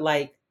her, but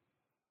like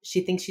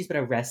she thinks she's been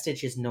arrested.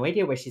 She has no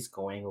idea where she's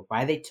going or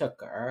why they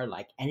took her,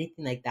 like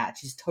anything like that.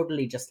 She's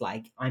totally just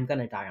like, I'm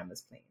gonna die on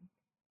this plane.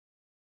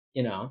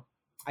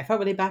 I felt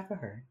really bad for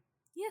her.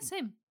 Yeah,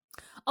 same.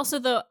 Also,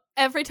 though,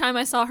 every time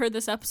I saw her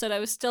this episode, I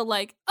was still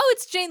like, oh,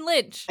 it's Jane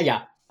Lynch.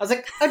 Yeah. I was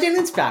like, oh, Jane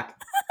Lynch's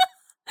back.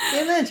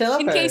 Jane Lynch, I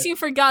love her. In case you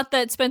forgot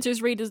that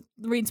Spencer's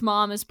Reed's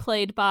mom is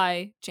played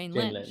by Jane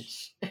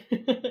Lynch.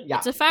 Yeah.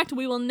 It's a fact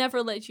we will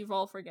never let you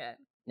all forget.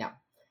 No.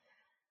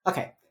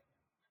 Okay.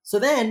 So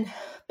then,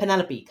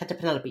 cut to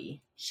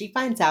Penelope. She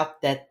finds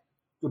out that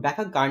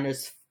Rebecca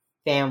Gardner's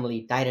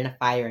family died in a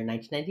fire in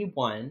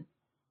 1991.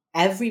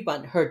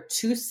 Everyone, her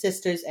 2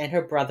 sisters and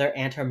her brother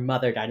and her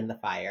mother died in the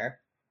fire.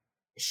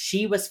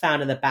 she was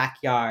found in the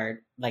backyard,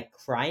 like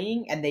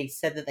crying, and they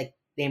said that like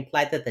they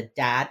implied that the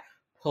dad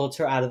pulled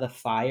her out of the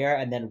fire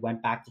and then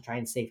went back to try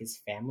and save his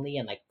family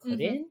and like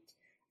couldn't.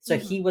 So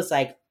he was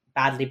like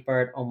badly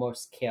burned,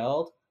 almost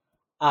killed.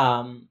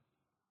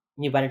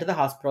 He went into the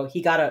hospital.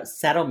 He got a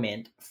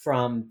settlement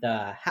from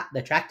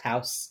the tract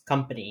house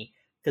company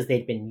because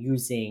they'd been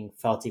using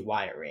faulty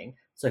wiring.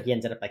 So he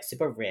ended up like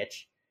super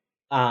rich.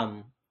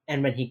 And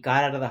when he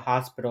got out of the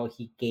hospital,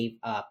 he gave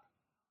up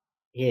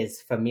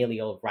his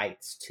familial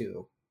rights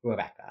to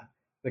Rebecca,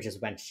 which is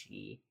when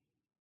she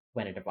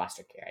went into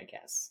foster care, I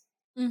guess,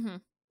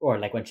 or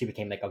like when she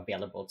became like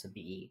available to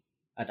be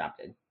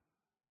adopted.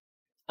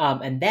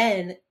 And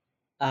then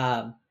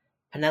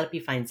Penelope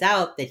finds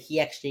out that he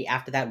actually,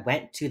 after that,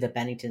 went to the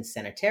Bennington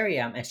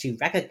Sanitarium, and she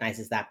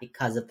recognizes that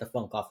because of the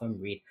phone call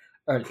from Reed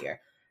earlier.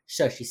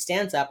 So she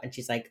stands up and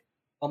she's like,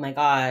 oh my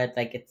God,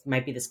 like it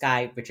might be this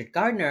guy, Richard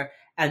Gardner.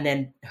 And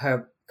then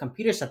her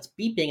computer starts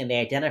beeping and they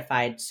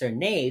identified Sir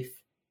Naif,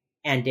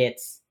 and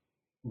it's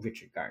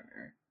Richard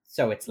Gardner.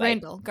 So it's like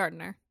Randall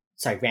Gardner.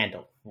 Sorry,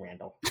 Randall.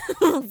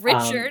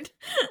 Richard.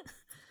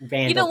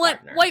 Randall you know what?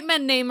 Gardner. White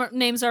men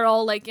names are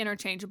all like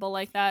interchangeable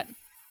like that.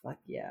 Fuck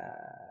yeah.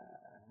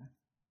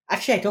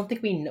 Actually, I don't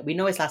think we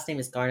know his last name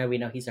is Garner. We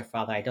know he's her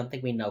father. I don't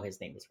think we know his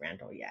name is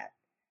Randall yet.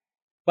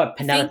 But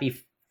Penelope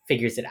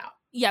figures it out.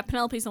 Yeah,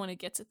 Penelope's the one who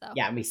gets it, though.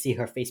 Yeah, and we see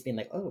her face being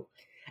like, oh.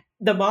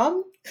 The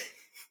mom,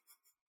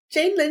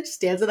 Jane Lynch,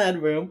 stands in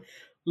that room,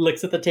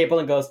 looks at the table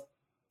and goes,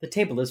 the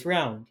table is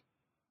round.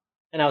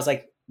 And I was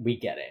like, we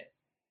get it.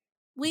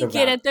 We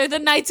get it. They're the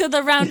Knights of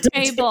the Round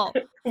Table.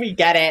 We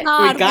get it.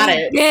 God, we got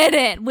it. We get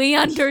it. We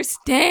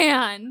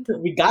understand.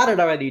 We got it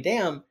already.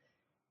 Damn.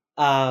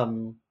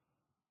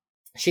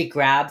 She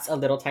grabs a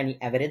little tiny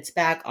evidence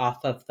bag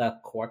off of the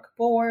cork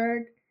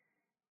board,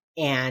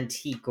 and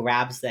he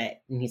grabs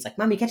it, and he's like,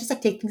 Mom, you can't just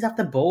like take things off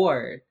the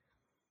board.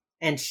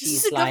 And she's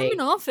this is a like,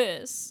 government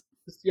office.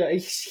 Yeah,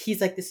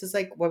 he's like, this is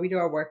like where we do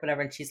our work,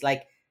 whatever. And she's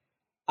like,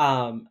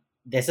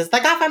 this is the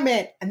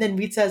government. And then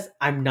Reed says,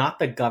 I'm not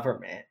the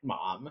government,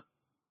 Mom.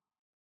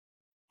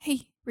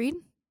 Hey, Reed?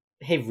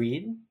 Hey,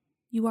 Reed?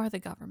 You are the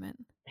government.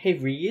 Hey,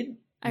 Reed?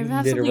 I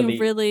have something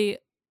really,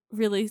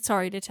 really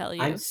sorry to tell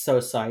you. I'm so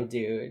sorry,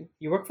 dude.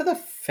 You work for the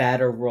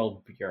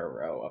Federal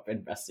Bureau of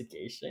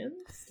Investigations?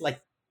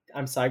 Like,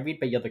 I'm sorry, Reed,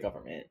 but you're the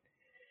government.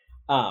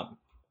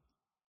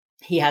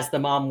 He has the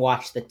mom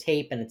watch the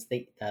tape, and it's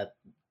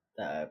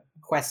the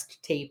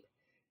Quest tape.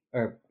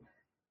 Or,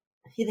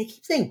 they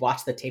keep saying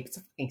watch the tape. It's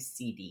a fucking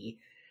CD.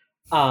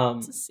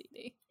 It's a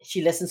CD.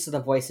 She listens to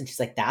the voice, and she's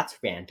like, that's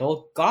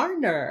Randall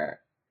Gardner.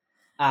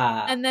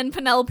 And then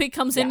Penelope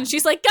comes in and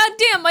she's like, God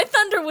damn, my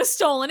thunder was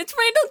stolen. It's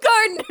Randall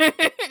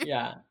Gardner.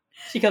 Yeah.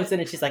 She comes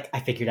in and she's like, I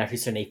figured out who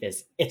Sir Naif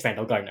is. It's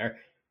Randall Gardner.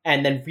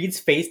 And then Reed's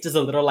face does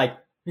a little like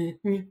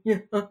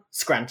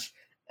scrunch.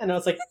 And I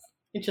was like,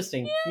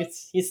 interesting.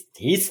 Yes.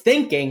 He's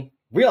thinking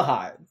real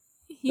hard.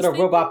 He's let a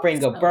robot brain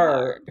go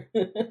bird.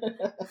 He's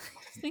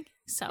thinking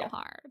so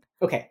hard.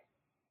 Okay.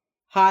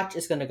 Hotch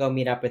is going to go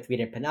meet up with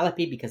Reed and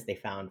Penelope because they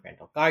found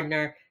Randall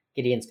Gardner.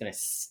 Gideon's going to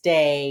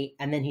stay.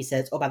 And then he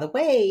says, oh, by the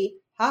way,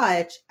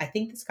 Hotch, I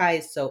think this guy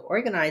is so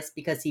organized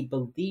because he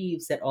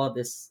believes that all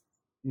this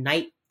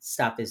night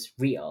stuff is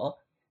real.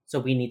 So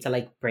we need to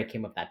like break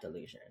him of that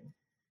delusion.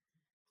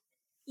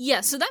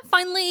 Yeah, so that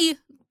finally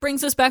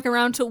brings us back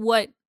around to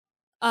what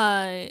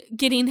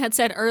Gideon had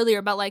said earlier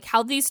about like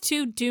how these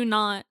two do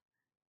not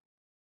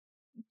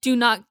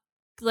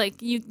like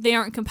they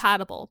aren't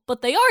compatible.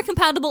 But they are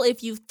compatible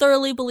if you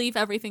thoroughly believe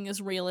everything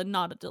is real and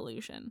not a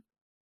delusion.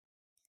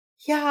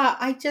 Yeah,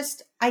 I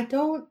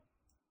don't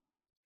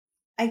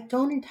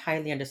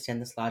entirely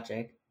understand this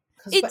logic.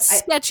 It's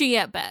sketchy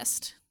at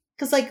best.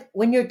 Because, like,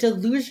 when you're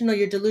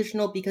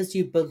delusional because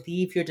you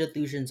believe your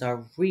delusions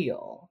are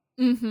real.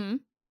 Mm-hmm.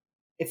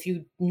 If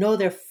you know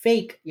they're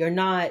fake, you're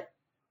not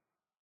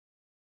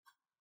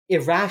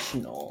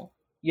irrational,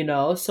 you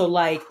know? So,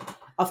 like,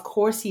 of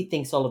course he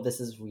thinks all of this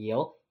is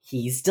real.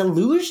 He's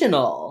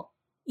delusional.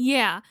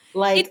 Yeah.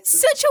 Like,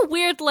 it's such a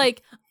weird,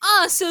 like,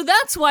 so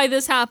that's why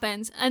this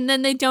happens. And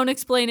then they don't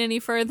explain any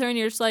further, and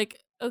you're just like,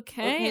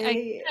 okay.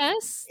 I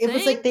guess. It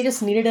was like they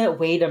just needed a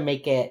way to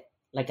make it,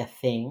 like, a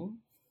thing.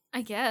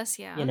 I guess,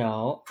 yeah. You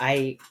know?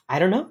 I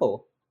don't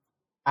know.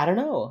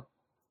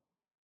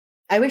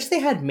 I wish they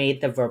had made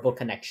the verbal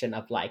connection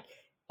of, like,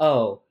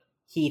 oh,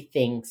 he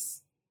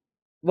thinks...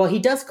 Well, he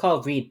does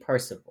call Reed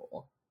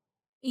Percival.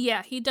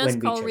 Yeah, he does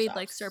call Reed,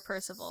 like, Sir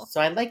Percival.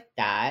 So I like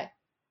that.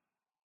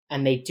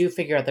 And they do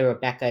figure out that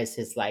Rebecca is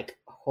his, like,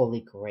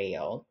 holy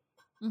grail.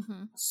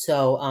 Mm-hmm.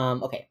 So,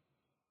 okay.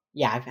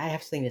 Yeah, I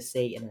have something to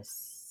say in a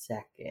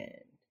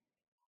second.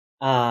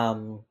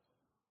 Oh,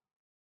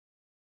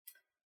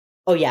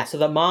 yeah, so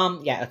the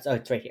mom... Yeah,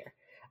 it's right here.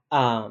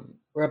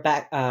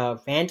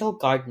 Randall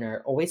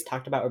Gardner always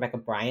talked about Rebecca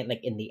Bryant,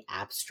 like, in the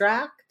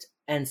abstract.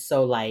 And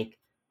so, like,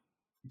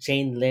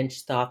 Jane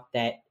Lynch thought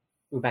that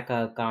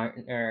Rebecca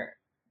Gardner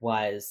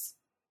was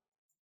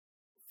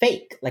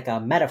fake, like a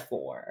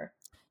metaphor.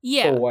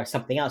 Yeah. Or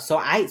something else.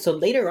 So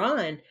later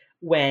on,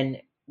 when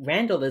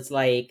Randall is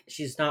like,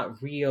 she's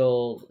not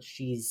real.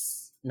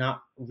 She's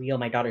not real.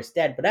 My daughter's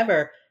dead.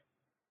 Whatever.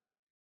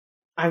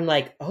 I'm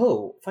like,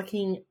 oh,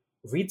 fucking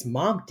Reed's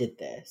mom did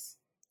this.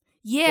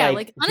 Yeah,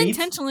 like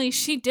unintentionally,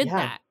 she did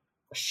that.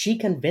 She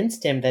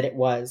convinced him that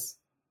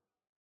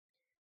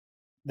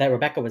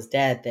Rebecca was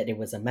dead, that it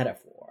was a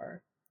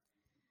metaphor.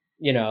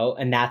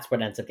 And that's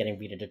what ends up getting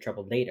Reed into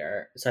trouble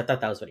later. So I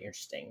thought that was really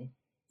interesting.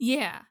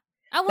 Yeah.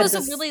 I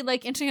wasn't really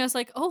like interesting. I was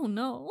like, oh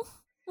no.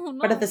 Oh no.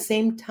 But at the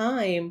same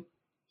time,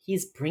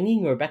 he's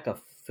bringing Rebecca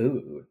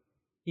food.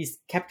 He's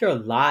kept her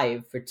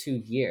alive for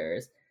 2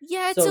 years.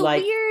 Yeah, it's so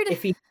like, weird.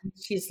 If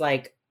she's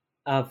like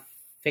a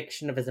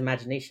fiction of his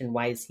imagination,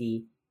 why is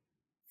he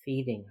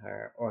feeding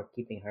her or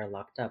keeping her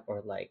locked up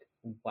or like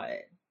what?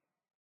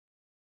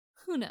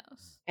 Who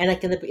knows? And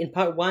like in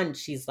part 1,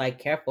 she's like,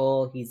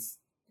 careful. He's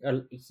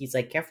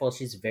like, careful.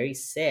 She's very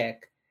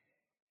sick.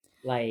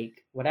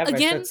 Like whatever.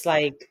 Again, so it's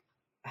like,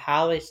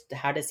 how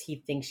does he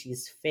think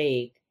she's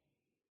fake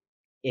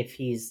if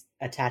he's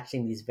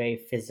attaching these very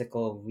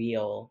physical,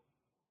 real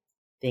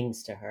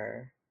things to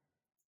her?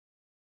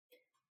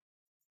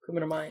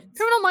 Criminal Minds.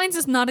 Criminal Minds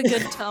is not a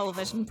good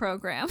television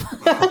program.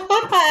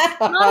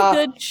 Not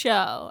a good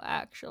show,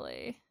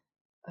 actually.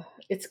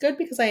 It's good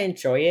because I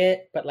enjoy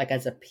it, but like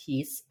as a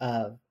piece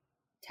of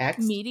text,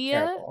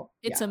 media, terrible.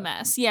 It's a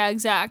mess. Yeah,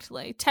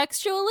 exactly.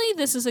 Textually,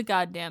 this is a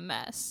goddamn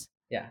mess.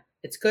 Yeah,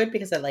 it's good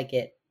because I like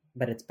it,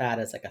 but it's bad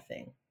as like a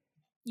thing.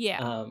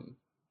 Yeah.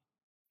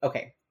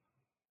 Okay.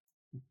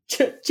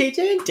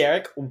 JJ and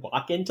Derek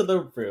walk into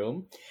the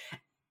room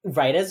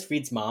right as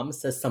Reed's mom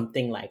says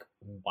something like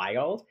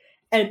wild.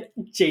 And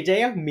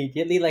JJ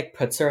immediately like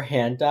puts her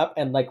hand up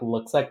and like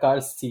looks at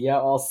Garcia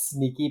all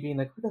sneaky, being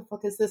like, "Who the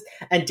fuck is this?"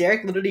 And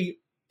Derek literally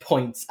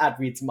points at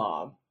Reed's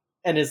mom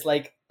and is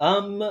like,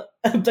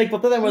 like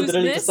both of them were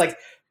literally just like,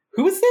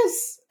 "Who is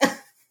this?"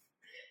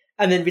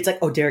 And then Reed's like,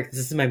 "Oh, Derek,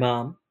 this is my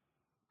mom,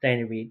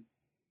 Diana Reed."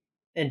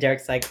 And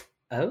Derek's like,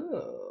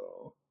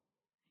 "Oh."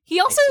 He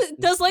also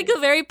does like a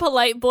very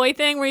polite boy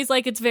thing where he's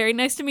like, "It's very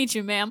nice to meet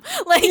you, ma'am."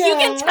 Like you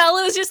can tell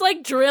it was just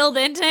like drilled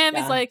into him.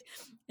 He's like,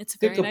 "It's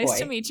very nice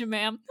to meet you,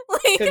 ma'am."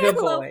 Like, good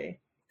boy.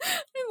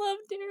 I love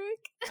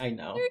Derek. I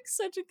know. Derek's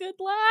such a good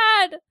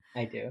lad.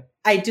 I do.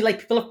 Like,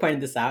 people have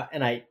pointed this out,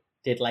 and I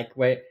did like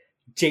where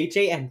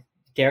JJ and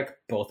Derek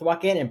both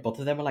walk in, and both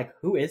of them are like,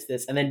 "Who is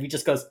this?" And then Reed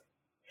just goes,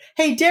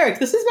 "Hey, Derek,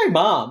 this is my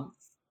mom."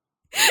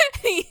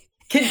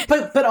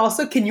 But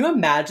also, can you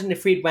imagine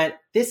if Reed went,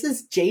 "This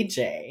is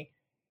JJ"?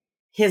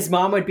 His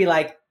mom would be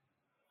like,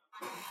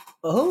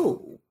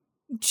 "Oh.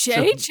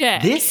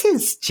 JJ. So this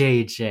is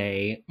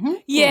JJ." Mm-hmm.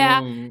 Yeah.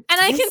 And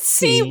I can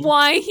see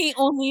why he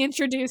only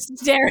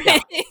introduced Derek.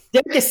 Yeah.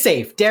 Derek is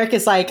safe. Derek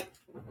is like,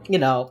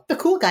 the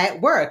cool guy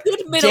at work.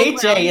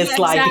 JJ is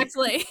like...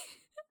 Exactly.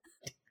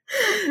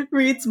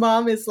 Reed's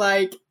mom is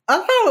like,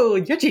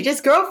 "Oh, you're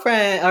JJ's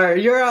girlfriend. Or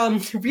you're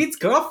Reed's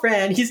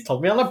girlfriend. He's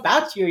told me all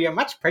about you. You're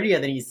much prettier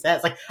than he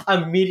says." Like,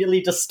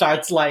 immediately just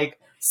starts like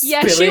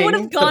yeah, she would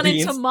have gone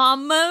into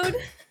mom mode.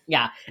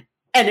 Yeah.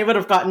 And it would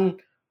have gotten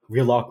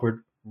real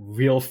awkward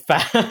real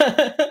fast.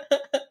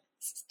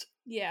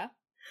 Yeah.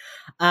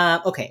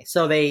 Okay,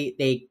 so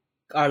they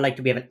are like,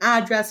 "Do we have an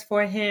address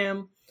for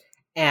him?"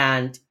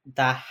 And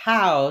the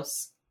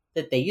house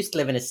that they used to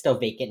live in is still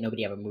vacant.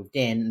 Nobody ever moved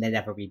in, and they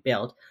never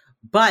rebuilt.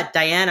 But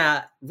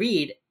Diana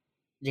Reed,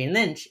 Jane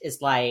Lynch,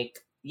 is like,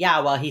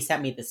 "Yeah, well, he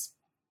sent me this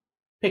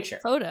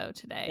photo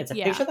today. It's a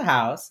picture of the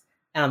house,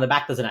 and on the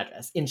back there's an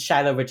address in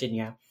Shiloh,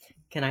 Virginia."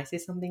 Can I say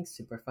something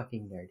super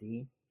fucking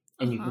nerdy?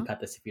 And you can cut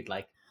this if you'd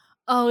like.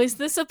 Oh, is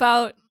this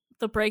about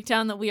the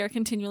breakdown that we are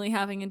continually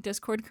having in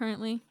Discord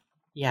currently?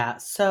 Yeah,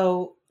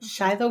 so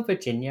Shiloh,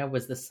 Virginia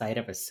was the site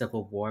of a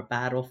Civil War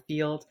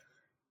battlefield.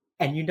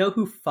 And you know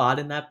who fought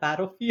in that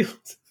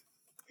battlefield?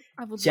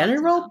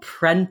 General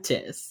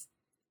Prentiss.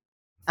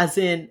 As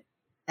in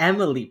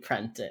Emily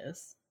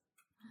Prentiss.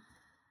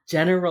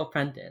 General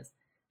Prentiss.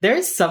 There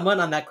is someone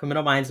on that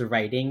Criminal Minds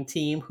writing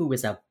team who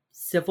is a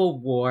Civil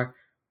War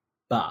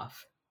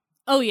buff.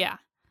 Oh, yeah.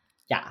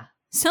 Yeah.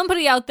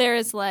 Somebody out there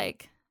is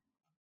like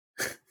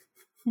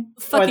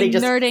fucking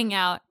nerding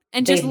out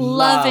and just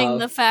loving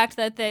the fact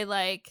that they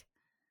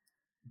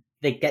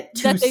get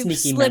two sneaky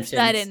slipped mentions.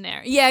 That in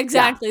there. Yeah,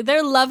 exactly. Yeah.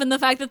 They're loving the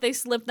fact that they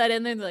slipped that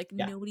in there. They're like,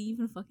 nobody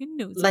even fucking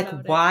knows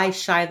about it. Why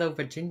Shiloh,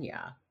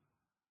 Virginia?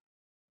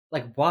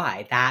 Like,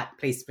 why that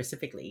place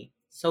specifically?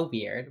 So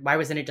weird. Why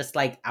wasn't it just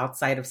like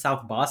outside of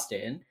South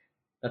Boston?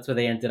 That's where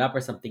they ended up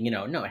or something,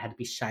 No, it had to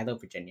be Shiloh,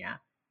 Virginia.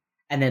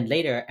 And then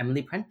later,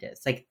 Emily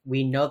Prentiss. Like,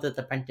 we know that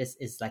the Prentiss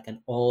is like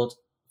an old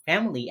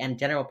family, and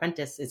General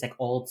Prentiss is like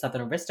old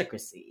Southern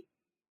aristocracy.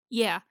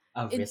 Yeah.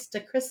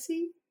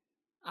 Aristocracy?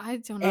 I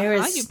don't know.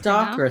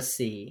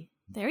 Aristocracy.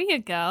 There you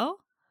go.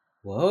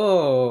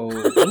 Whoa.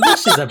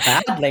 English is a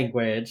bad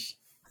language.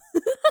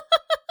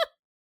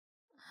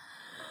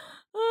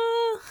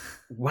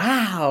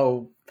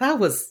 Wow. That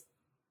was...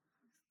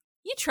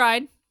 You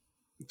tried.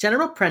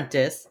 General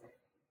Prentiss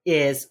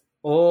is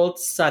old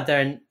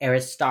Southern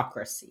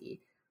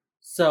aristocracy.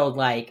 So,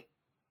 like,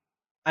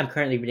 I'm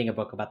currently reading a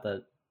book about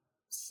the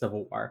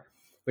Civil War,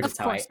 which Of is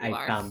how course you I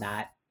are. found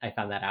that. I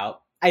found that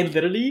out. I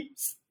literally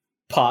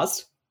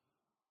paused,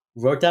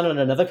 wrote down on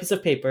another piece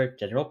of paper,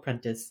 General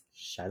Prentice,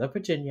 Shiloh,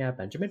 Virginia,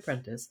 Benjamin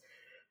Prentice,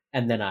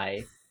 and then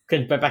I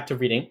went back to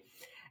reading.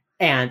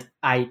 And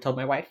I told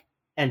my wife,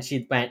 and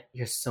she went,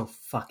 "You're so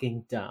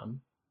fucking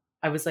dumb."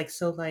 I was like,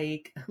 so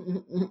like,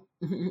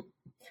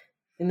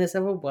 in the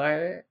Civil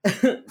War,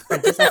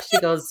 Prentice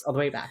actually goes all the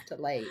way back to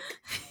like,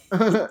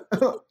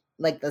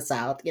 like the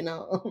South, you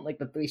know, like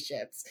the 3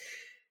 ships.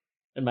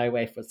 And my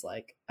wife was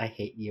like, "I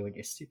hate you and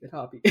your stupid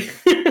hobby."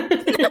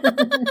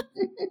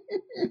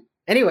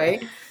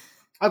 Anyway,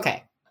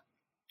 okay.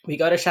 We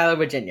go to Shiloh,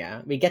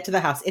 Virginia. We get to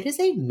the house. It is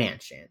a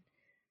mansion.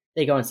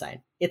 They go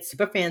inside. It's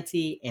super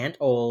fancy and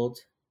old.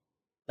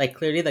 Like,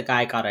 clearly the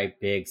guy got a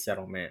big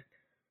settlement.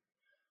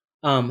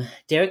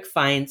 Derek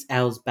finds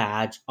Elle's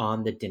badge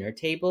on the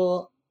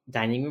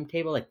dining room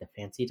table, like the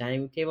fancy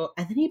dining room table,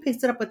 and then he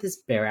picks it up with his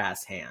bare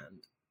ass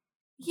hand.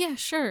 Yeah,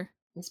 sure.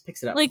 He just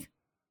picks it up. Like,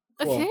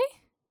 cool. Okay.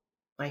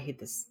 I hate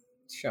this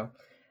show.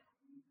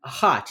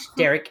 Hotch,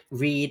 Derek,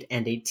 Reed,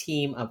 and a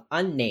team of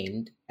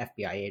unnamed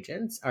FBI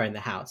agents are in the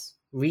house.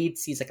 Reed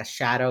sees like a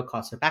shadow,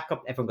 calls for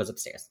backup, everyone goes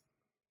upstairs.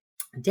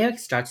 Derek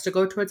starts to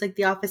go towards like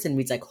the office, and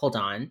Reed's like, "Hold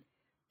on.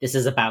 This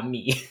is about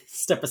me.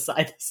 Step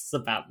aside. This is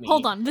about me.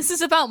 Hold on. This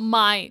is about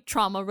my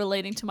trauma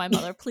relating to my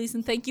mother. Please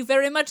and thank you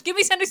very much. Give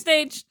me center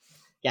stage."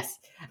 Yes.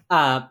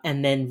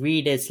 And then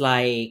Reed is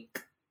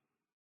like,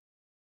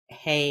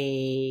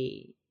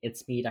 "Hey,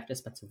 it's me, Dr.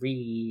 Spencer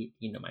Reed.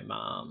 You know my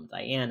mom,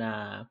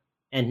 Diana."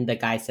 And the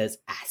guy says,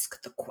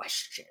 "Ask the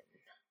question."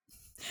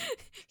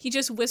 He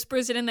just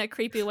whispers it in that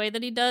creepy way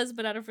that he does,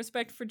 but out of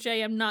respect for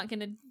Jay, I'm not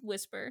going to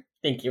whisper.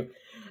 Thank you.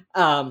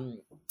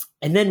 And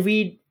then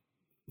Reed,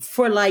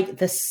 for like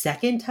the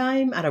second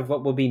time out of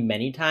what will be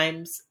many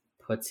times,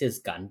 puts his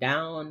gun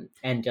down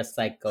and just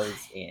like goes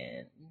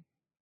in.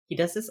 He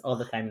does this all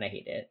the time and I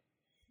hate it.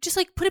 Just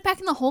like put it back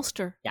in the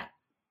holster. Yeah.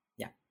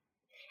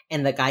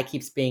 And the guy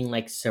keeps being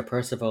like, "Sir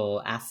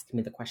Percival, ask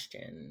me the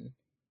question."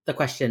 The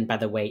question, by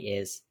the way,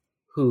 is,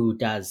 who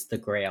does the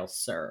Grail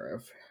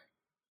serve?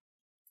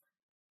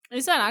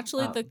 Is that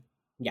actually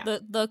yeah.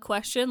 the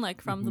question, like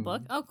from the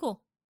book? Oh,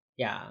 cool.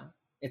 Yeah.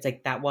 It's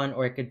like that one,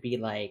 or it could be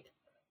like,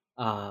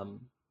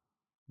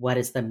 what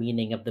is the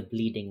meaning of the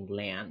bleeding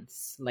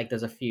lance? Like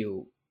there's a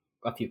few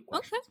questions.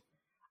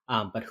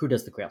 Okay. But who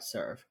does the Grail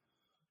serve?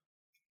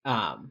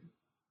 And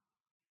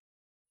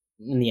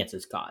the answer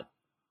is God.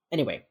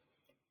 Anyway,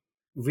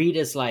 Reed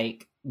is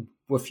like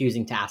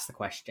refusing to ask the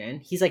question.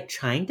 He's like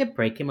trying to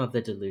break him of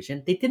the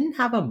delusion. They didn't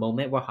have a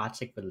moment where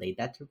Hotch like relayed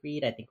that to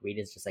Reed. I think Reed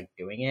is just like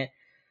doing it.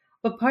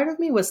 But part of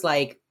me was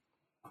like,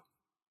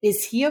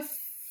 is he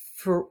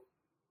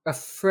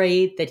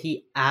afraid that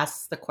he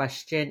asks the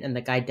question and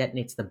the guy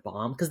detonates the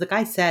bomb? Because the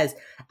guy says,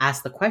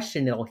 "Ask the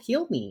question, it'll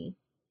heal me."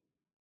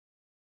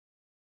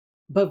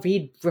 But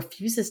Reed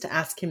refuses to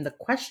ask him the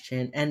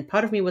question. And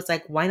part of me was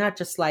like, why not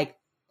just like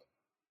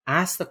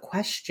ask the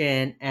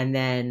question and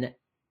then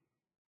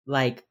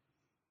like,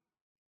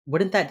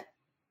 wouldn't that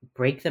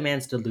break the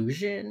man's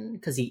delusion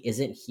because he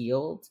isn't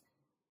healed?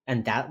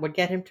 And that would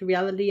get him to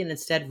reality. And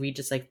instead Reed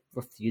just like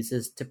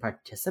refuses to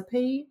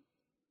participate.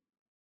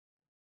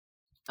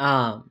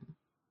 I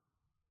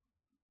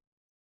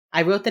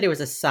wrote that it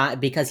was a sign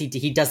because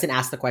he doesn't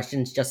ask the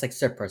questions, just like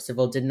Sir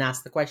Percival didn't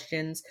ask the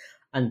questions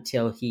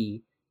until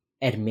he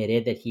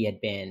admitted that he had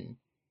been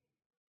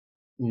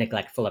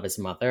neglectful of his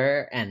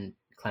mother and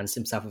cleansed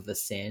himself of the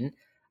sin,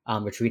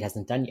 which Reed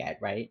hasn't done yet,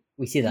 right?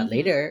 We see that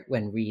later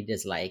when Reed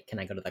is like, "Can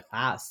I go to the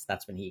class?"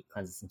 That's when he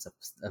cleanses himself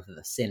of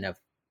the sin of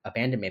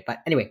abandonment. But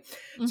anyway,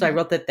 so I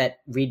wrote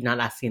that Reed not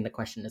asking the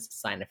question is a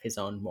sign of his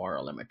own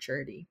moral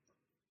immaturity.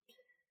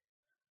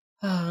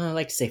 I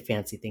like to say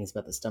fancy things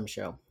about this dumb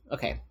show.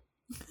 Okay.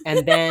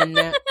 And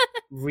then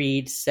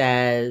Reed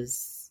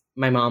says,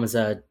 "My mom is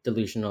a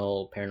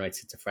delusional, paranoid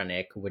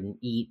schizophrenic who wouldn't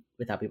eat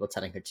without people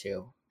telling her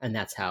to." And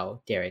that's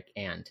how Derek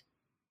and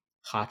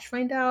Hotch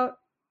find out.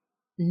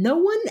 No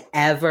one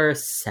ever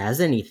says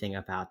anything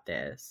about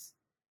this.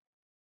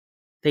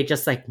 They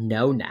just like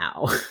know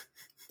now.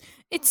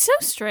 It's so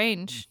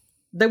strange.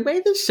 The way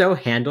the show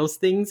handles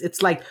things,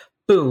 it's like,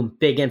 boom,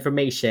 big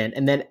information.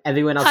 And then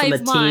everyone else on the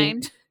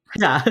team.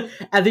 Yeah.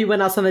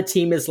 Everyone else on the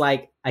team is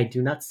like, "I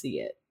do not see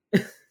it.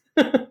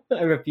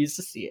 I refuse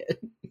to see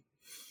it."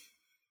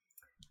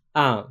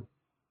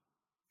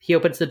 He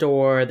opens the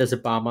door. There's a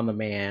bomb on the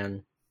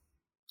man.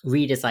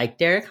 Reed is like,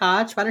 "Derek,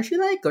 Hotch, why don't you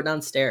like go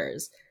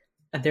downstairs?"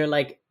 And they're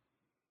like,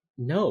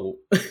 "No."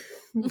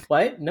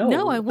 What?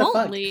 No, I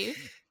won't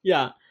leave.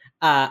 Yeah.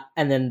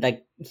 And then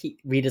like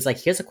Reed is like,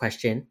 "Here's a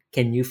question.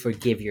 Can you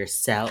forgive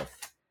yourself?"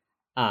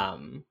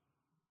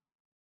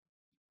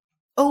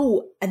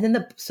 Oh, and then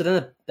the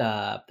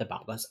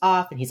bomb goes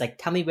off, and he's like,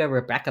 "Tell me where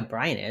Rebecca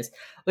Bryan is,"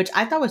 which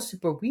I thought was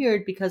super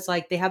weird because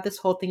like they have this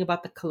whole thing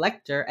about the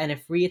Collector, and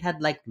if Reed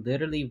had like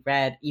literally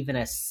read even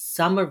a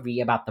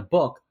summary about the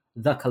book,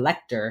 The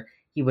Collector,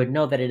 he would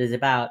know that it is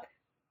about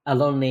a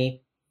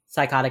lonely,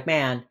 psychotic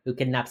man who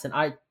kidnaps an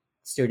art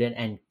student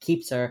and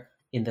keeps her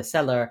in the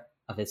cellar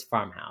of his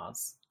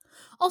farmhouse.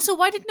 Also,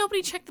 why did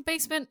nobody check the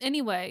basement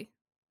anyway?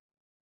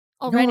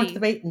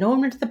 Already. No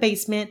one went to the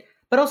basement.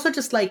 But also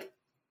just like,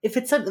 if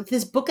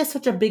this book is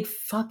such a big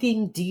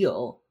fucking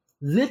deal,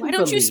 literally. Why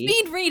don't you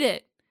speed read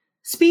it?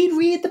 Speed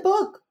read the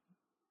book.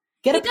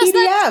 Get a PDF.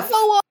 That so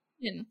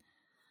often.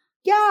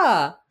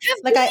 Yeah.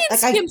 Have Gideon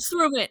skim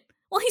through it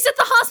while he's at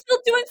the hospital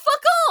doing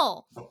fuck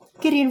all.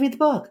 Gideon, read the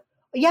book.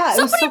 Yeah,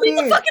 somebody it was so read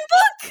weird. The fucking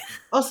book.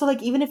 Also,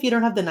 like, even if you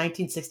don't have the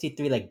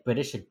 1963 like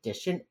British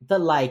edition,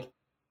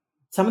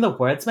 some of the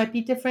words might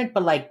be different,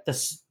 but like the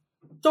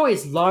story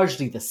is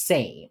largely the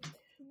same.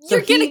 So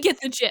you're gonna get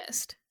the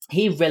gist.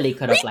 He really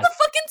could have read the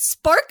fucking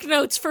Spark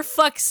Notes for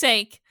fuck's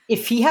sake.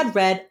 If he had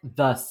read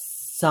the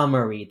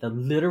summary, the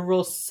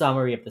literal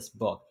summary of this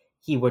book,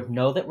 he would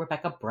know that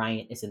Rebecca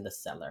Bryant is in the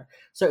cellar.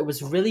 So it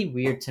was really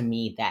weird to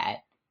me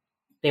that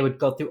they would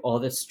go through all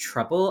this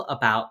trouble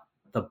about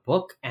the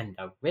book and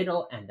the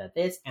riddle and the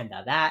this and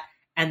the that,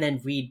 and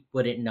then Reed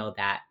wouldn't know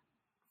that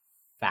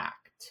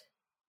fact.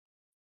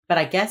 But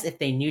I guess if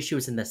they knew she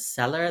was in the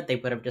cellar, they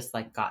would have just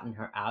like gotten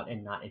her out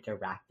and not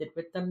interacted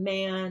with the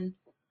man.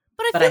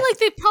 But I feel like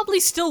they probably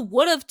still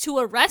would have to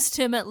arrest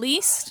him at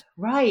least.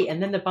 Right,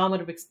 and then the bomb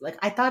would have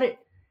I thought it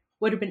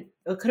could have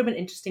been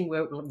interesting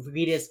what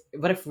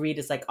if Reed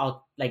is like,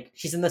 I'll like,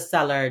 she's in the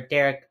cellar,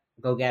 Derek,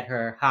 go get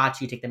her,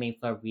 Hachi, take the main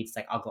floor, Reed's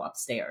like, I'll go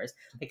upstairs.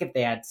 Like if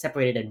they had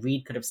separated and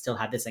Reed could have still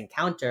had this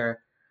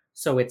encounter,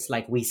 so it's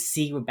like we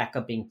see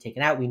Rebecca being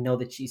taken out, we know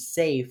that she's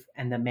safe,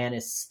 and the man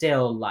is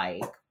still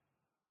like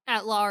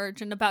at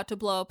large and about to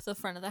blow up the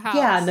front of the house.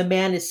 Yeah, and the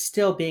man is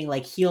still being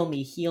like, heal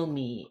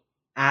me,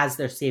 as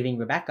they're saving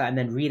Rebecca, and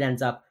then Reed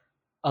ends up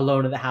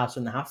alone in the house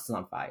when the house is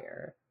on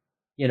fire.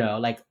 You know,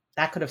 like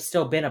that could have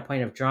still been a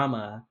point of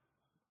drama.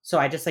 So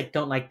I just like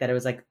don't like that it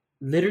was like,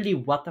 literally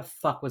what the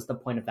fuck was the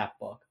point of that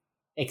book?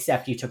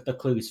 Except you took the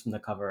clues from the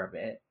cover of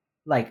it.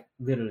 Like,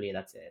 literally,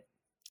 that's it.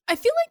 I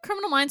feel like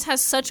Criminal Minds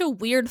has such a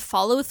weird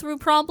follow-through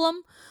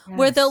problem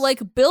where they'll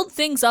like build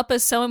things up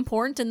as so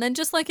important and then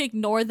just like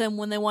ignore them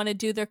when they want to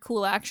do their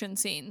cool action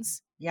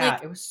scenes. Yeah,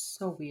 like, it was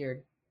so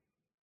weird.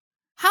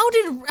 How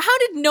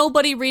did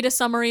nobody read a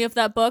summary of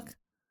that book?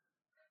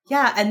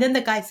 Yeah, and then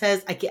the guy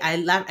says, I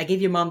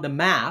gave your mom the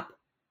map,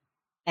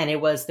 and there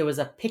was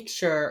a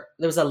picture,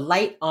 there was a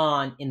light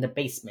on in the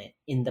basement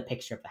in the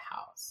picture of the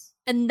house.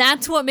 And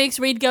that's what makes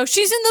Reed go,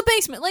 she's in the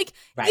basement. Like,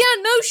 right.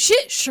 Yeah, no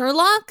shit,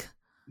 Sherlock.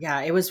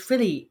 Yeah, it was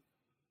really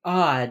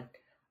odd.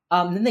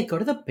 Then they go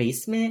to the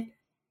basement,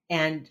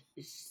 and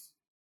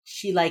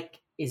she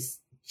like is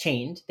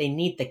chained. They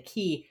need the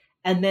key.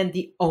 And then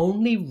the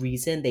only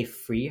reason they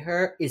free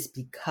her is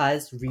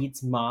because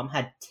Reed's mom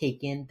had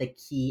taken the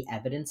key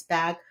evidence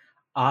bag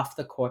off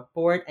the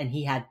corkboard, and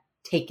he had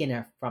taken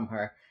it from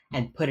her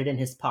and put it in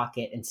his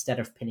pocket instead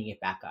of pinning it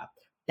back up.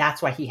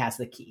 That's why he has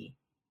the key.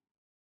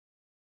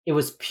 It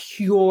was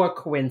pure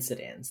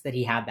coincidence that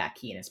he had that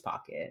key in his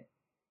pocket.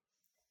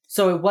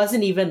 So it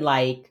wasn't even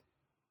like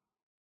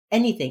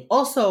anything.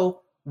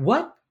 Also,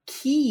 what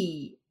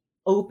key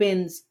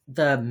opens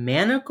the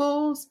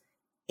manacles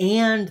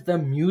and the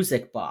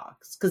music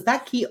box? Because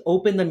that key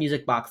opened the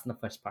music box in the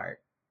first part.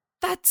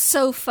 That's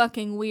so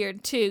fucking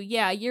weird too.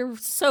 Yeah, you're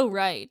so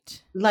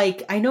right.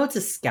 Like, I know it's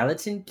a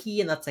skeleton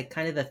key and that's like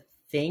kind of the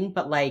thing,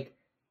 but like,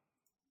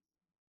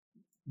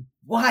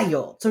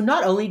 wild. So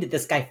not only did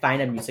this guy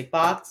find a music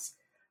box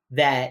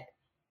that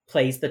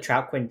plays the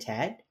Trout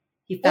Quintet,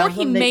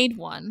 he made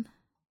one.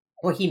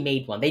 Or he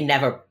made one. They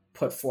never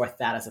put forth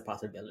that as a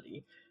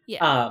possibility.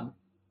 Yeah.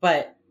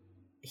 But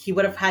he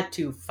would have had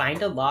to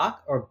find a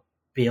lock or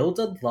build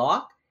a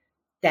lock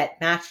that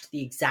matched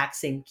the exact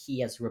same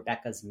key as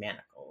Rebecca's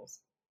manacles.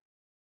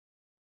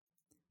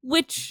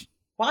 Which...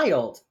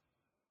 Wild.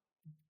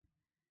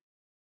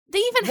 They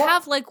even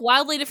have like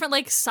wildly different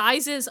like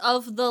sizes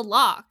of the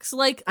locks.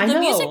 Like the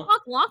music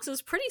box locks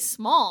is pretty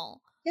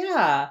small.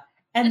 Yeah.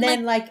 And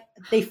then like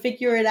they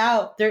figure it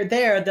out. They're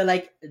there. They're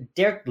like,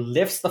 Derek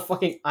lifts the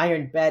fucking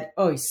iron bed.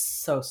 Oh, he's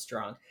so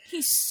strong.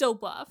 He's so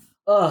buff.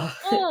 Ugh.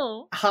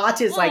 Oh. Hot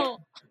is like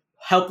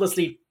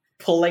helplessly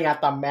pulling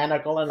at the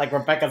manacle and like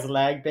Rebecca's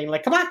leg being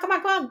like, come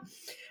on.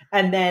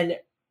 And then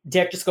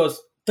Derek just goes,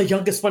 the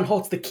youngest one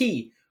holds the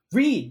key.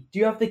 Reed, do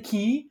you have the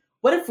key?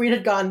 What if Reed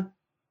had gone,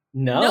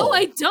 no,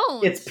 I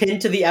don't. It's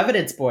pinned to the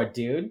evidence board,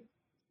 dude.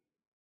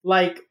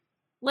 Like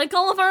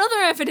all of our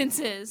other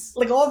evidences.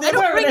 Like all the I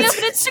other don't bring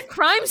evidence to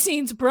crime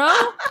scenes, bro.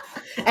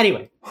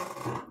 Anyway,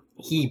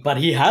 he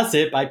has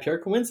it by pure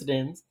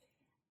coincidence.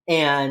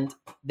 And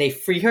they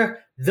free her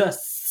the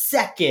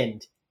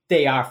second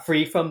they are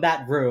free from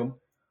that room.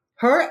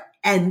 Her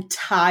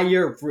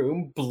entire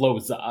room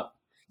blows up.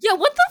 Yeah,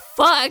 what the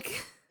fuck?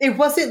 It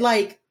wasn't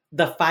like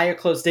the fire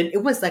closed in.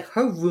 It was like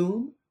her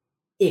room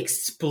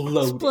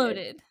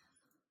exploded.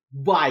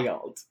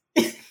 Wild.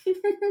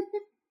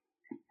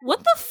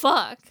 What the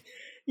fuck?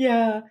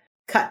 Yeah.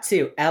 Cut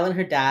to Elle and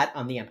her dad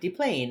on the empty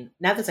plane.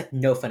 Now there's like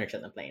no furniture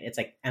on the plane. It's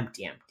like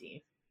empty.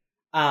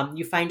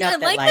 You find out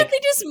that that they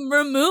just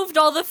removed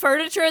all the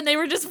furniture and they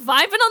were just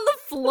vibing on the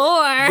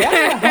floor.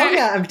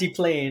 Yeah, empty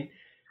plane.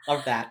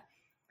 Love that.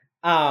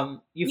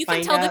 You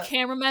can tell the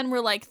cameramen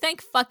were like,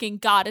 thank fucking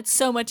God, it's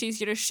so much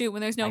easier to shoot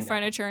when there's no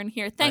furniture in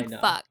here. Thank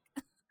fuck.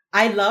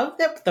 I love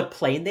that the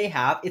plane they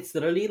have, it's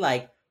literally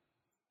like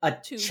a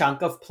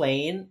chunk of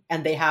plane,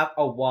 and they have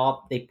a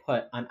wall they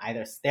put on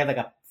either. They have like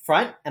a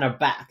front and a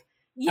back.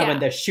 Yeah. And when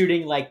they're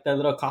shooting like the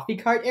little coffee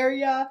cart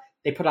area,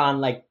 they put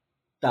on like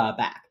the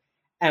back.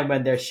 And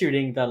when they're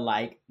shooting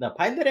the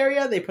pilot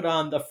area, they put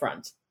on the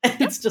front. And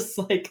it's just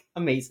like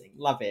amazing.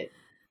 Love it.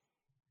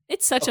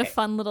 It's such a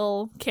fun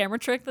little camera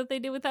trick that they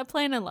do with that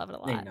plane. I love it a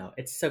lot. I know.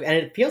 It's so, and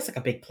it feels like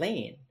a big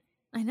plane.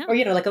 I know. Or,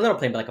 like a little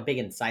plane, but like a big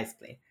in size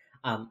plane.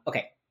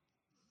 Okay.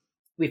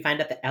 We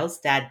find out that Elle's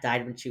dad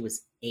died when she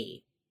was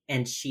 8.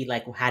 And she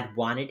had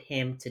wanted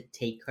him to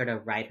take her to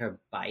ride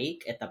her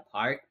bike at the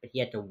park, but he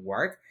had to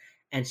work.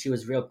 And she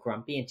was real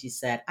grumpy. And she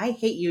said, I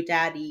hate you,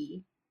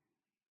 Daddy.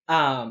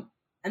 And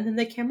then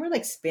the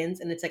camera spins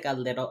and it's like a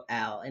little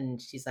Elle.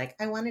 And she's like,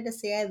 I wanted to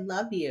say I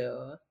love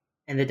you.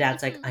 And the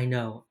dad's like, I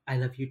know, I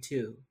love you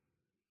too.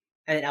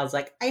 And then Elle's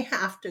like, I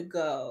have to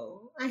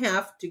go. I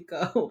have to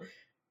go.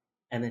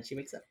 And then she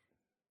wakes up.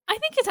 I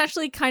think it's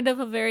actually kind of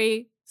a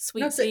very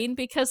sweet scene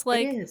because,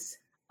 imagine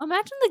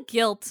the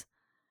guilt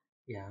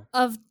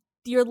of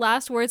your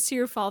last words to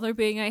your father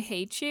being, I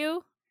hate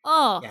you.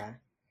 Oh. Yeah.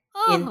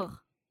 Oh.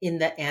 In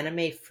the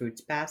anime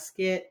Fruits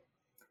Basket,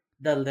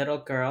 the little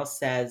girl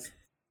says,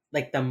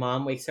 the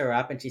mom wakes her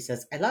up and she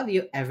says, I love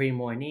you every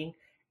morning.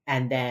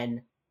 And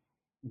then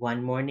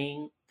one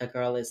morning, the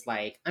girl is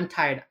like, I'm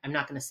tired. I'm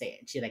not going to say it.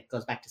 And she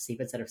goes back to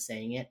sleep instead of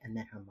saying it. And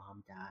then her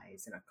mom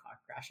dies in a car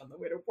crash on the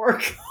way to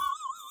work.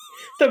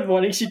 The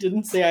morning she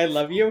didn't say I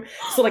love you.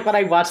 So when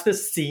I watched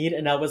this scene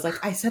and I was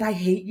like, I said I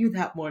hate you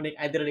that morning,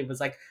 I literally was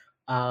like,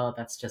 oh,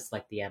 that's just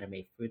like the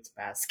anime Fruits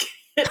Basket.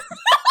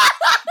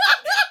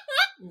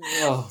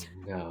 Oh,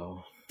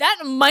 no.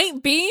 That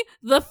might be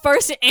the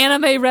first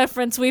anime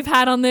reference we've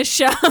had on this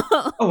show.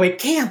 Oh, it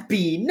can't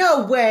be.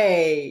 No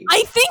way.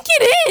 I think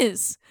it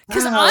is.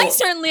 Because I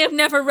certainly have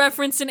never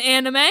referenced an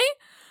anime.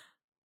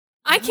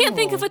 I can't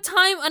think of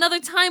another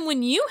time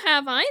when you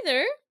have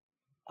either.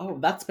 Oh,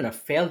 that's been a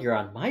failure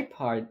on my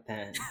part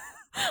then.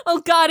 Oh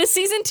God, is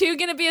season 2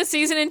 going to be a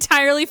season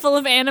entirely full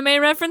of anime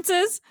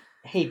references?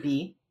 Hey,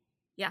 B.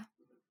 Yeah.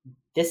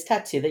 This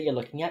tattoo that you're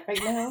looking at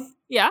right now?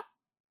 Yeah.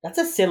 That's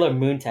a Sailor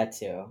Moon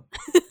tattoo.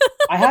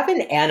 I have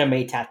an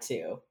anime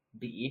tattoo,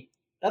 B.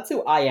 That's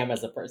who I am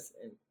as a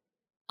person.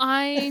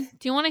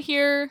 Do you want to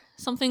hear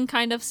something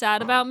kind of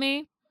sad about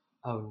me?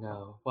 Oh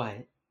no,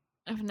 what?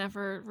 I've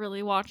never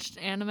really watched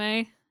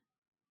anime.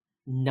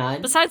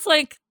 None? Besides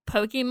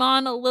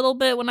Pokemon a little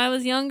bit when I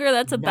was younger,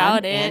 that's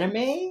about it.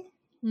 Anime?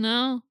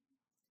 No.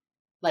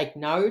 Like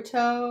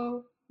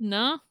Naruto?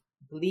 No.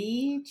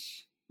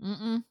 Bleach?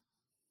 Mm-mm.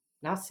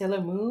 Not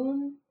Sailor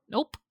Moon?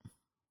 Nope.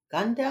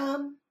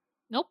 Gundam?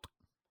 Nope.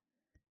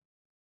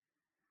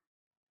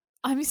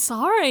 I'm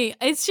sorry.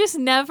 It's just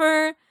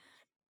never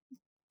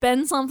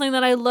been something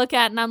that I look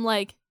at and I'm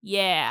like,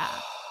 yeah.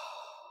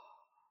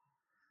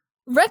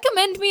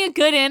 Recommend me a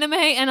good anime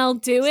and I'll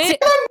do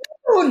it.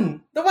 Sailor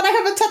Moon! The one I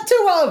have a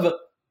tattoo of!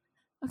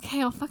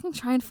 Okay, I'll fucking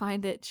try and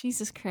find it.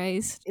 Jesus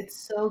Christ.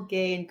 It's so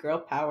gay and girl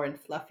power and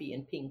fluffy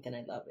and pink and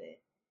I love it.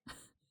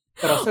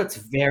 But also it's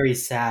very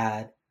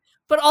sad.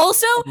 But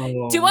also,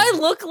 do I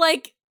look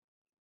like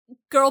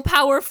girl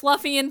power,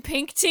 fluffy, and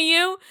pink to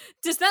you?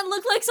 Does that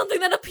look like something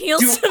that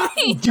appeals to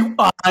me? Do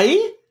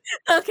I?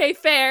 Okay,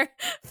 fair.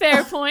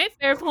 Fair point.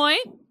 Fair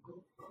point.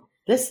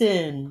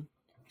 Listen.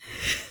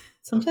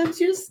 Sometimes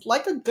you just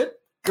like a good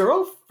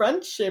girl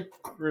friendship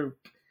group.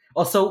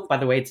 Also, by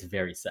the way, it's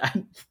very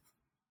sad.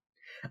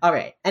 All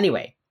right.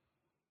 Anyway.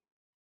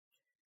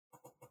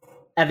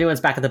 Everyone's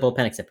back at the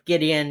bullpen except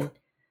Gideon.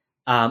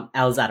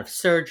 Elle's out of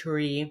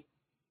surgery.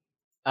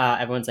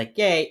 Everyone's like,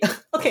 yay.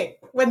 Okay,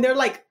 when they're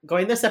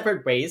going their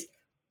separate ways,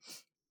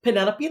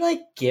 Penelope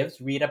gives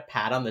Reed a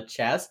pat on the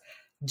chest.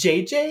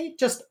 JJ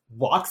just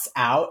walks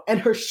out and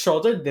her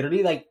shoulder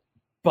literally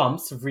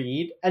bumps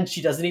Reed and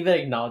she doesn't even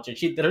acknowledge it.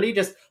 She literally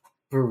just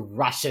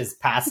brushes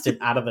past him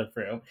out of the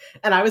room.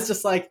 And I was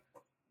just like,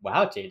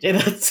 wow,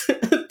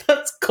 JJ,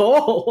 that's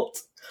cold.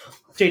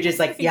 JJ's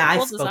like, yeah, I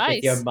spoke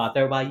with your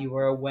mother while you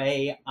were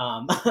away.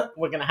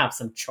 We're gonna have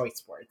some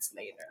choice words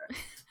later.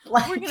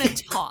 We're gonna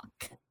talk.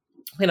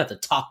 We're gonna have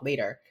to talk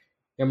later.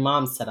 Your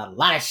mom said a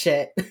lot of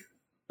shit.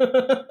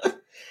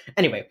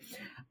 Anyway,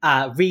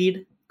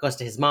 Reed goes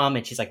to his mom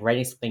and she's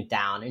writing something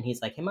down. And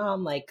he's like, hey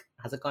mom,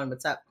 how's it going?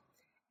 What's up?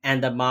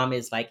 And the mom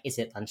is like, is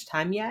it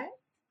lunchtime yet?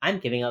 I'm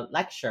giving a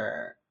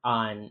lecture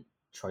on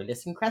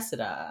Troilus and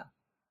Cressida.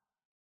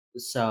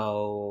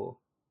 So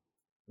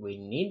we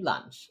need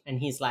lunch. And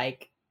he's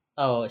like,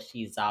 oh,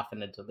 she's off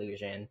in a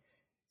delusion.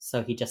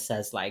 So he just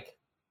says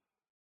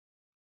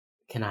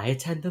can I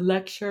attend the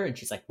lecture? And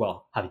she's like,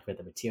 well, have you read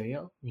the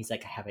material? And he's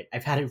like, I haven't.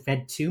 I've had it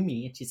read to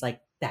me. And she's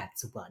like,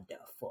 that's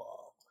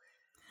wonderful.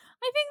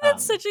 I think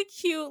that's such a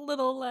cute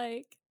little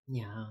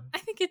Yeah. I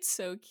think it's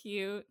so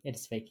cute. It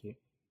is very cute.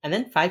 And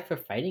then 5 for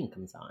Fighting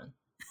comes on.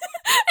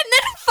 And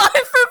then 5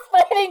 for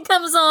Fighting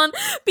comes on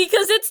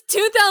because it's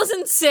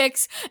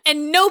 2006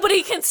 and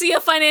nobody can see a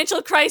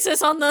financial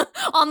crisis on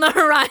the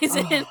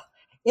horizon.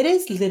 It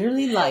is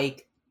literally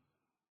like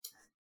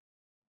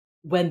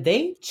when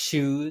they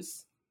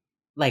choose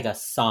like a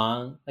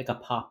song, like a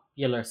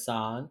popular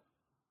song,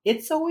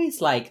 it's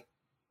always like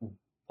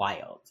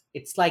wild.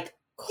 It's like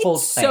Coldplay,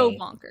 it's so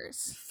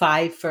bonkers.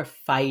 Five for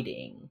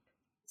Fighting,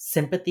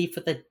 Sympathy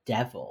for the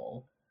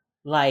Devil.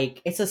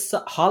 Like, it's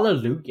a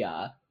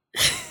hallelujah.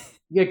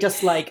 You're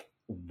just like,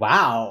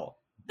 wow.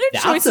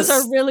 Their choices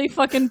are really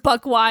fucking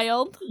buck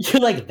wild.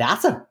 You're like,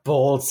 that's a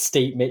bold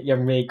statement you're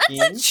making.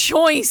 That's a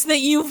choice that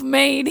you've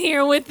made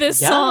here with this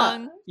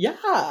song.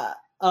 Yeah.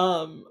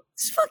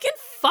 It's fucking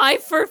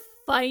Five for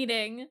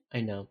Fighting.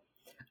 I know.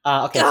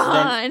 Okay, so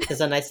then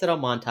there's a nice little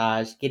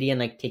montage. Gideon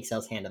like takes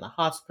Elle's hand in the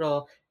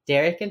hospital.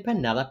 Derek and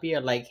Penelope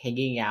are like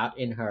hanging out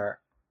in her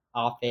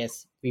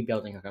office,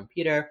 rebuilding her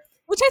computer.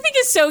 Which I think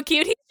is so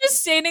cute. He's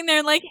just standing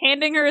there, like,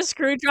 handing her a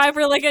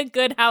screwdriver like a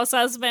good house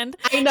husband.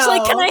 I know. She's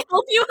like, can I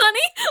help you, honey?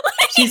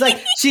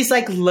 she's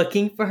like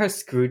looking for her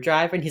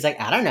screwdriver, and he's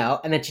like, I don't know.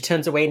 And then she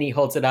turns away, and he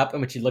holds it up,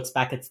 and when she looks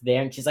back, it's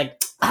there, and she's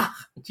like, ah!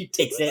 And she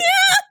takes it.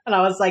 Yeah! And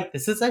I was like,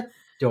 this is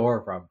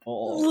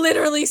adorable.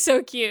 Literally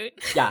so cute.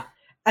 Yeah.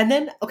 And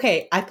then,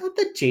 okay, I thought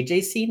the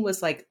JJ scene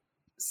was, like,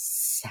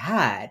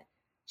 sad.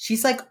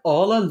 She's like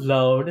all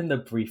alone in the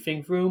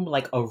briefing room,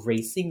 like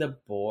erasing the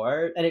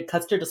board, and it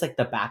cuts to just like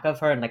the back of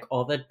her, and like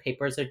all the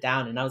papers are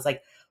down. And I was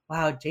like,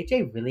 wow,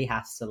 JJ really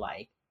has to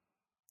like,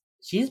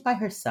 she's by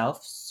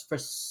herself for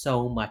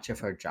so much of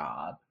her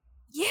job.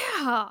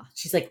 Yeah.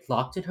 She's like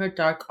locked in her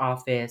dark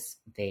office.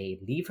 They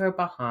leave her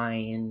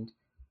behind.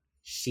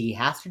 She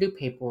has to do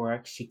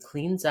paperwork. She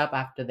cleans up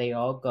after they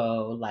all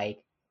go.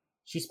 Like,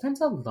 she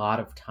spends a lot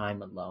of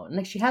time alone.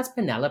 Like, she has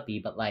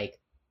Penelope, but like,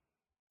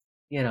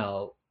 you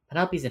know,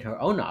 Penelope's in her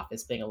own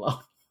office being alone.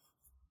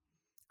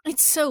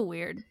 It's so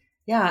weird.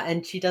 Yeah,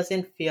 and she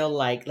doesn't feel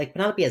like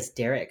Penelope has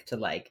Derek to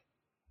like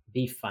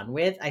be fun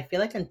with. I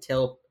feel like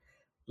until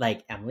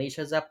like Emily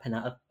shows up,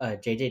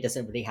 JJ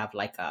doesn't really have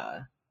like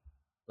a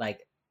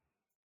like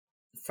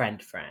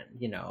friend,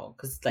 you know,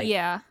 because like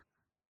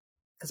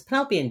because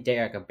Penelope and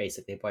Derek are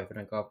basically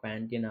boyfriend and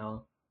girlfriend, you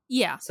know.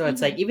 Yeah. So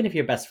it's like even if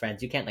you're best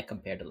friends, you can't like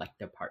compare to like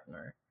their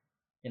partner,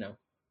 you know.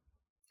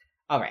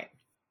 All right,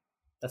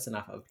 that's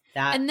enough of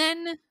that. And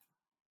then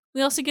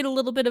we also get a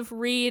little bit of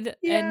Reed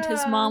and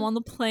his mom on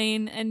the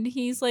plane, and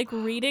he's like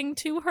reading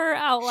to her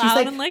out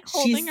loud and like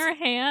holding her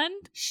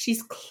hand.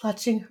 She's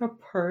clutching her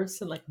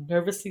purse and like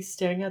nervously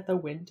staring at the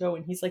window,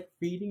 and he's like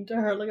reading to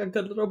her like a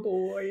good little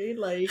boy.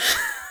 Like,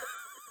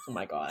 oh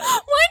my god.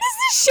 Why does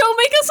this show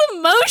make us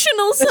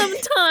emotional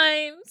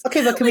sometimes?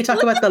 Okay, but can we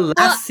talk about the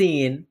last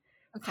scene?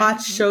 Okay.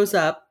 Hotch shows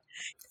up.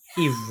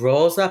 He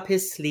rolls up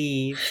his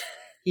sleeve.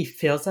 He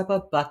fills up a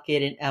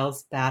bucket in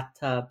Elle's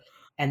bathtub.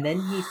 And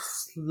then he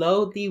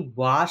slowly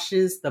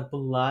washes the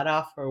blood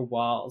off her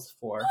walls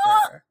for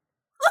her.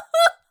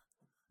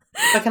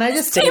 But can I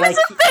just say, like,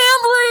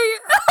 family?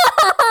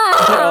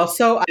 But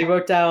also, I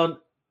wrote down,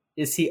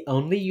 is he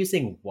only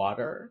using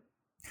water?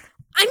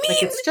 I mean,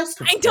 like, it's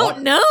just I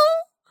don't know.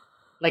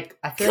 Like,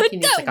 I feel like he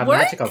needs like a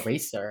magic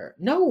eraser.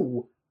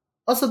 No.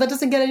 Also, that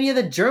doesn't get any of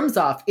the germs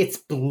off. It's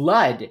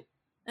blood.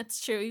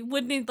 That's true. You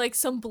would need like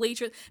some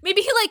bleach.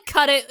 Maybe he like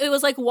cut it. It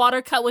was like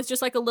water cut with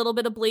just like a little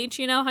bit of bleach.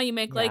 You know how you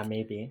make like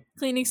maybe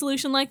cleaning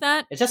solution like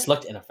that. It just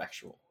looked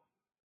ineffectual.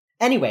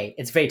 Anyway,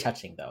 it's very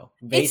touching though.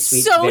 Very it's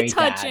sweet. So very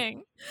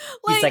touching.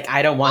 Like, he's like,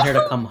 I don't want her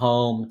to come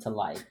home to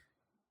like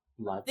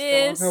blood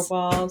on her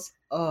walls.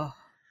 Oh,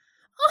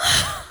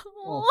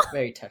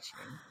 very touching.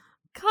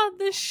 God,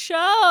 this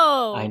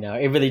show. I know,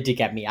 it really did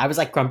get me. I was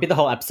like grumpy the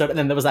whole episode, and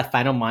then there was that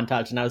final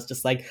montage, and I was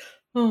just like,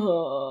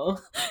 oh.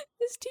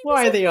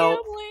 Why are they all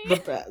the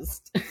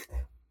best?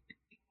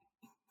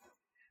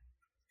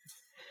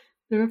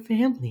 They're a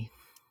family.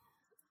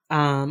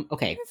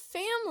 Okay. They're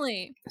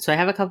family. So I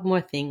have a couple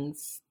more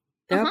things.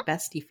 They're a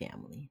bestie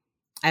family.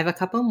 I have a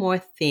couple more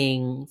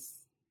things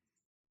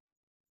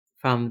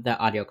from the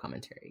audio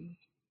commentary.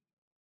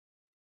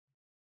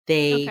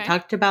 They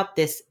talked about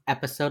this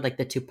episode, like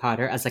the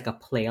two-parter, as like a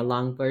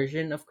play-along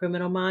version of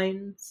Criminal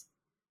Minds.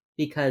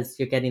 Because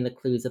you're getting the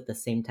clues at the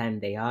same time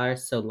they are.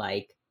 So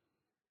like,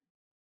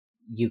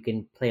 you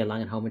can play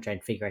along at home and try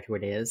and figure out who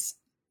it is,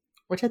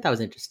 which I thought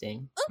was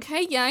interesting.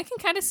 Okay, yeah, I can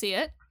kind of see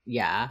it.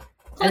 Yeah.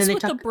 Plus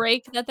with the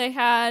break that they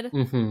had.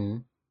 Mm-hmm.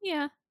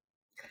 Yeah.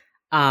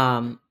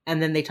 And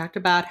then they talked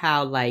about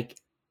how, like,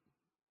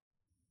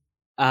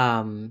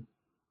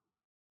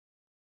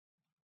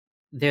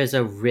 there's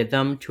a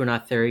rhythm to an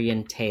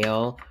Arthurian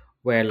tale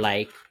where,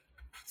 like,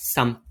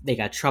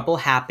 trouble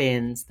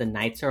happens, the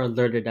knights are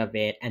alerted of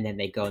it, and then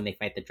they go and they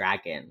fight the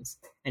dragons.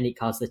 And he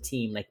calls the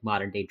team like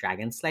modern day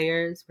dragon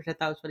slayers, which I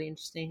thought was really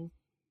interesting.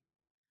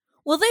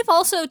 Well, they've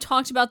also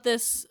talked about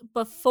this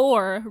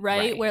before,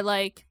 right? Where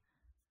like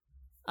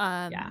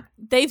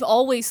they've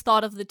always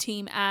thought of the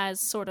team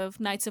as sort of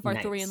Knights of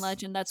Arthurian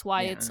legend. That's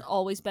why it's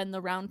always been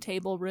the round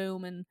table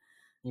room, and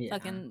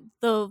fucking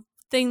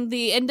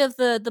the end of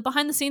the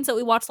behind the scenes that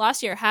we watched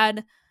last year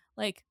had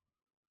like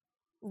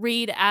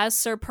read as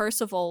Sir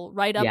Percival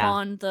right up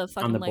on the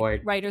fucking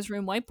like writer's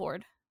room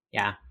whiteboard.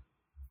 Yeah.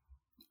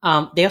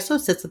 They also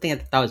said something I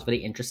thought was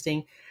really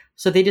interesting.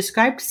 So they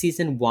described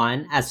season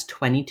 1 as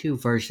 22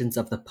 versions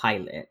of the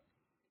pilot.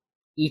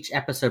 Each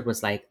episode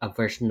was like a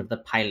version of the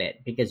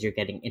pilot because you're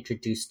getting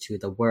introduced to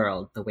the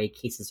world, the way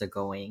cases are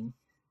going,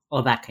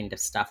 all that kind of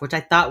stuff, which I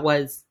thought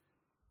was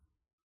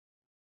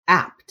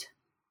apt.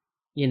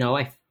 You know,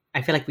 I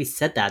feel like we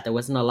said that. There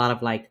wasn't a lot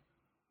of like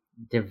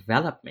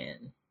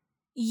development.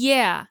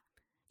 Yeah.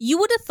 You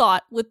would have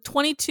thought with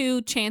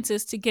 22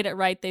 chances to get it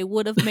right, they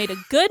would have made a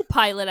good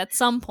pilot at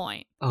some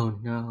point. Oh,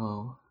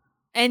 no.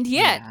 And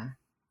yet,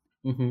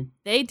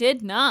 they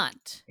did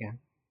not. Yeah.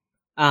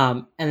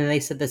 And then they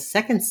said the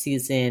second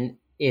season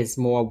is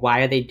more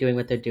why are they doing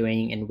what they're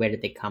doing and where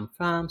did they come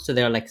from? So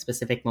there are like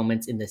specific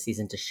moments in the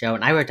season to show.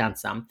 And I wrote down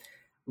some.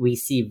 We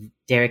see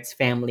Derek's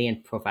family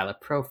and Profiler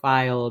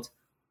profiled.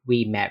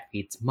 We met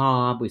Reed's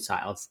mom. We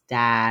saw Elle's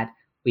dad.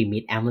 We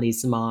meet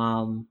Emily's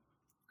mom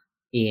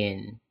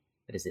in,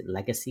 what is it,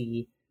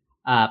 Legacy.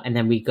 And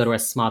then we go to a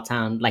small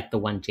town like the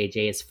one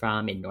JJ is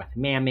from in North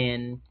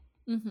Mammon.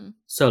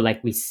 So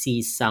like we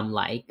see some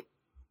like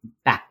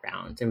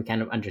background and we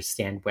kind of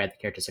understand where the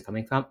characters are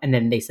coming from. And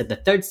then they said the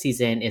third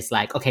season is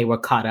like, okay, we're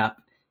caught up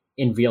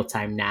in real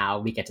time now.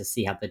 We get to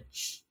see how the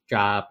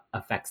job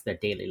affects their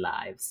daily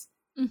lives,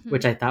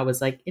 which I thought was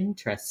like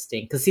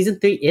interesting because season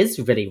 3 is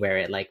really where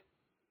it like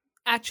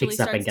actually picks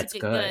up and gets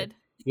good.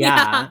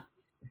 Yeah.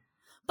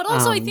 But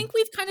also I think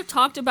we've kind of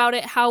talked about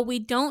it, how we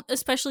don't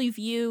especially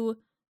view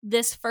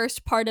this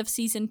first part of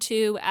season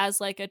 2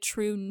 as like a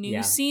true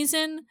new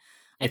season.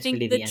 I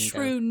think really the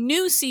true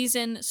new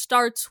season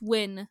starts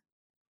when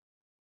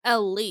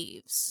Elle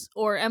leaves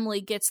or Emily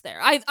gets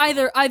there.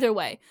 Either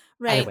way,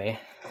 right? Either way.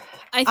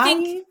 I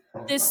think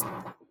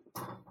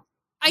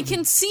I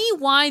can see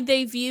why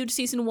they viewed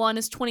season 1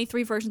 as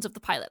 23 versions of the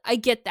pilot. I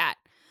get that,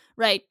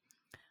 right?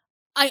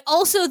 I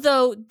also,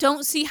 though,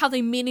 don't see how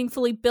they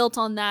meaningfully built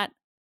on that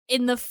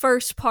in the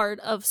first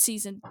part of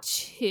season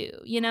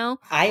 2, you know?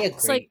 I agree.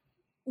 It's like,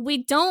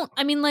 we don't,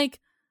 I mean, like,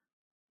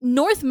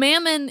 North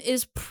Mammon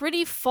is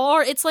pretty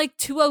far. It's like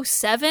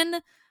 207.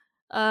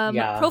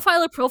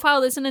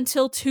 Profile isn't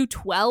until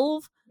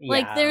 212.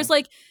 Like there's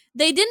like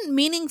they didn't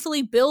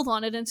meaningfully build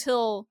on it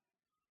until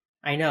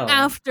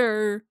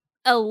after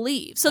Elle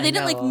leaves. So they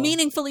didn't like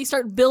meaningfully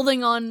start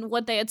building on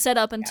what they had set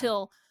up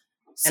until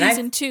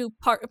season 2,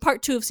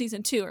 part 2 of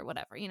season 2 or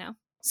whatever, you know.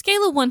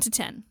 Scale of 1 to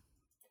 10.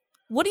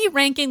 What are you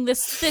ranking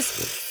this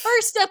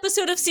first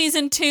episode of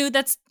season 2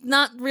 that's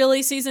not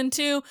really season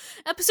 2,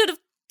 episode of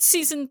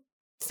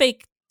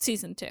fake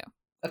season 2?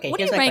 Okay, what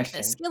do you rank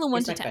this? Scale of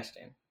 1 to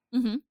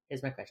 10.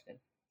 Here's my question.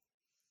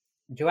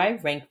 Do I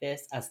rank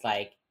this as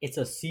like it's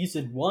a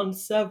season 1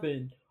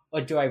 7,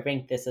 or do I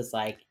rank this as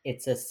like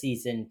it's a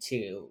season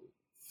 2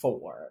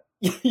 4?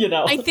 You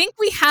know, I think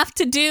we have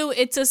to do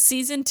it's a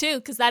season 2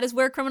 because that is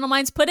where Criminal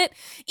Minds put it.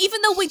 Even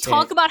though we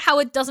talk about how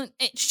it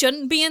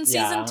shouldn't be in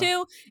season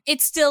 2,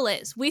 it still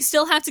is. We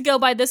still have to go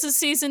by this is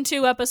season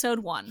 2, episode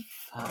 1.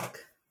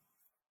 Fuck.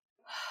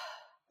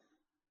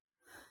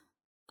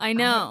 I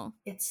know.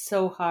 It's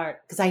so hard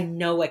because I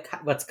know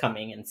what's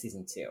coming in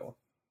season 2.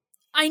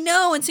 I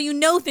know, and so you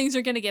know things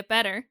are going to get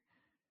better.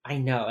 I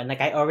know, and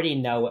like I already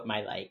know what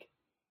my like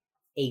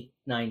 8,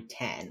 9,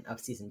 10 of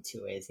season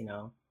 2 is, you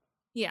know?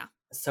 Yeah.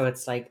 So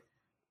it's like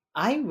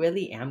I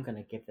really am going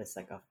to give this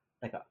I'm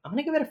going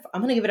to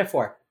give it a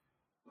 4.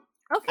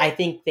 Okay. I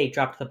think they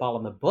dropped the ball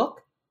on the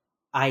book.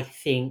 I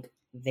think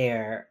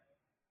their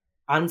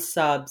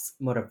unsubs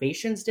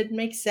motivations didn't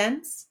make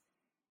sense.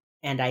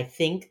 And I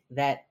think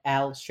that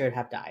Elle should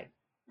have died.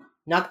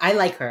 I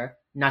like her,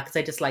 not because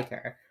I dislike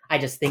her. I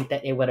just think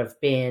that it would have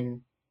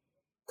been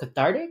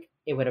cathartic.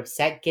 It would have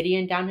set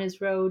Gideon down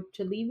his road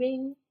to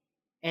leaving,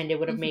 and it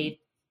would have made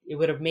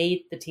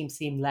the team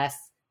seem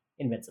less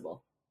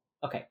invincible.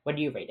 Okay, what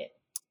do you rate it?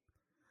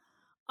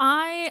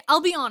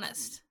 I'll be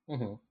honest.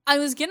 I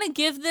was gonna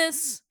give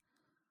this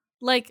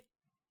like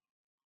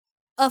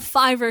a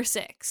 5 or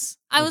 6.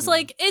 I was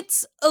like,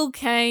 it's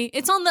okay.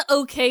 It's on the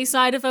okay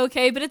side of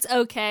okay, but it's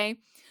okay.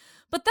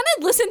 But then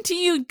I listened to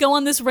you go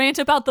on this rant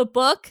about the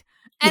book,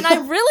 and I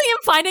really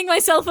am finding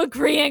myself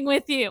agreeing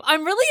with you.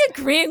 I'm really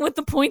agreeing with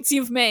the points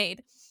you've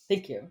made.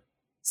 Thank you.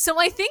 So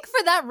I think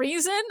for that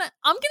reason,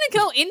 I'm going to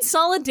go in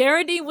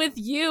solidarity with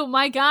you,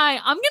 my guy.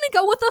 I'm going to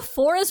go with a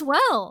 4 as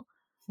well.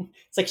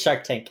 It's like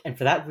Shark Tank. And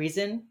for that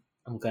reason,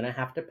 I'm going to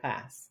have to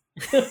pass.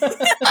 For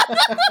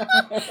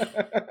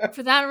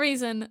that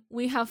reason,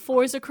 we have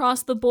 4s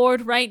across the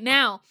board right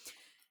now.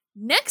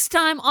 Next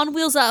time on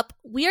Wheels Up,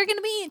 we are going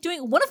to be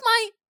doing one of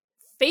my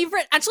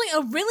favorite, actually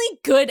a really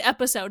good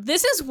episode.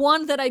 This is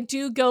one that I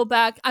would go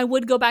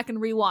back and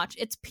rewatch.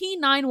 It's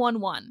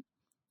P911.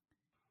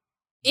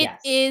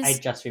 I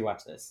just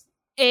rewatched this.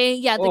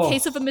 The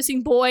case of a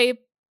missing boy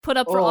put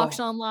up for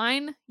auction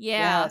online.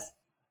 Yeah. Yes.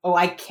 Oh,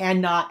 I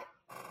cannot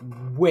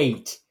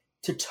wait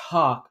to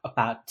talk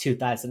about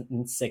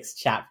 2006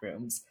 chat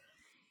rooms.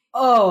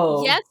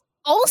 Oh. Yes.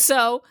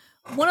 Also,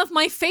 one of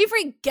my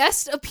favorite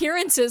guest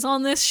appearances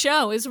on this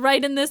show is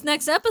right in this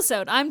next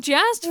episode. I'm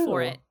jazzed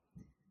for it.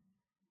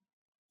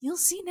 You'll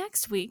see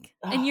next week,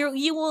 and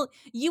you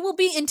will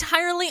be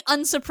entirely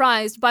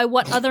unsurprised by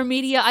what other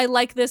media I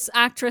like this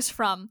actress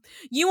from.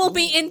 You will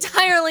be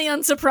entirely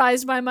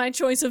unsurprised by my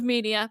choice of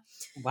media.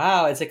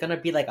 Wow, is it gonna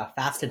be like a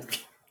Fast and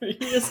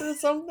Furious or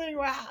something?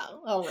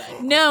 Wow. All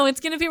right. No, it's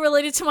gonna be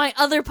related to my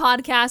other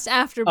podcast,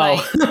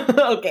 Afterbite.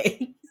 Oh,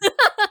 okay.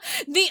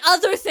 The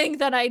other thing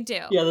that I do.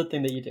 The other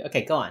thing that you do.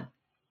 Okay, go on.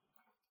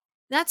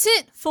 That's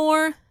it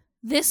for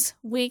this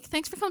week.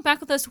 Thanks for coming back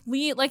with us.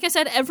 We, like I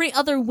said, every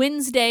other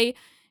Wednesday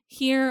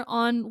here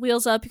on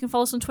Wheels Up. You can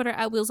follow us on Twitter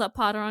at Wheels Up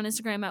Pod or on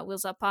Instagram at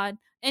Wheels Up Pod.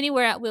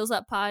 Anywhere at Wheels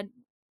Up Pod.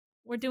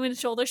 We're doing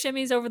shoulder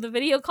shimmies over the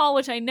video call,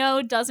 which I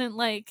know doesn't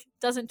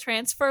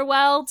transfer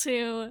well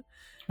to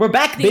we're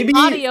back, the baby.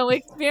 audio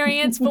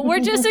experience, but we're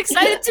just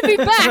excited to be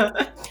back.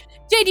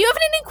 Jay, do you have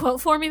an ending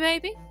quote for me,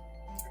 baby?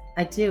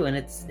 I do, and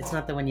it's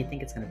not the one you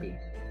think it's gonna be.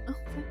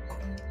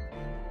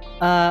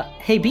 Okay.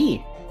 Hey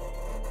B.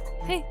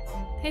 Hey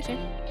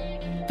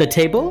Jay. The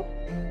table?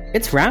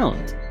 It's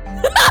round.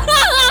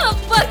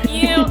 Fuck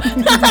you.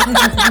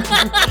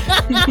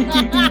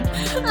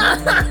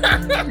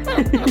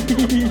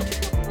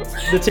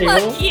 The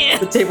table? Fuck you.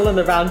 The table in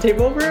the round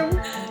table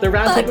room? The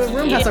round table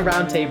room has a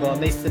round table,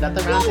 and they sit at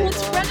the round table.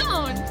 It's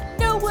round.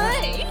 No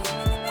way.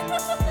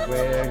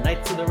 We're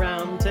knights of the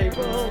round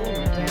table.